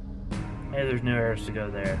maybe there's new areas to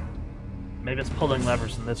go there. Maybe it's pulling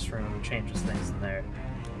levers in this room and changes things in there.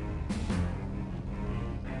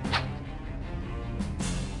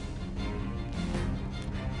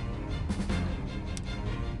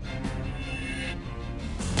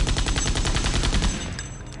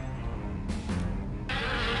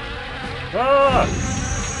 Ah!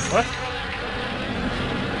 What?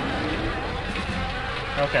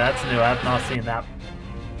 Okay, that's new. I've not seen that.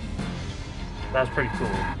 That's pretty cool.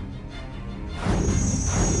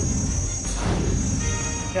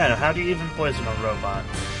 Yeah, no, how do you even poison a robot?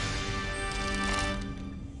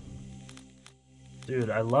 Dude,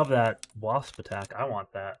 I love that wasp attack. I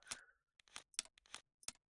want that.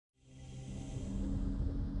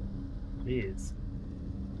 Jeez.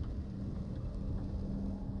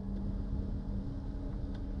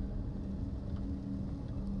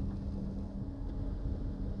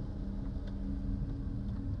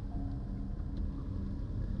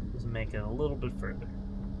 Make it a little bit further.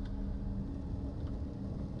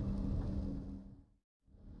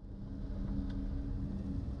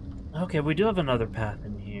 Okay, we do have another path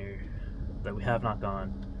in here that we have not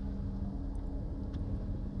gone.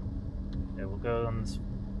 Okay, we'll go on this.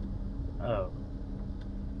 Oh.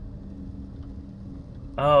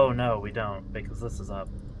 Oh, no, we don't, because this is up.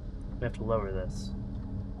 We have to lower this.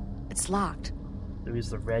 It's locked. So we use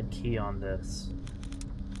the red key on this.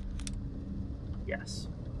 Yes.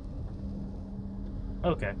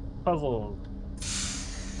 Okay, puzzle.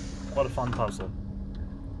 What a fun puzzle.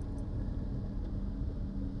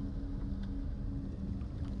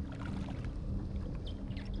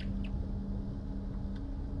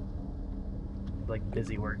 Like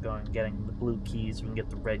busy work going, getting the blue keys, we can get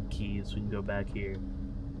the red keys, we can go back here.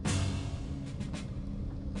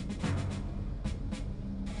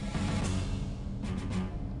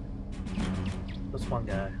 This one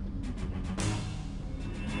guy.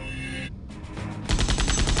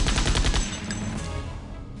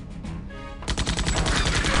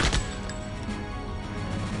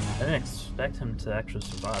 I didn't expect him to actually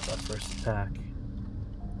survive that first attack.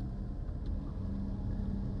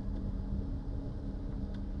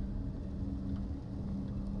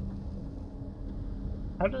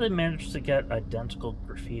 How do they manage to get identical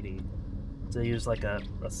graffiti? Do they use like a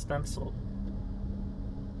stencil?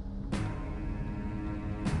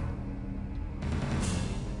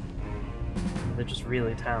 They're just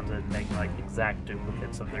really talented making like exact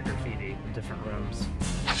duplicates of their graffiti in different rooms.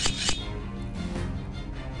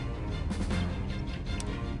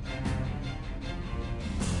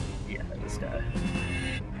 Yeah, this guy.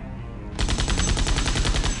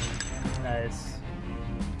 Nice.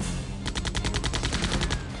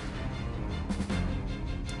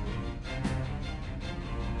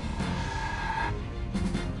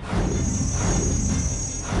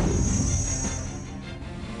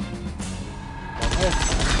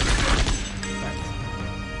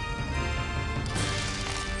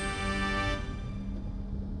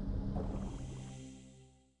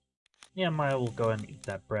 Yeah, Maya will go and eat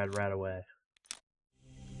that bread right away.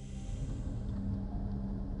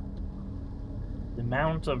 The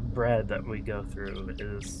amount of bread that we go through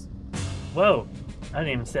is... Whoa! I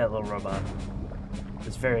didn't even see that little robot.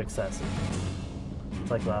 It's very excessive.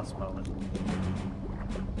 It's like last moment.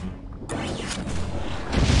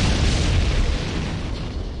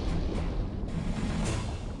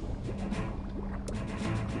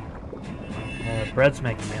 Bread's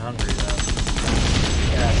making me hungry, though.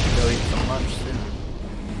 Yeah, I should go eat some lunch soon.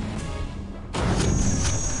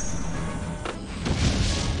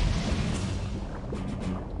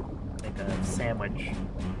 Make a sandwich.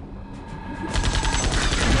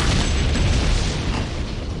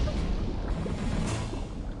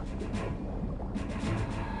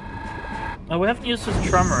 Oh, we haven't used his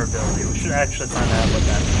tremor ability. We should actually find out what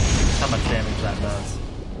that, how much damage that does.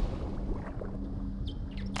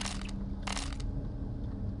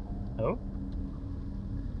 Oh?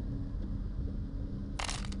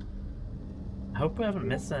 I hope we haven't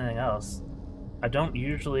missed anything else. I don't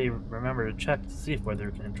usually remember to check to see if whether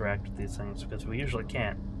we can interact with these things, because we usually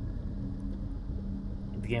can't.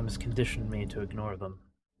 The game has conditioned me to ignore them.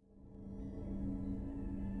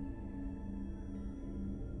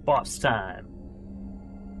 Boss time.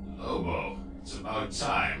 Lobo, it's about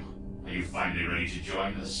time. Are you finally ready to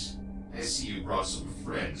join us? I see you brought some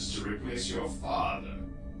friends to replace your father.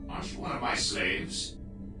 Aren't you one of my slaves?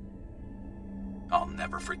 I'll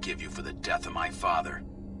never forgive you for the death of my father.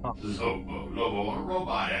 Lobo, a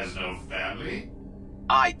robot has no family.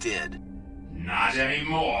 I did. Not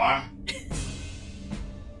anymore.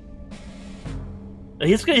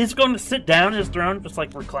 He's going to sit down in his throne, just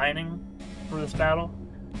like reclining for this battle.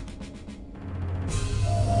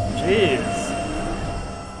 Jeez.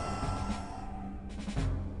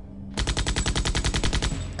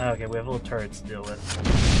 Okay, we have little turrets to deal with.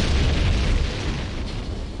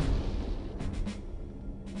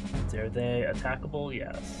 Are they attackable?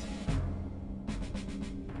 Yes.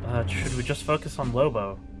 Should we just focus on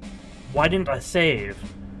Lobo? Why didn't I save?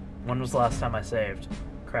 When was the last time I saved?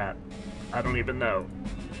 Crap. I don't even know.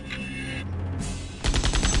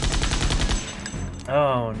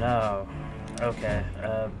 Oh no. Okay,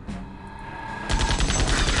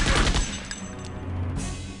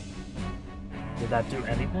 did that do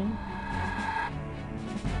anything?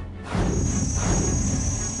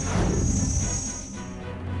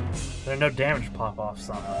 There are no damage pop-offs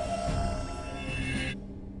on them.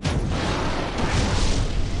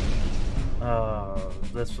 Oh,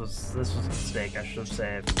 this was a mistake. I should have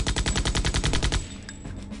saved.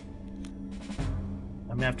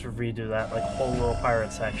 I'm gonna have to redo that, like, whole little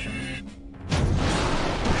pirate section.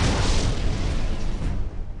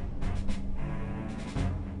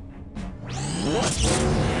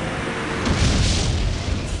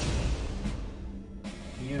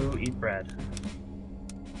 You eat bread.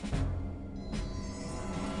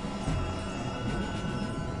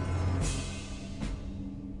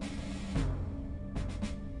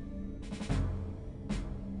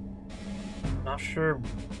 Not sure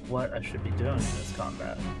what I should be doing in this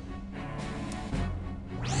combat.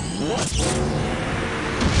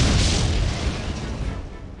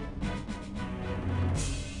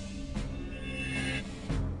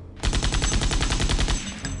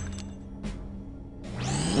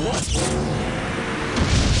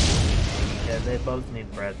 Yeah, they both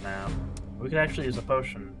need bread now. We could actually use a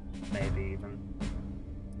potion, maybe even.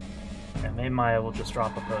 And maybe Maya will just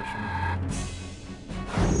drop a potion.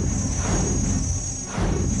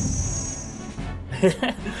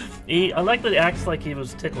 I like that he acts like he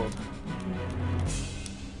was tickled.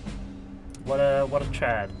 What a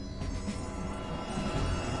Chad.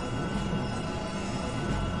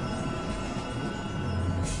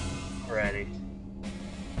 Alrighty.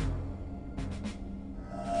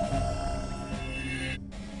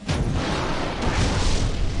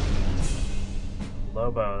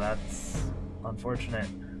 Lobo, that's unfortunate.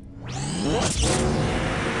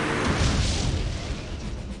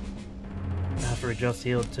 After he just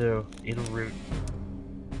healed too. Eat a root.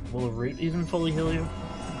 Will a root even fully heal you?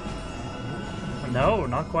 No,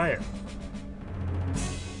 not quite.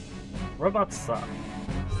 Robots suck.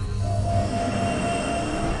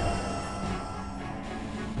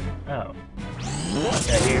 Oh.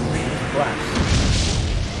 Yeah, he used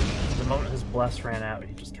blast. The moment his blast ran out,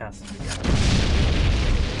 he just cast it again.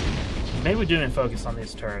 Maybe we do need to focus on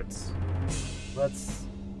these turrets. Let's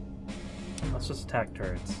just attack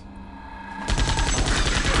turrets.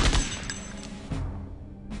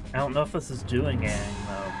 I don't know if this is doing anything,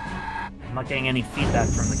 though. I'm not getting any feedback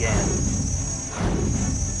from the game.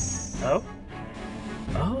 Oh?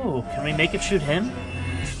 Oh, can we make it shoot him?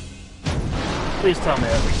 Please tell me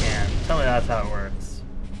that we can. Tell me that's how it works.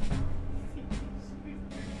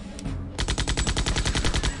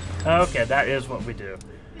 Okay, that is what we do.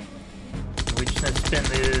 We just have to spin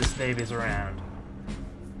these babies around.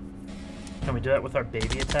 Can we do that with our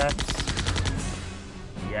baby attacks?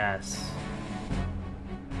 Yes.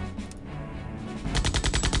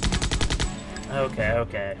 Okay,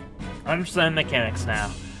 okay. I understand mechanics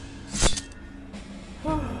now.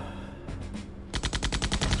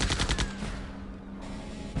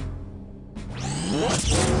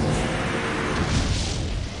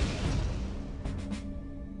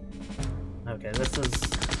 Okay, this is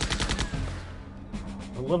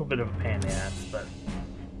a little bit of a pain in the ass, but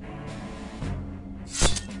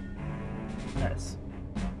nice.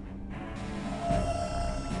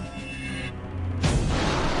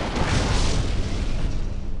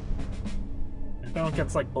 If no one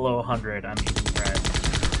gets like below 100, I'm eating bread.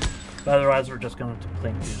 But otherwise, we're just going to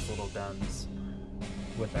plink these little guns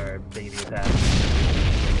with our baby attacks.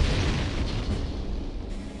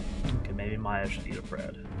 Okay, maybe Maya should eat a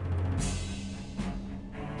bread.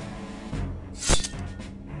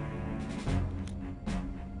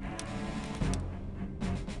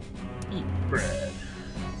 Eat bread.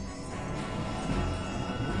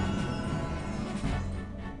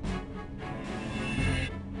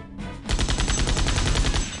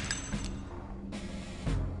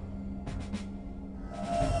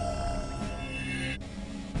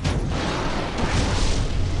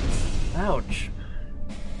 Ouch.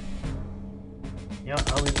 You know,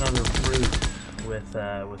 I'll eat another fruit with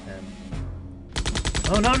him.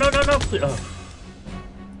 Oh no no no no! Please. Oh.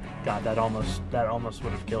 God, that almost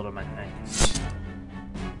would have killed him, I think.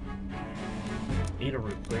 Eat a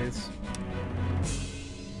root, please.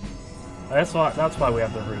 That's why we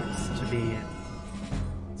have the roots, to be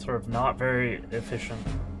sort of not very efficient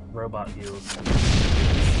robot heals.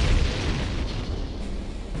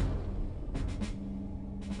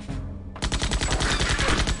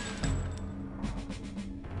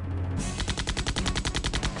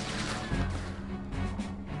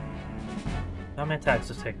 How many attacks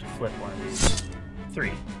does it take to flip one of these?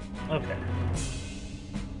 3. Okay.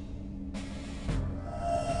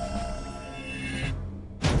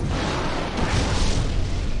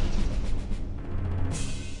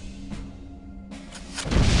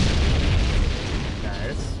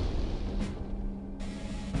 Nice.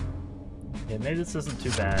 Okay, maybe this isn't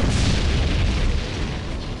too bad.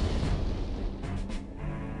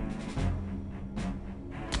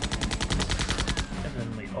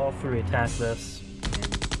 All 3 attack this in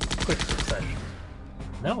quick succession.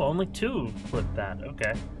 No, only 2 flip that.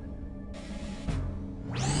 Okay.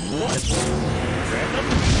 It's random?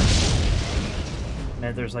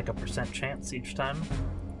 Maybe there's like a % chance each time.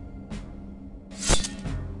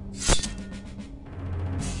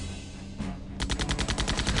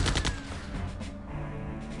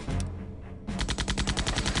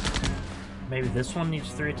 Maybe this one needs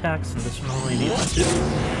 3 attacks and this one only needs 2.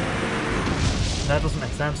 That doesn't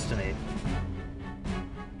make sense to me.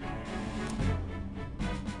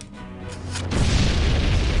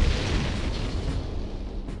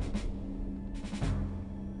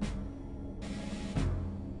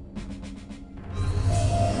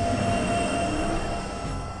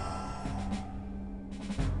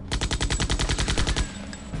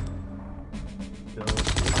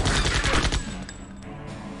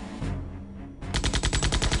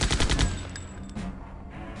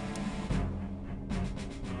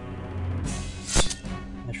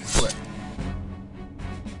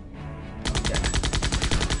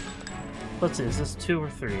 Let's see, is this 2 or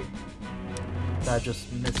 3? Did I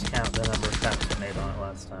just miscount the number of taps I made on it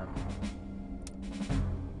last time?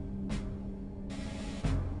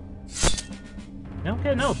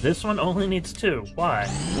 Okay, no, this one only needs 2. Why?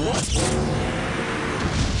 Well,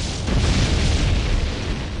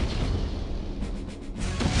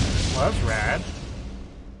 that's rad.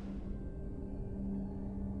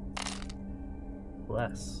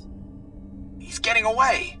 Bless. He's getting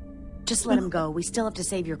away! Just let him go. We still have to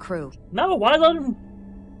save your crew. No, why let him?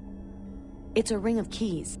 It's a ring of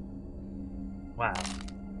keys. Wow.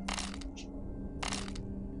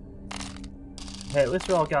 Hey, at least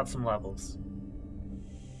we all got some levels.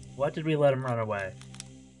 Why did we let him run away?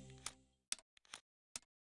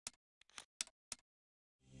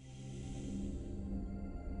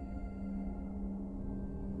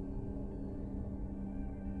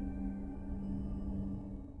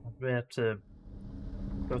 Do we have to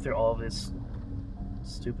go through all of these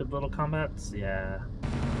stupid little combats? Yeah.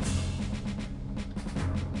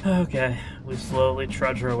 Okay, we slowly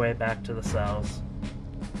trudge our way back to the cells.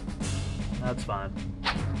 That's fine.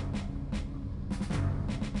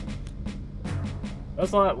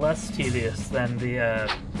 That's a lot less tedious than the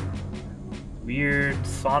weird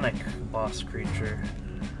Sonic boss creature.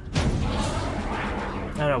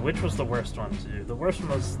 I don't know, which was the worst one to do? The worst one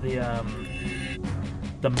was the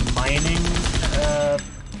mining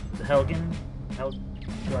Helgen?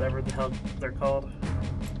 Whatever the hell they're called.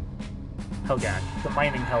 Helgak. The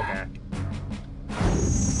mining Helgak.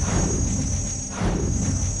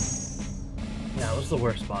 Yeah, it was the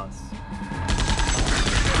worst boss.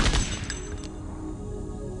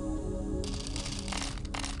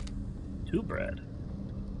 Two bread.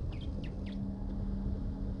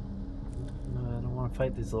 want to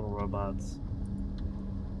fight these little robots.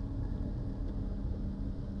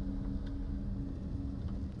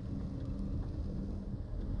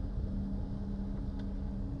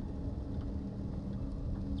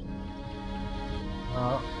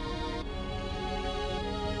 Well,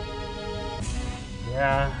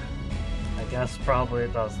 yeah, I guess probably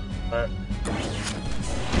it doesn't, but...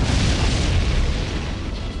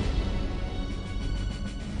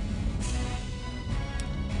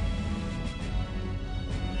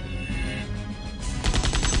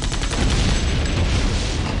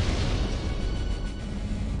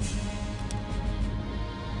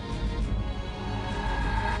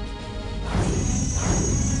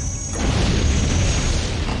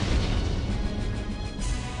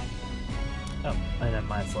 Oh, I have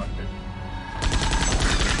mine selected.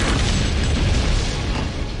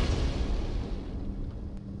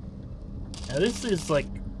 Now this is like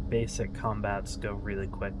basic combats go really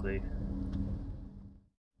quickly.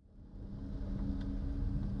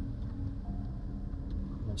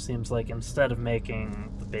 It seems like instead of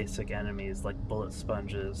making the basic enemies like bullet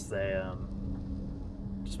sponges, they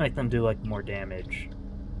just make them do like more damage.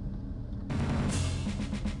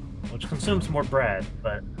 Which consumes more bread,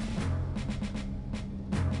 but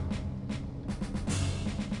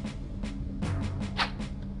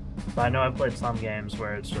I know I've played some games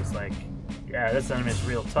where it's just like, yeah, this enemy's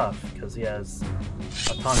real tough because he has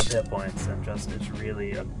a ton of hit points and just is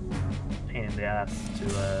really a pain in the ass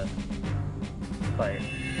to fight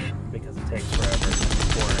because it takes forever and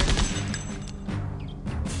it's boring.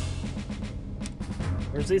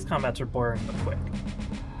 Whereas these combats are boring but quick.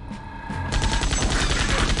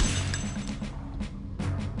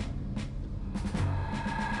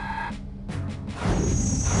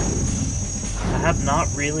 I have not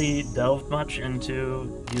really delved much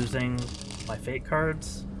into using my fate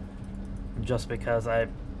cards, just because it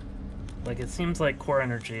seems like core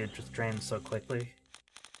energy it just drains so quickly.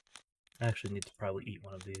 I actually need to probably eat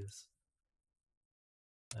one of these.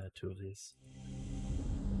 2 of these.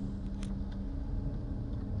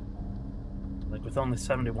 Like with only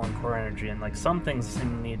 71 core energy, and like some things seem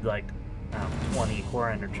to need like 20 core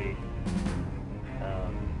energy.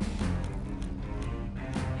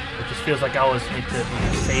 It just feels like I always need to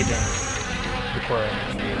be saving the core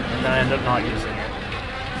energy, and then I end up not using it.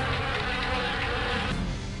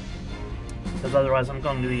 Because otherwise I'm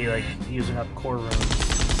going to be like using up core rooms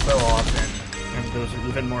so often, and those are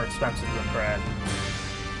even more expensive than bread.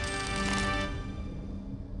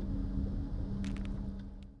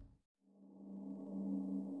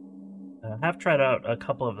 I have tried out a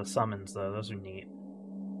couple of the summons though, those are neat.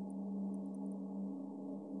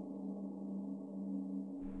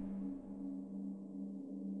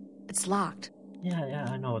 It's locked. Yeah,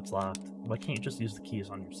 I know it's locked. Why can't you just use the keys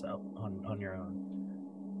on yourself, on your own?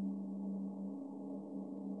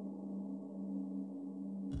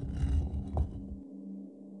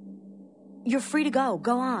 You're free to go.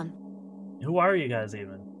 Go on. Who are you guys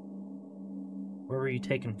even? Where were you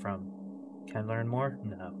taken from? Can I learn more?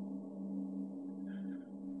 No.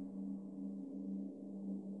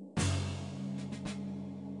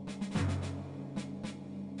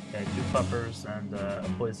 Okay, 2 puppers and a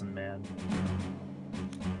poison man.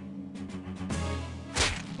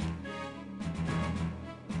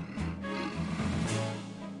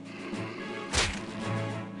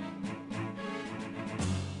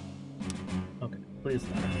 Okay, please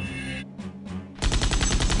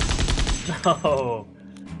no.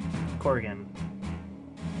 Corrigan.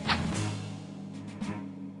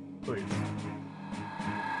 Please.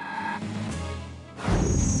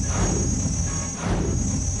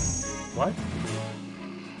 What?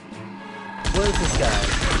 What is this guy?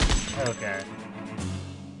 Okay.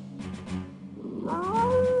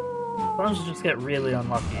 Sometimes you just get really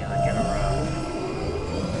unlucky and I get around.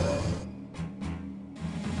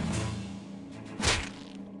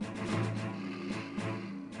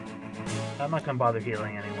 I'm not gonna bother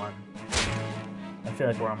healing anyone. I feel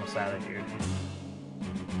like we're almost out of here.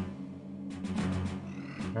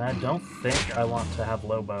 And I don't think I want to have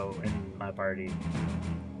Lobo in my party.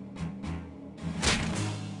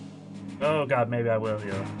 Oh god, maybe I will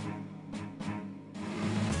heal.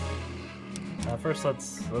 First,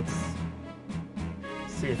 let's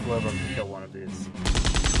see if Lobo can kill one of these.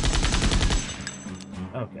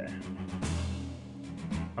 Okay.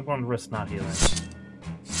 I'm going to risk not healing.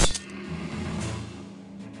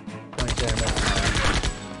 Point there, miss.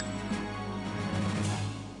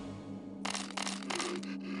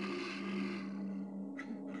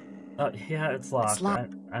 Yeah, it's locked. It's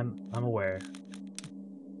locked. I'm aware.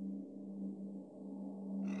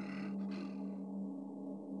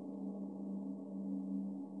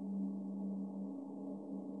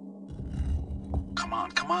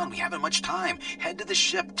 come on. We haven't much time. Head to the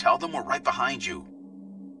ship. Tell them we're right behind you.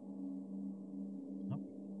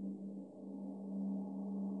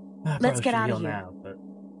 Let's get out of here. Now, but...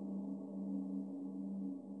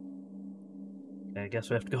 Okay, I guess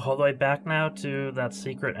we have to go all the way back now to that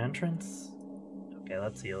secret entrance. Okay,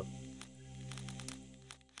 let's heal.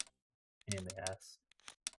 In the ass.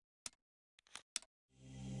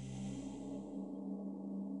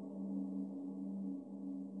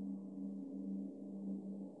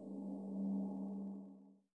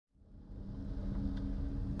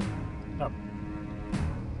 Oh.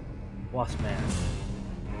 Wasp man.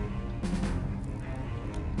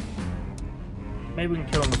 Maybe we can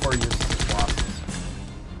kill him before he uses his wasps.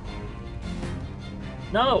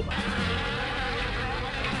 No!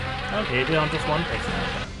 Okay, do it on just one person.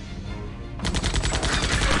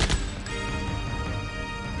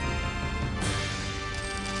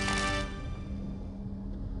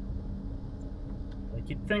 Like,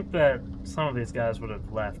 you'd think that some of these guys would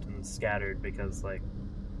have left and scattered because, like,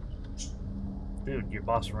 dude, your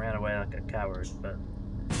boss ran away like a coward, but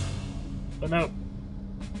no.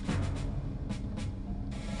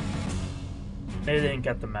 They didn't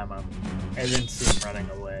get the memo. They didn't see him running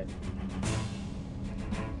away.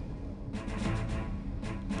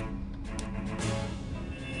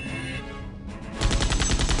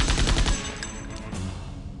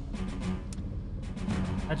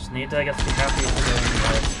 I just need to, I guess, be happy for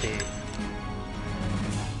getting OSD.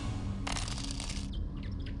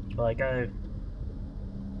 But, like,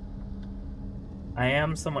 I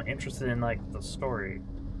am somewhat interested in, like, the story.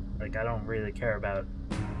 Like, I don't really care about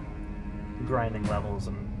grinding levels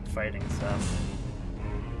and fighting stuff.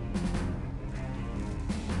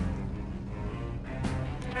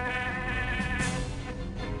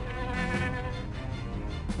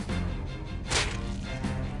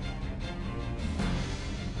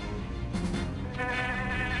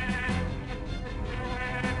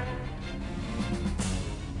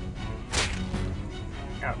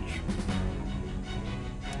 Ouch.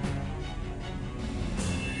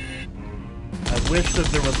 I wish that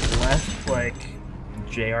there was less, like,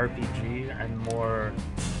 JRPG and more,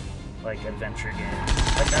 like, adventure game.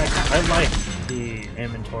 Like, I like the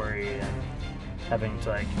inventory and having to,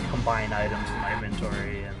 like, combine items in my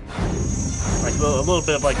inventory and, like, a little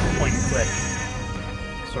bit of, like, point and click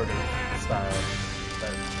sort of style.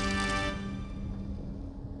 But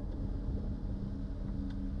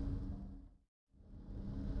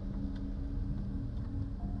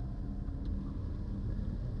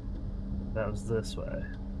that was this way.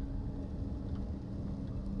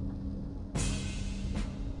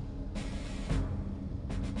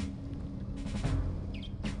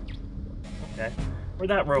 Okay. Where'd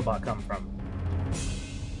that robot come from?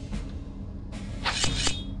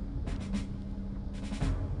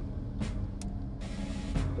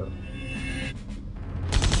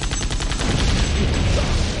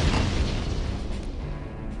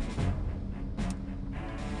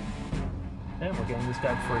 Okay, we're getting this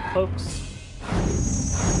guy before he cloaks.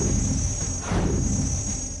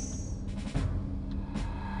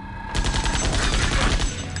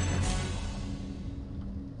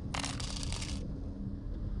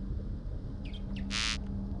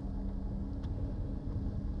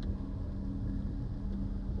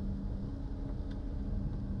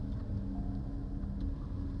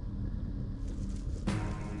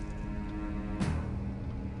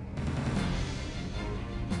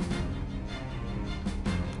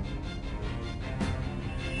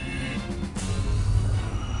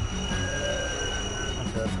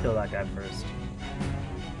 Let's kill that guy first.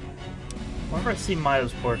 Whenever I see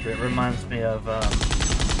Mayo's portrait, it reminds me of a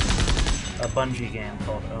Bungie game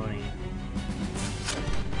called Oni. It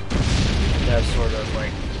has sort of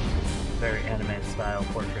like very anime style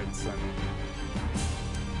portraits, and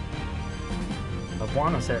I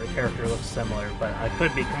want to say the character looks similar, but I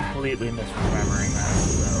could be completely misremembering that,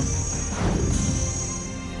 so...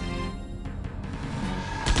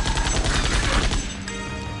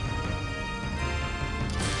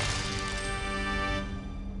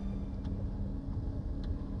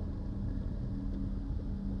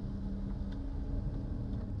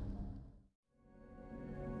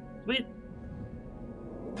 Sweet.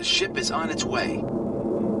 The ship is on its way.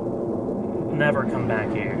 Never come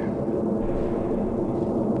back here.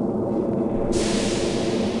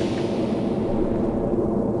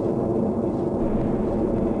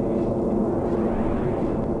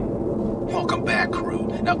 Welcome back, crew.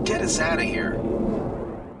 Now get us out of here.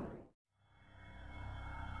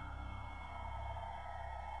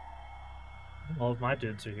 All of my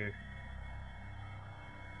dudes are here.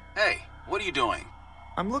 Hey, what are you doing?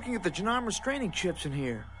 I'm looking at the Janam restraining chips in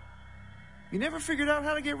here. You never figured out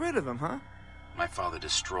how to get rid of him, huh? My father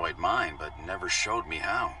destroyed mine, but never showed me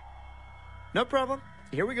how. No problem.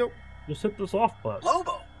 Here we go. Just hit this off button.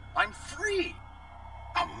 Lobo, I'm free!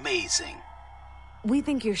 Amazing. We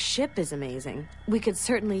think your ship is amazing. We could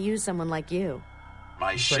certainly use someone like you.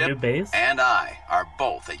 My Is there a new ship base? and I are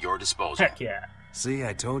both at your disposal. Heck yeah. See,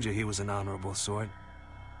 I told you he was an honorable sort.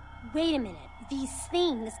 Wait a minute. These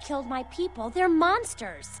things killed my people. They're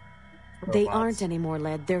monsters. They aren't anymore,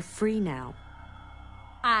 Led. They're free now.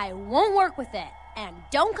 I won't work with it. And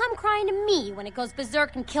don't come crying to me when it goes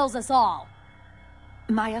berserk and kills us all.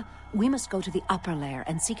 Maya, we must go to the upper lair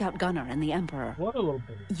and seek out Gunnar and the Emperor. What a little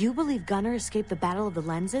bit. You believe Gunnar escaped the Battle of the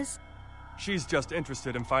Lenses? She's just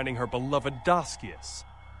interested in finding her beloved Daskius.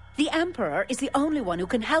 The Emperor is the only one who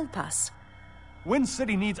can help us. Wind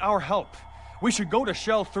City needs our help. We should go to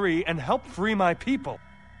Shell 3 and help free my people.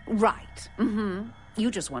 Right. Mm-hmm.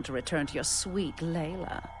 You just want to return to your sweet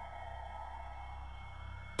Layla.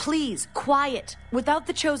 Please, quiet. Without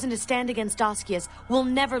the Chosen to stand against Daskius, we'll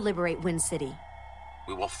never liberate Wind City.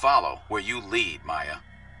 We will follow where you lead, Maya.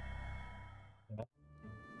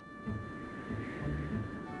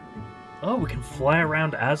 Oh, we can fly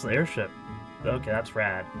around as the airship. Okay, that's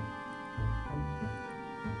rad.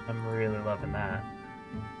 I'm really loving that.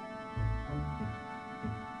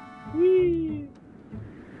 Whee!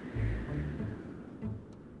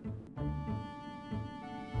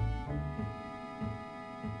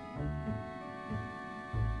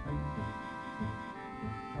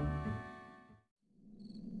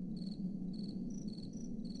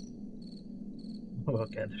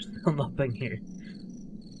 Okay, there's still nothing here.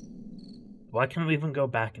 Why can't we even go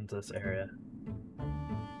back into this area?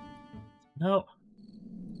 No.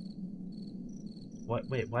 What?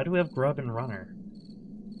 Wait, why do we have Grub and Runner?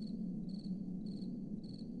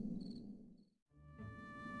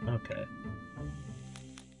 Okay.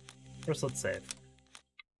 First, let's save.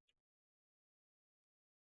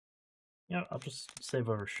 Yeah, I'll just save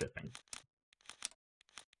over shipping.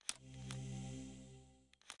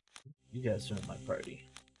 You guys are in my party.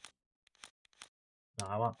 No,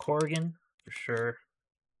 I want Corrigan, for sure.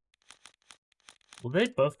 Will they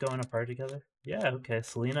both go in a party together? Yeah, okay,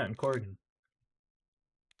 Selena and Corrigan.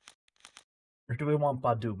 Or do we want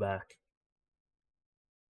Badu back?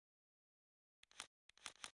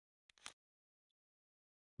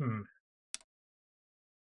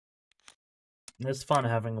 It's fun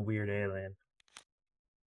having a weird alien.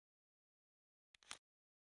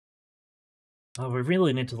 Oh, we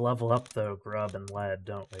really need to level up, though, Grub and Lead,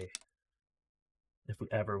 don't we? If we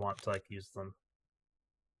ever want to, like, use them.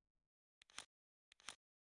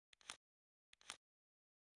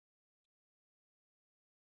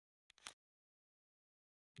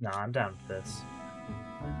 No, I'm down with this.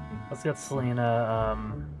 Let's get Selena,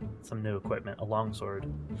 some new equipment. A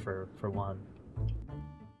longsword, for one.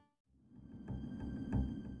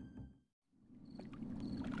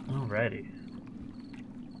 Alrighty.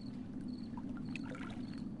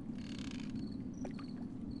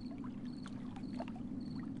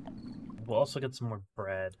 We'll also get some more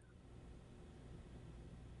bread.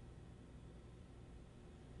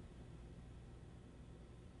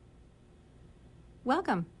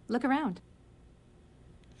 Welcome. Look around.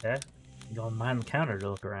 Okay? Go behind the counter to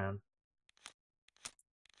look around.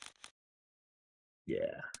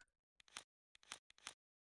 Yeah.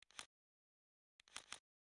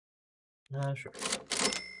 Sure.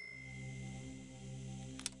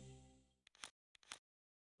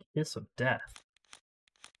 Kiss of Death.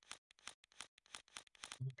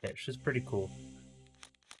 Okay, she's pretty cool.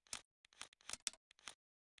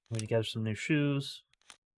 We need to get her some new shoes.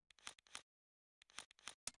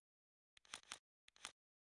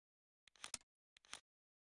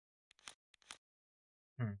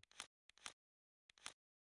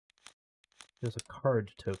 There's a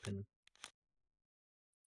card token.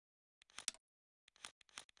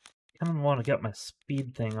 I kind of want to get my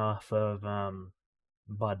speed thing off of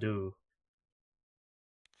Badu.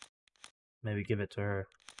 Maybe give it to her.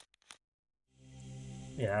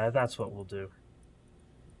 Yeah, that's what we'll do.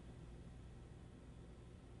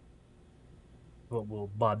 What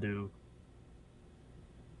will Badu?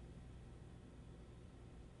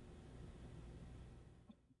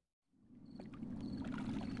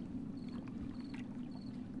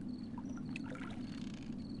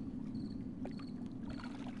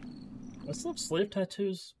 I still have slave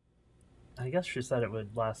tattoos. I guess she said it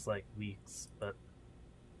would last like weeks, but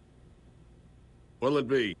What'll it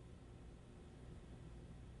be?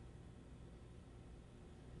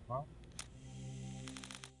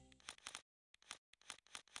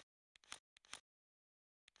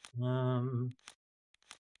 well.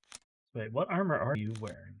 Wait, what armor are you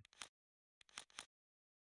wearing?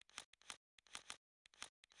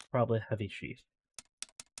 probably a heavy sheath.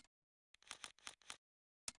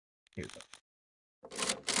 Here we go.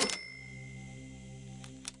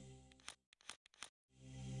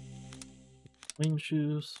 Wing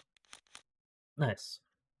shoes. Nice.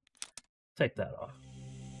 Take that off.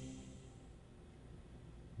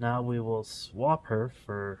 Now we will swap her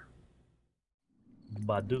for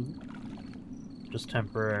Badu. Just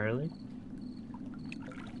temporarily.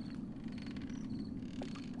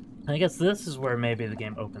 I guess this is where maybe the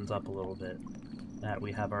game opens up a little bit. That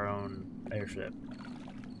we have our own airship.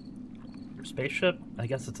 Or spaceship? I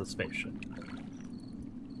guess it's a spaceship.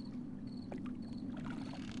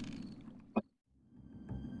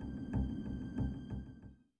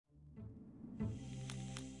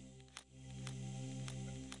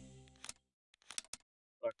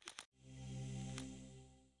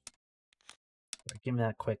 Give me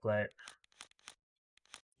that quick light.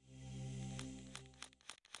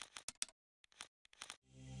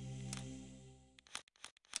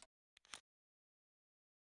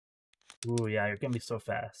 Ooh, yeah, you're gonna be so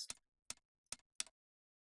fast.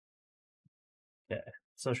 Okay,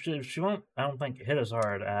 so she won't, I don't think, hit as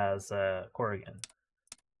hard as Corrigan.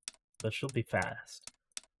 But she'll be fast.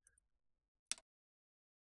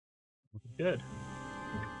 Good.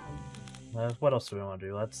 What else do we want to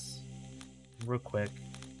do? Let's, real quick,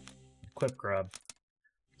 equip grub.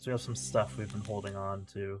 So we have some stuff we've been holding on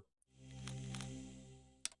to.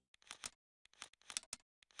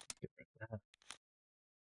 Get rid of that.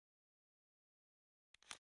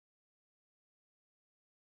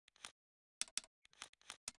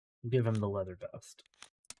 Give him the leather vest.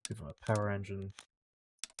 Give him a power engine.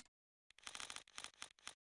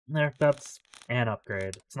 There, that's an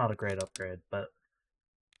upgrade. It's not a great upgrade, but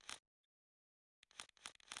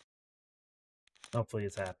hopefully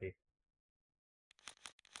he's happy.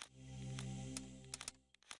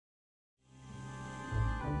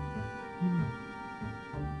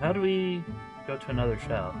 How do we go to another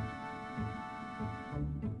shell?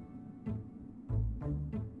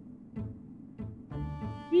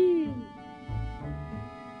 Whee!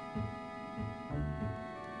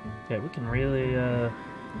 Okay, we can really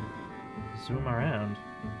zoom around.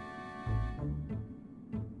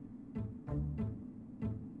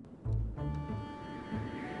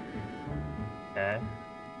 Okay.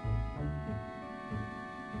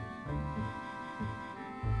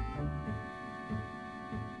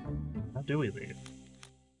 How do we leave?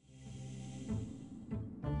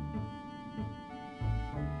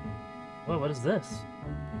 Whoa, what is this?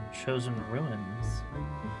 Chosen Ruins.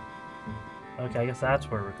 Okay, I guess that's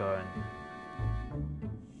where we're going.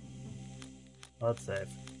 Let's save.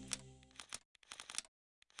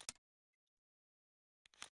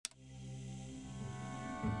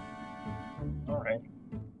 Alright.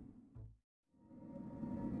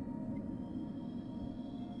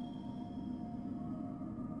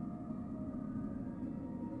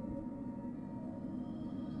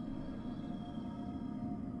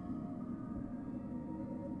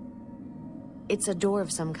 It's a door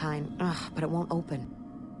of some kind. Ugh, but it won't open.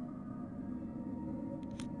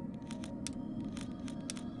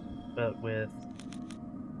 But with...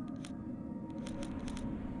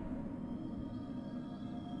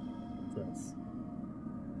 what's this?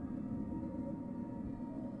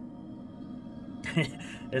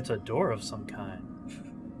 It's a door of some kind.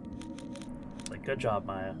 Like, good job,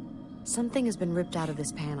 Maya. Something has been ripped out of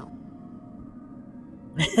this panel.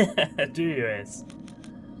 Do you, Ace?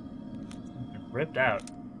 Ripped out.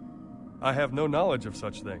 I have no knowledge of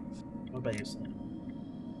such things. What about you, Sam?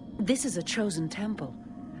 This is a chosen temple.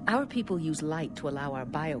 Our people use light to allow our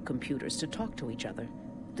biocomputers to talk to each other.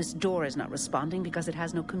 This door is not responding because it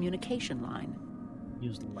has no communication line.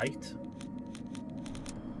 Use light?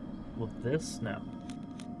 Well, this? No.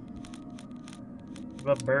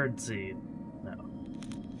 What about birdseed? No.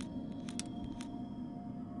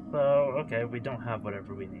 So, okay, we don't have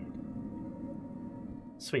whatever we need.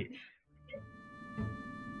 Sweet.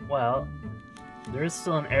 Well, there is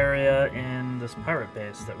still an area in this pirate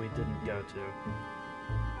base that we didn't go to.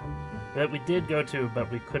 That we did go to,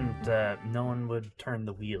 but we couldn't, no one would turn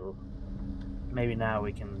the wheel. Maybe now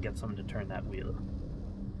we can get someone to turn that wheel.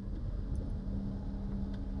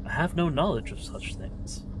 I have no knowledge of such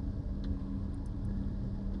things.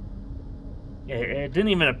 It didn't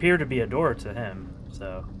even appear to be a door to him,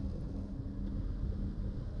 so...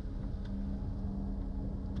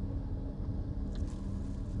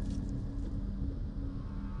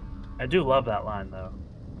 I do love that line, though.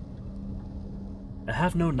 I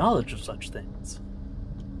have no knowledge of such things.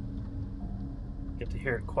 Get to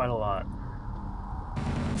hear it quite a lot.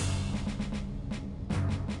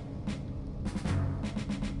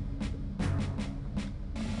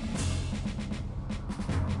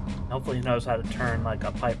 Hopefully he knows how to turn like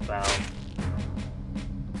a pipe valve.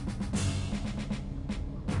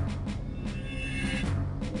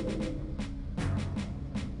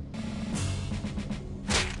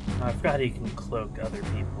 I forgot he can cloak other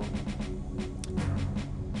people.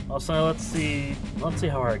 Also, let's see how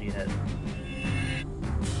hard you hit.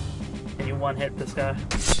 Can you one-hit this guy?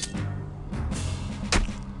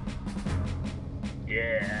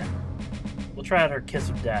 Yeah. We'll try out her Kiss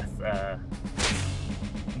of Death,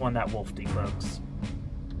 one that wolf decloaks.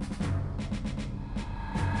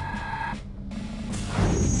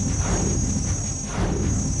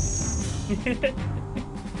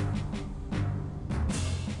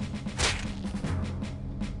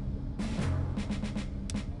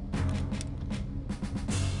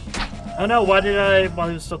 Oh no, why did I, while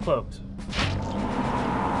he was still cloaked?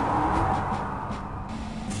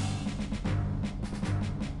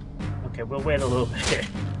 Okay, we'll wait a little bit.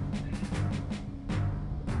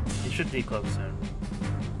 He should decloak soon.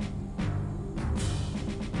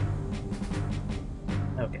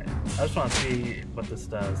 Okay, I just want to see what this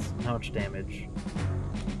does, how much damage.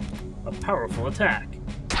 A powerful attack.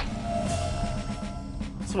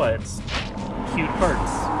 That's why it's cute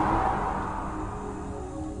parts.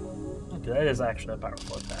 Okay, that is actually a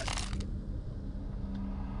powerful attack.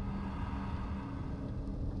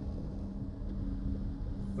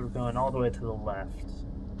 We're going all the way to the left.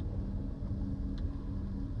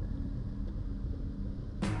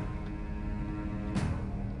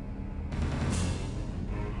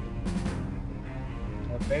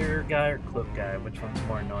 A barrier guy or cloak guy? Which one's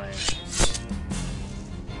more annoying?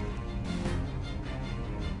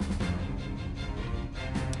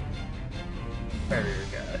 Barrier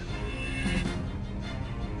guy.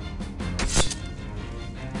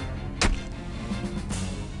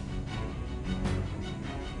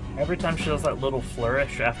 Every time she does that little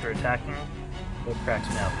flourish after attacking, it cracks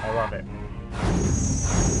me up. I love it.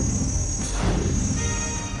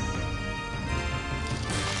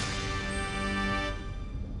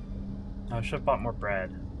 I should have bought more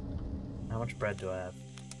bread. How much bread do I have?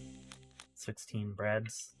 16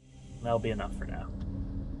 breads? That'll be enough for now.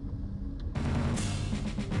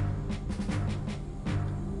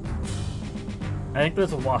 I think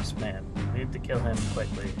there's a wasp man. We need to kill him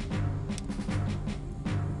quickly.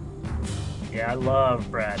 Yeah, I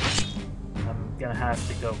love bread. I'm gonna have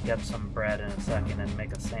to go get some bread in a second and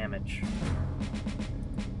make a sandwich.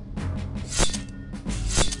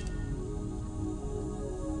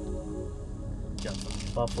 Got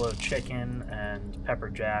some buffalo chicken and pepper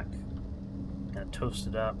jack. Gonna toast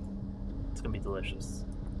it up. It's gonna be delicious.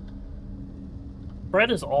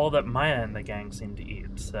 Bread is all that Maya and the gang seem to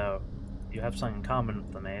eat, so you have something in common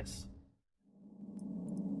with them, Ace.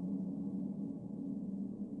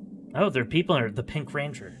 Oh, there are people in the Pink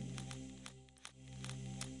Ranger.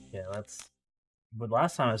 Yeah, that's... But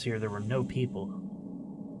last time I was here, there were no people.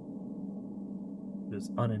 It was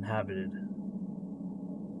uninhabited.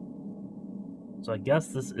 So I guess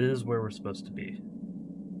this is where we're supposed to be.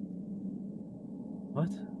 What?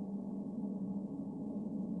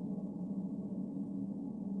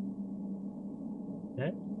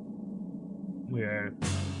 Okay. We're...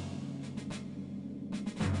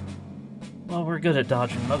 Well, we're good at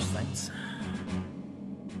dodging most things.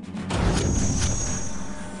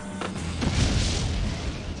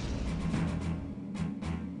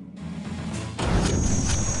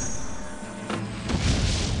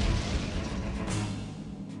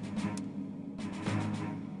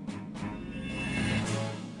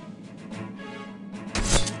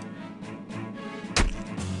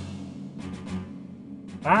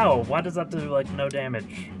 Ow! Why does that do, like, no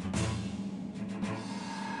damage?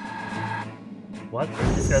 What?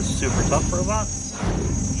 Are these guys super tough robots?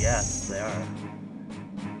 Yes, they are.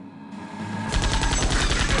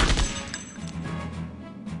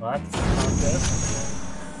 Well, that's not good.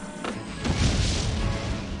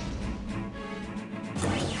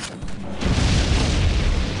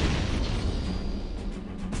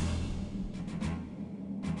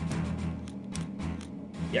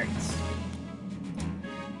 Yikes.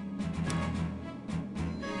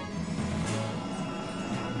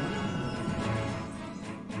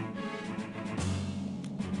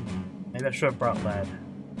 Maybe I should have brought lead.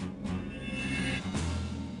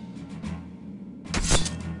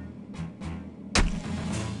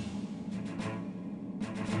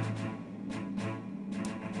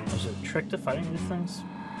 Is there a trick to fighting these things?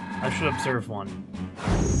 I should observe one.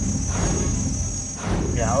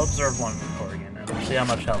 Yeah, I'll observe one with Corrigan and see how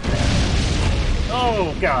much health they have.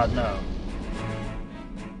 Oh god, no.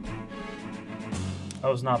 I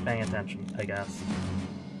was not paying attention, I guess.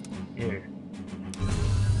 Here.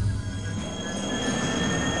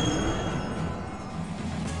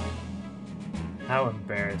 How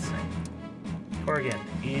embarrassing. Corrigan,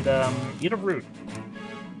 eat a root.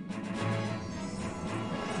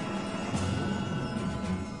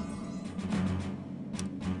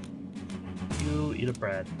 You eat a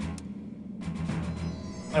bread.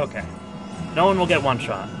 Okay. No one will get one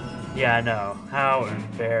shot. Yeah, I know. How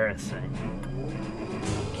embarrassing.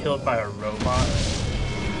 Killed by a robot?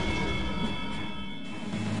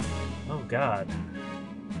 Oh god.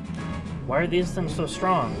 Why are these things so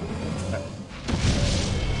strong?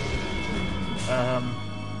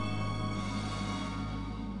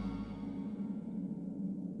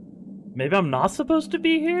 Maybe I'm not supposed to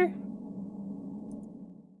be here?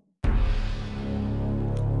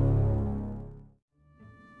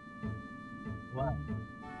 Wow.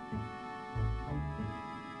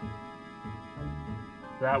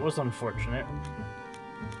 That was unfortunate.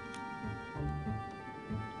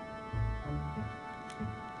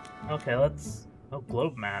 Okay, let's... Oh,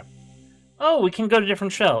 globe map. Oh, we can go to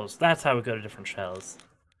different shells. That's how we go to different shells.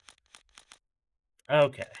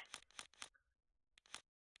 Okay.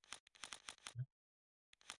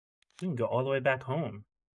 We can go all the way back home.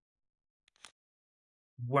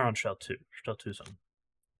 We're on shell 2. Shell 2's on.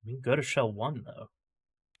 We can go to shell 1, though.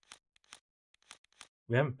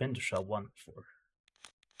 We haven't been to shell 1 before.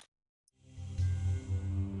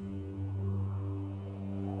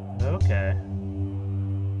 Okay.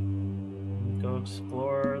 Go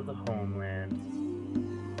explore the homeland.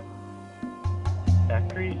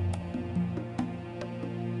 Factory?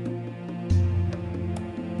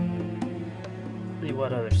 See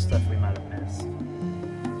what other stuff we might have missed.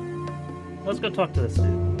 Let's go talk to this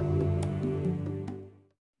dude.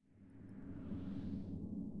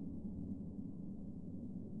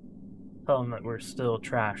 Tell him that we're still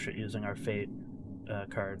trash at using our fate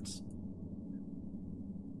cards.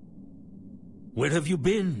 Where have you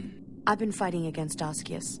been? I've been fighting against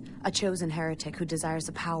Doskius, a chosen heretic who desires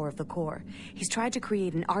the power of the core. He's tried to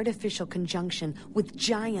create an artificial conjunction with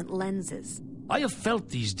giant lenses. I have felt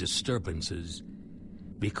these disturbances.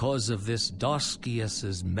 Because of this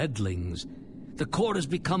Doskius's meddlings, the core has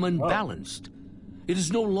become unbalanced. It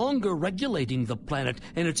is no longer regulating the planet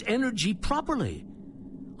and its energy properly.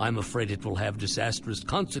 I'm afraid it will have disastrous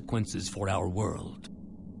consequences for our world.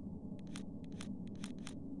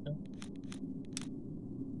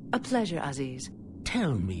 A pleasure, Aziz.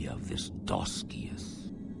 Tell me of this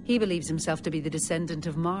Doskius. He believes himself to be the descendant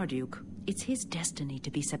of Marduk. It's his destiny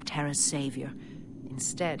to be Septerra's savior.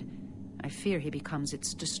 Instead, I fear he becomes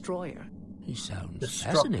its destroyer. He sounds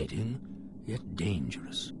fascinating, yet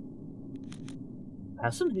dangerous.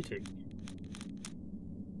 Fascinating.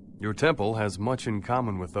 Your temple has much in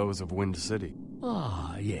common with those of Wind City.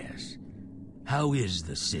 Ah, yes. How is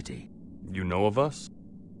the city? You know of us?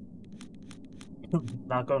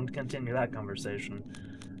 Not going to continue that conversation.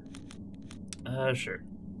 Sure.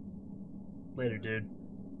 Later, dude.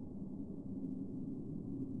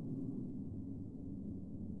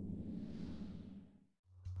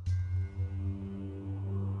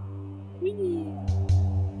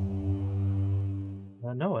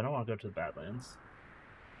 No, I don't want to go to the Badlands.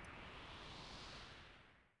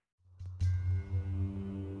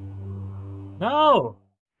 No!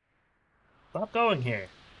 Stop going here.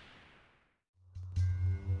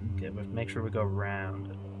 Okay, but make sure we go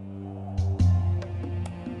around.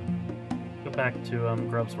 Go back to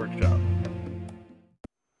Grub's workshop.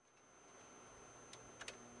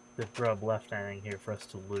 If Grub left anything here for us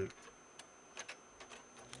to loot.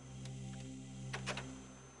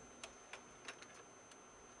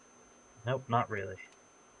 Nope, not really.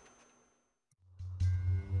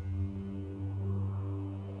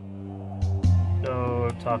 Go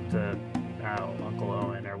talk to Uncle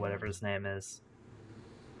Owen or whatever his name is.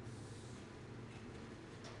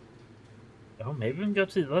 Oh, maybe we can go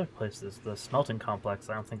to the other places. The smelting complex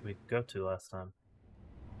I don't think we could go to last time.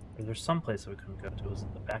 Or there's some place we couldn't go to. Was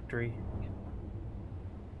it the factory?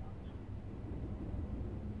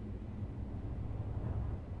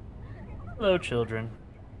 Hello, children.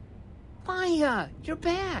 Maya, you're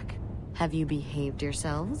back. Have you behaved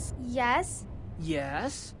yourselves? Yes.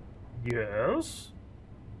 Yes? Yes.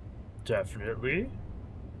 Definitely.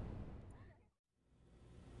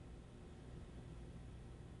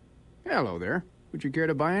 Hello there. Would you care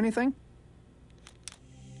to buy anything?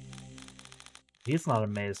 He's not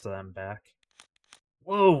amazed that I'm back.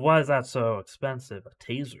 Whoa, why is that so expensive? A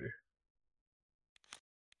taser.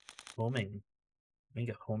 Homing. We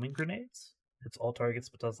get homing grenades? Hits all targets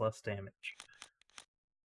but does less damage.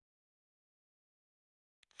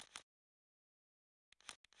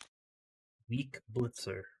 Weak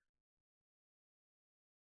Blitzer.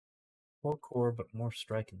 More core but more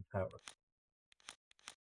striking power.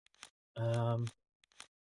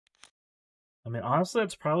 I mean, honestly,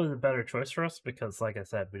 it's probably the better choice for us because, like I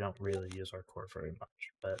said, we don't really use our core very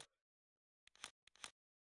much, but...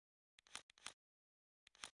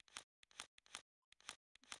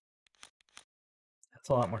 That's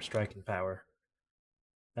a lot more striking power.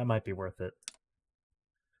 That might be worth it.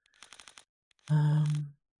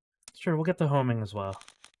 Sure, we'll get the homing as well.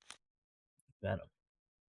 Venom.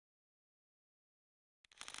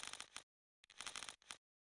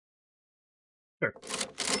 Sure.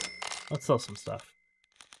 Let's sell some stuff.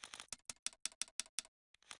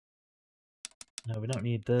 No, we don't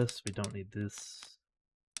need this. We don't need this.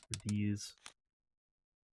 Or these.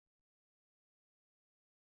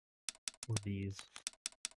 Or these.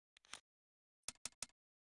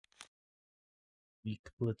 Weak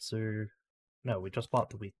Blitzer. No, we just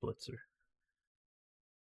bought the weak Blitzer.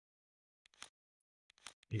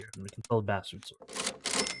 Here, and we can sell the Bastard Sword.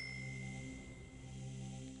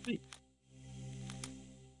 Sweet.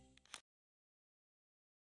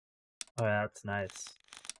 Oh, yeah, that's nice.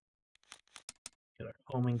 Get our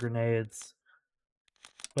homing grenades.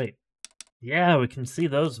 Wait. Yeah, we can see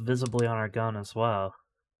those visibly on our gun as well.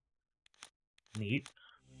 Neat.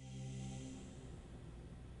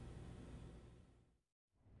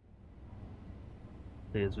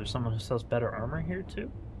 Is there someone who sells better armor here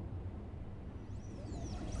too?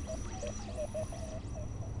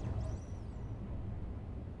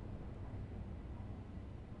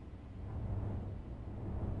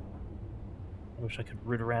 I wish I could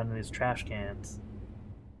root around in these trash cans.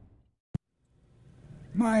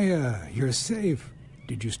 Maya, you're safe.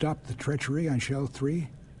 Did you stop the treachery on Shell 3?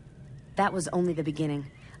 That was only the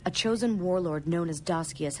beginning. A chosen warlord known as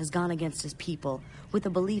Doskius has gone against his people, with the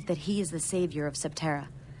belief that he is the savior of Septerra.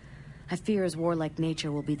 I fear his warlike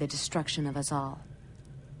nature will be the destruction of us all.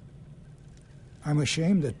 I'm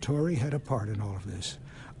ashamed that Tori had a part in all of this.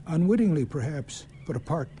 Unwittingly, perhaps, but a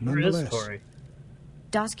part nonetheless. Where is Tori?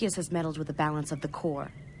 Doskius has meddled with the balance of the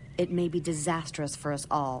core. It may be disastrous for us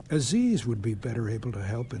all. Aziz would be better able to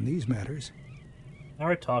help in these matters. I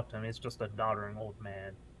already talked to him. He's just a doddering old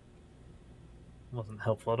man. Wasn't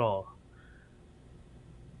helpful at all.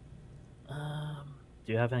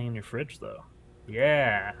 Do you have any in your fridge, though?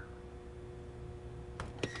 Yeah.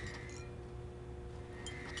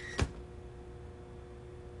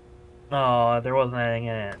 Oh, there wasn't anything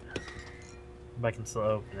in it. But I can still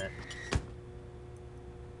open it.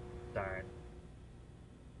 Darn.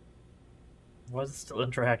 Why is it still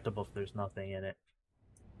interactable if there's nothing in it?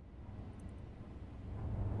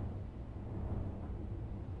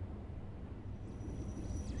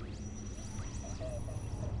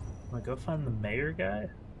 I'm gonna go find the mayor guy?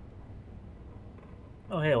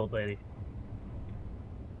 Oh, hey, old lady.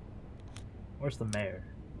 Where's the mayor?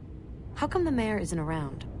 How come the mayor isn't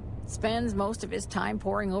around? Spends most of his time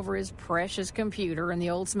poring over his precious computer in the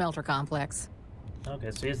old smelter complex. Okay,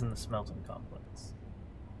 so he's in the smelting complex.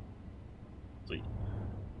 Sweet.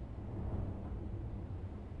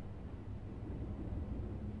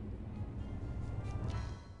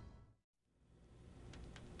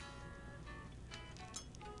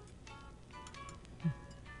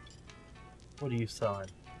 What are you selling?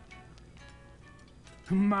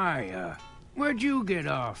 Maya, where'd you get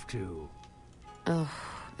off to? Oh,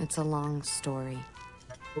 it's a long story.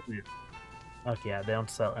 Okay, yeah, they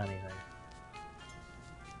don't sell anything.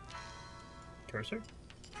 Cursor?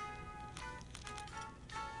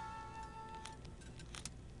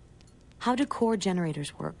 How do core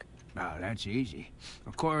generators work? Oh, that's easy.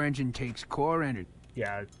 A core engine takes core energy.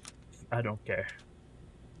 Yeah, I don't care.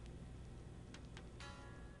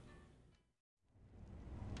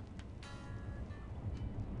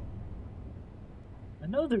 I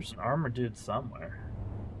know there's an armor dude somewhere.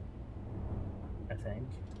 I think.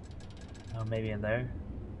 Oh, maybe in there?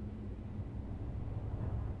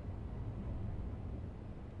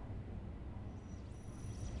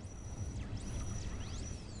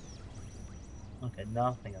 Okay,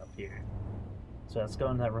 nothing up here. So let's go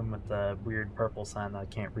in that room with the weird purple sign that I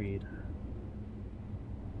can't read.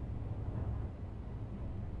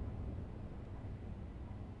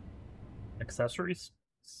 Accessories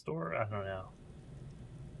store? I don't know.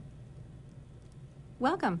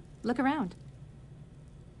 Welcome. Look around.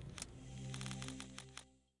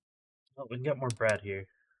 Oh, we can get more bread here.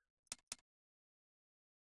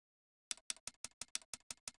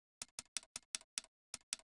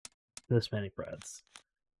 This many breads.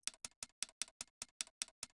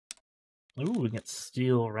 Ooh, we get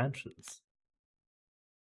steel wrenches.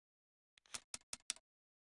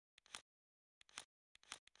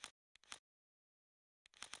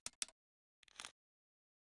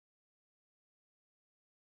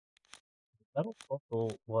 Metal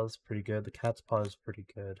Buckle was pretty good. The cat's paw is pretty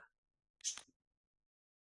good.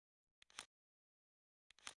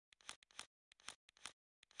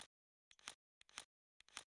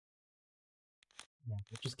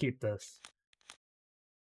 We'll just keep this.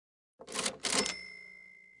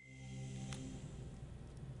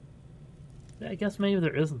 Yeah, I guess maybe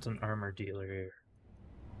there isn't an armor dealer here.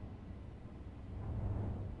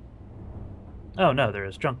 Oh no, there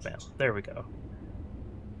is junk mail. There we go.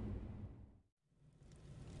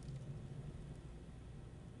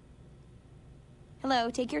 Hello,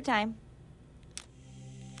 take your time.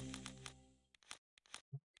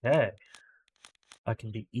 Okay. I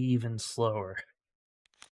can be even slower.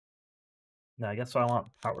 Now, I guess I want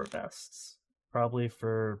power vests. Probably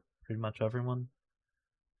for pretty much everyone.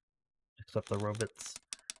 Except the robots.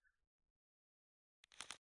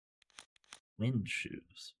 Wind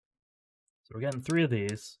shoes. So we're getting 3 of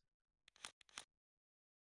these.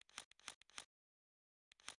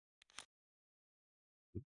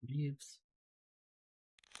 Leaves.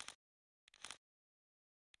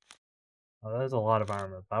 Oh, that is a lot of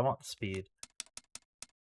armor, but I want speed.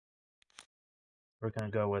 We're gonna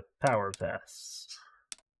go with power vests.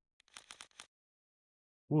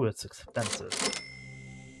 Ooh, it's expensive.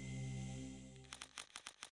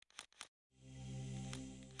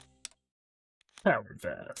 Power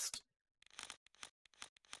vest.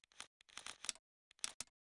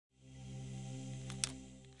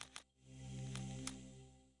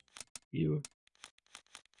 You.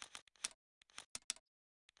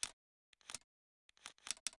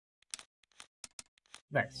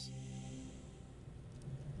 Nice.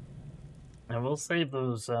 And we'll save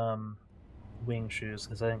those wing shoes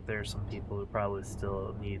because I think there's some people who probably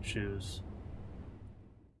still need shoes.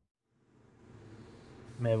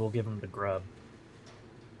 Maybe we'll give them to Grub.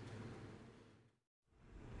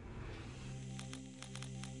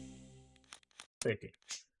 Safety.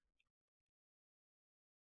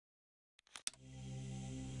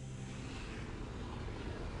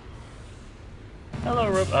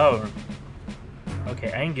 Hello, oh.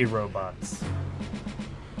 Okay, angry robots.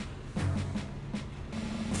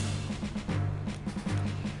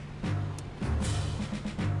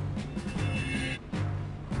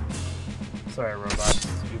 Sorry, robots.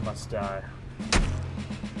 You must die.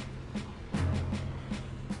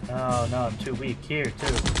 Oh, no, I'm too weak. Here,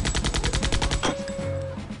 too.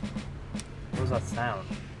 What was that sound?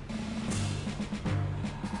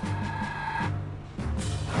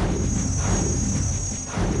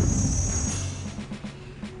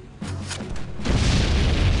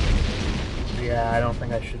 Yeah, I don't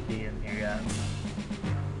think I should be in here yet.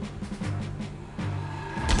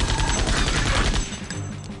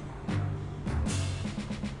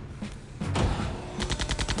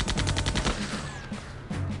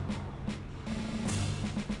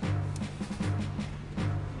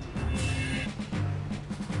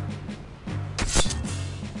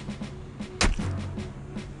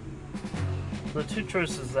 The 2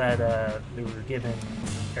 choices that we were given in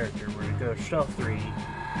character were to go Shelf 3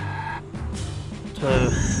 to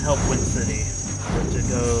help Wind City, or to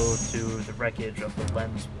go to the wreckage of the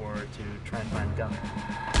Lens War to try and find Gunner.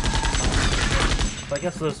 So I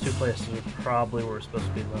guess those 2 places probably were supposed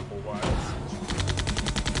to be level-wise.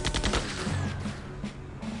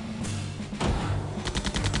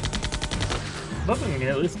 I'm hoping we can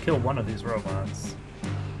at least kill one of these robots.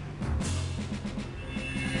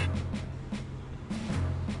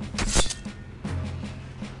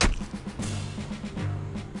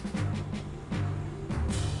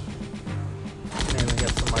 Maybe we get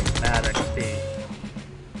some, like, mad XP.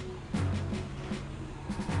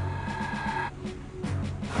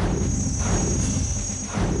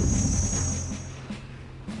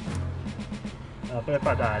 But if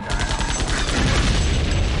I die, I die.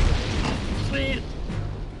 Sweet!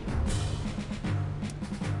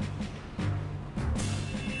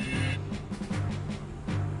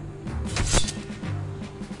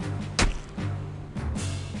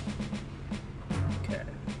 Okay.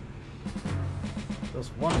 There's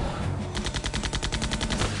one more.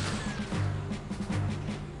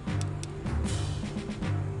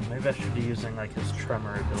 Maybe I should be using, like, his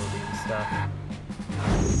tremor ability and stuff.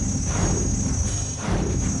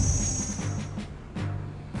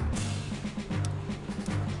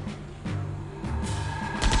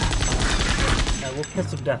 Yeah, we'll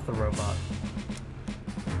kiss of death the robot.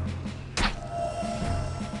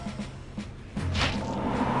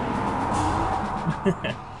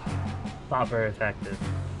 Not very effective.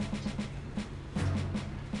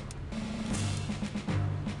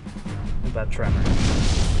 What about tremor?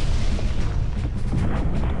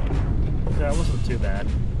 Yeah, it wasn't too bad.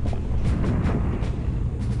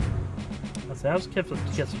 Let's see, how's Kiss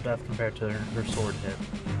of Death compared to her sword hit?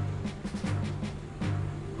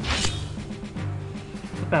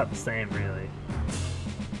 It's about the same, really.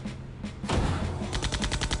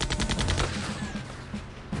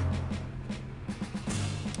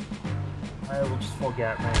 We'll just full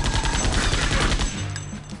Gatling.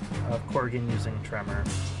 Corrigan using Tremor.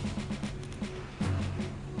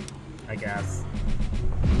 I guess.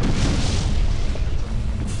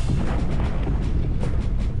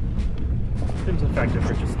 Seems effective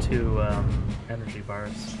for just 2 energy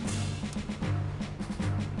bars.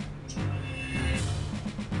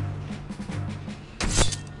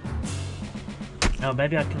 Oh,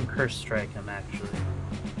 maybe I can Curse Strike him, actually.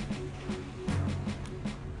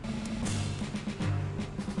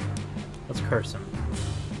 Let's curse him.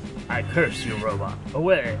 I curse you, robot.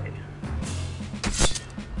 Away!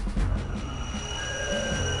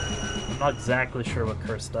 I'm not exactly sure what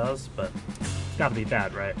curse does, but it's gotta be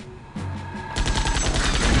bad, right?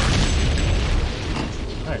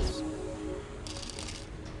 Nice.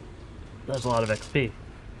 There's a lot of XP.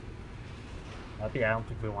 But yeah, I don't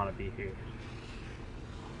think we want to be here.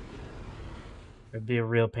 It'd be a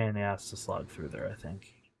real pain in the ass to slog through there, I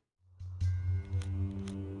think.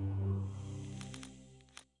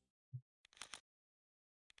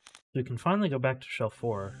 We can finally go back to Shelf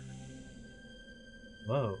 4.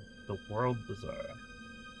 Whoa, the World Bazaar.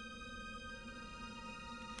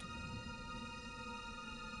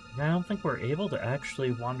 I don't think we're able to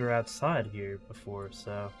actually wander outside here before,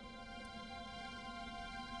 so...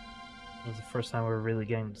 It was the first time we were really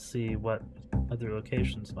getting to see what other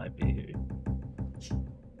locations might be here.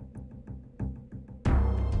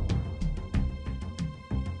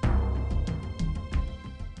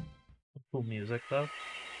 Cool music, though.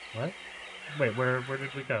 What? Wait, where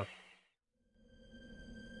did we go?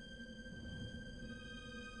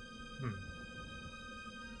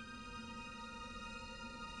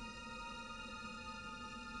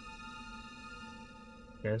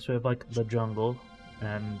 Okay, so we have like the jungle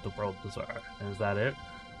and the World Bazaar. Is that it?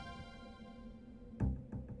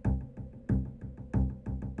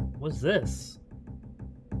 What's this?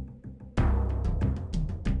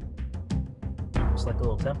 It's like a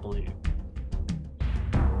little temple here.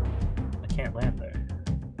 I can't land there.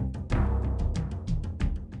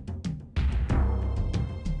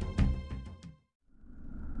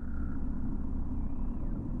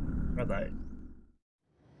 Red light.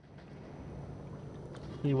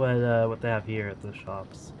 See what they have here at the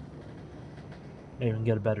shops. Maybe we can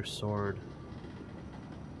get a better sword.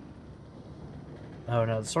 Oh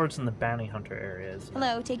no, the sword's in the bounty hunter area, isn't it?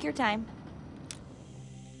 Hello, take your time.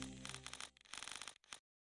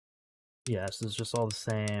 Yes, it's just all the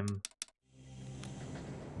same.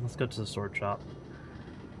 Let's go to the sword shop.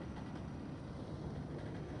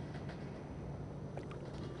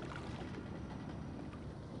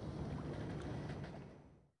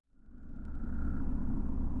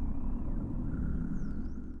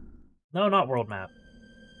 No, not world map.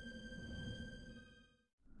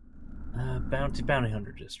 Bounty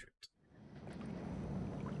Hunter District.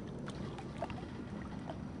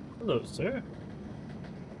 Hello, sir.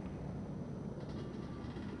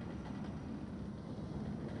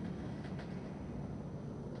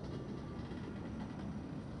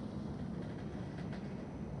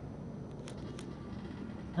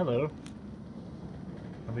 Hello.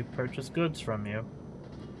 Can we purchase goods from you?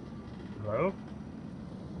 Hello?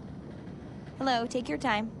 Hello, take your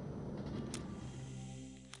time.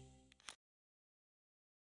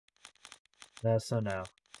 So no.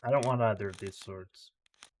 I don't want either of these swords.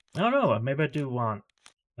 I don't know, maybe I do want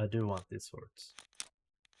these swords.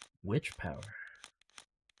 Witch power.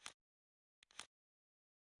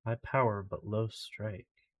 High power, but low strike.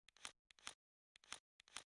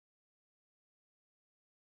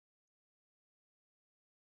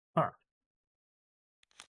 Huh.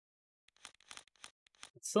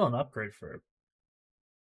 It's still an upgrade for it.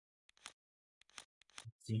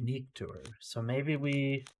 It's unique to her. So maybe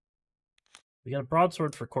we got a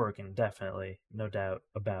broadsword for Corrigan, definitely. No doubt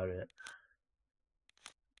about it.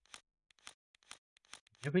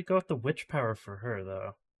 Maybe we go with the witch power for her,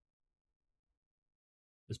 though.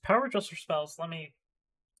 Is power just for spells? I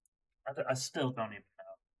still don't even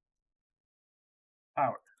know.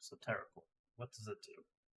 Power, Septerra. What does it do?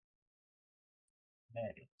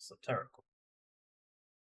 May, Septerra.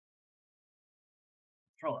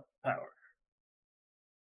 Control it, power.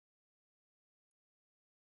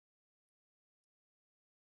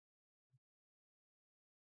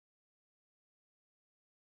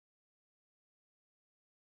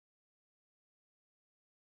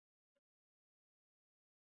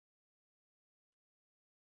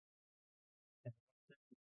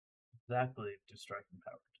 Exactly, do striking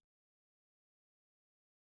power.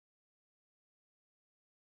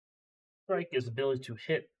 Strike is ability to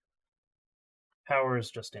hit. Power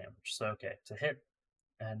is just damage. So okay, to hit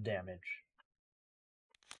and damage.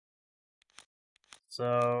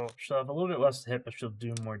 So she'll have a little bit less to hit, but she'll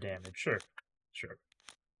do more damage. Sure. Sure.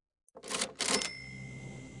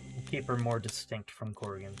 We'll keep her more distinct from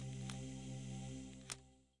Corrigan.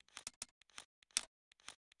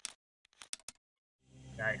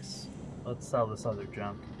 Nice. Let's sell this other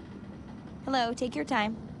junk. Hello, take your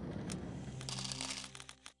time.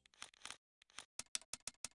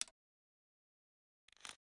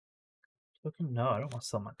 Token? No, I don't want to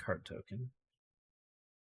sell my card token.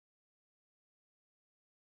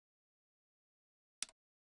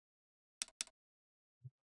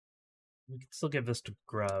 We can still give this to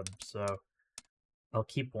Grub, so I'll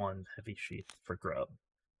keep one heavy sheath for Grub.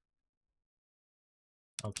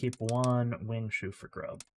 I'll keep one wing shoe for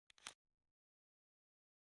Grub.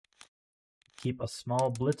 Keep a small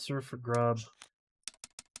blitzer for Grub.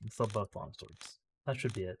 And sell both longswords. That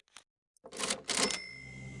should be it.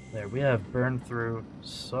 There, we have burned through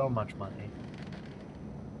so much money.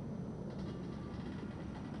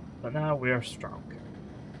 But now we are strong.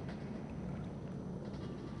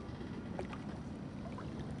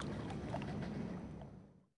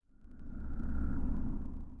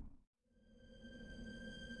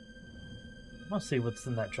 I want to see what's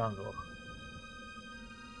in that jungle.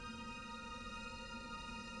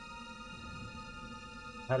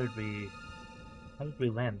 How did we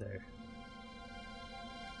land there?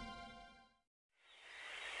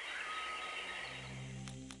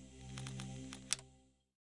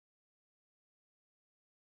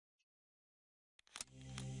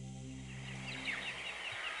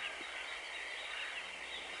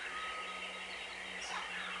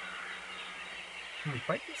 Can we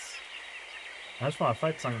fight this? I just want to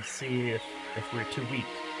fight some and see if we're too weak.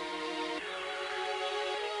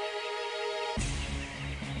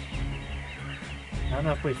 I don't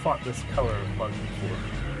know if we fought this color of bug before.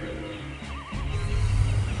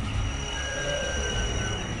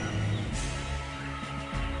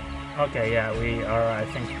 Okay, yeah, we are, I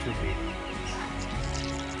think, too weak.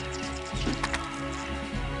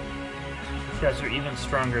 These guys are even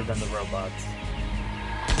stronger than the robots.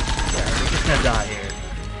 Yeah, we're just gonna die here.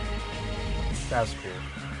 That's cool.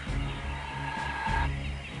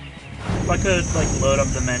 If I could, like, load up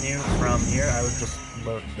the menu from here, I would just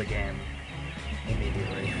load the game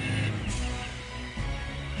immediately.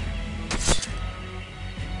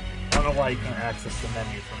 I don't know why you can't access the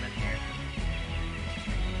menu from in here.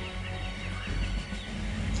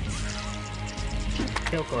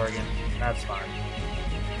 Kill Corrigan. That's fine.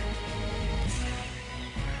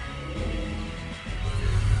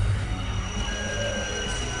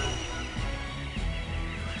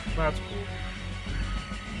 That's cool.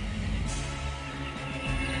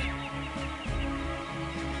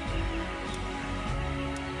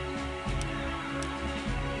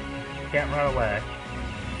 Can't run away.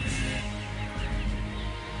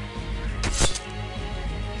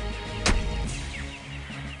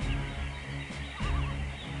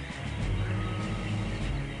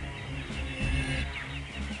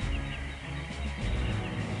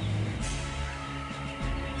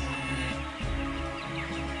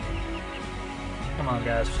 Come on,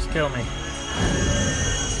 guys, just kill me.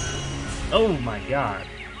 Oh my god.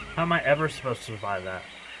 How am I ever supposed to survive that?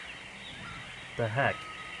 The heck?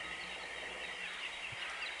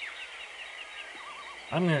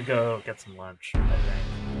 I'm gonna go get some lunch, I think.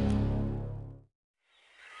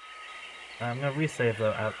 I'm gonna resave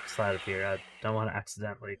though outside of here. I don't want to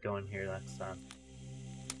accidentally go in here next time.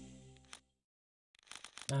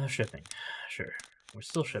 Shipping. Sure. We're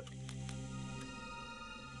still shipping.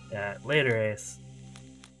 Yeah, later, Ace.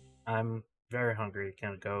 I'm very hungry.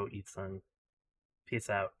 Gonna go eat some. Peace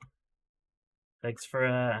out. Thanks for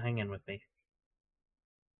hanging with me.